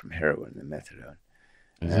away from heroin than methadone.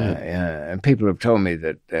 And people have told me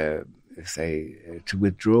that if they to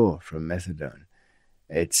withdraw from methadone,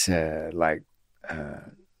 it's like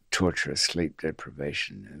torture, sleep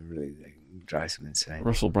deprivation. It really drives them insane.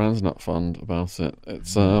 Russell Brand's not fond about it.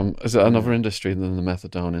 It's is it another industry than the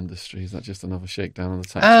methadone industry? Is that just another shakedown on the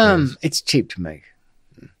taxpayers? It's cheap to make.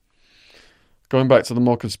 Going back to the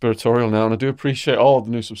more conspiratorial now, and I do appreciate all of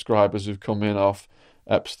the new subscribers who've come in off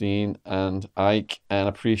Epstein and Ike, and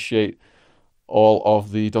appreciate all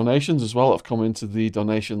of the donations as well that have come into the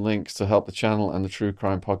donation links to help the channel and the True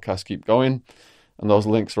Crime Podcast keep going. And those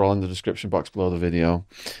links are all in the description box below the video.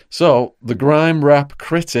 So, the Grime Rap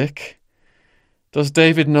Critic. Does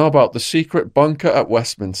David know about the secret bunker at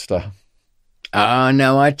Westminster?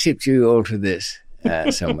 No, I tipped you all to this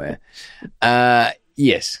somewhere.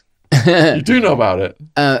 Yes. You do know about it?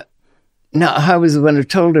 No, I was the one who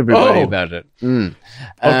told everybody about it.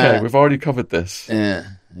 Okay, we've already covered this. Yeah.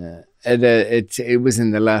 It was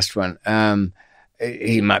in the last one.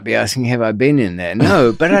 He might be asking, have I been in there?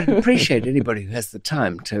 No, but I'd appreciate anybody who has the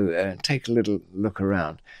time to take a little look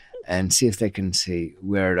around and see if they can see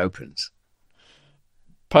where it opens.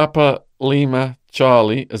 Papa Lima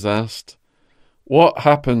Charlie has asked, what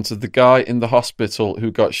happened to the guy in the hospital who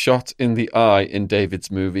got shot in the eye in David's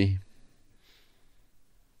movie?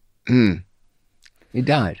 He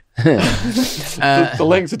died. The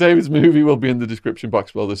link to David's movie will be in the description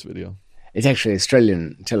box below this video. It's actually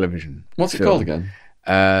Australian television. What's film. it called again?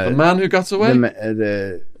 The Man Who Got Away?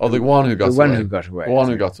 The One Who Got Away? The One Who Got Away. The One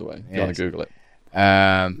Who Got Away. If you want to Google it.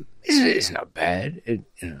 It's not bad.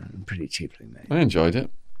 Pretty cheaply made. I enjoyed it.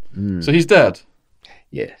 So he's dead?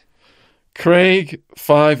 Yeah. Craig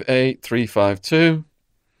 58352.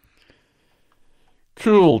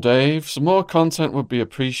 Cool, Dave. Some more content would be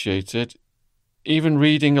appreciated. Even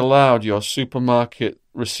reading aloud your supermarket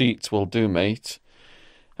receipts will do, mate.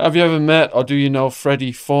 Have you ever met or do you know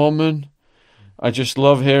Freddie Foreman? I just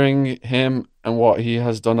love hearing him and what he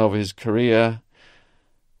has done over his career.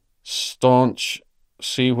 Staunch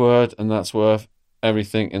C-word, and that's worth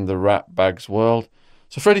everything in the rat bags world.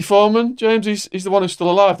 So Freddie Foreman, James, he's the one who's still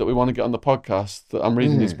alive that we want to get on the podcast. That I'm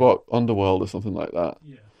reading his book, Underworld or something like that.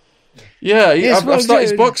 Yeah, I've started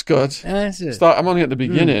his book's good. I'm only at the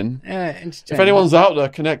beginning. If anyone's out there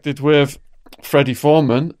connected with Freddie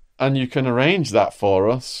Foreman and you can arrange that for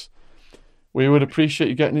us, we would appreciate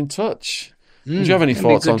you getting in touch. Do you have any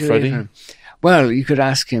thoughts on Freddie? Well, you could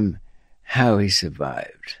ask him how he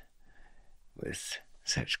survived with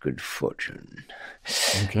such good fortune.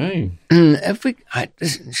 Okay.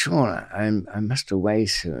 Sean, I must away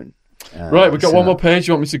soon. Right, we've got one more page.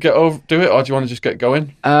 You want me to do it, or do you want to just get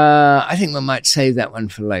going? I think we might save that one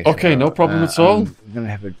for later. Okay, no problem at all. I'm going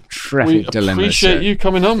to have a traffic dilemma. We appreciate you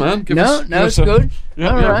coming on, man. It's good.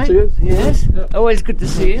 All right. Cheers. Yes. Always good to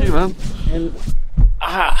see you. Thank you, man.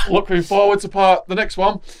 Looking forward to the next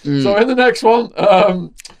one. So in the next one,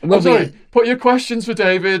 put your questions for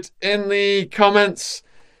David in the comments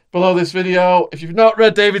below this video. If you've not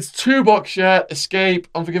read David's 2 books yet, Escape,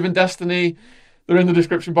 Unforgiven Destiny, they're in the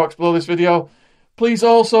description box below this video. Please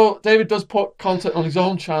also, David does put content on his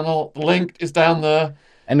own channel. The link is down there.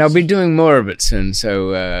 And I'll be doing more of it soon.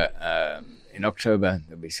 So in October,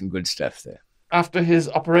 there'll be some good stuff there. After his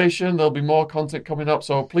operation, there'll be more content coming up.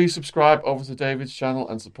 So please subscribe over to David's channel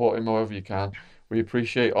and support him however you can. We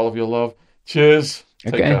appreciate all of your love. Cheers.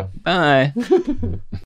 Take care. Bye.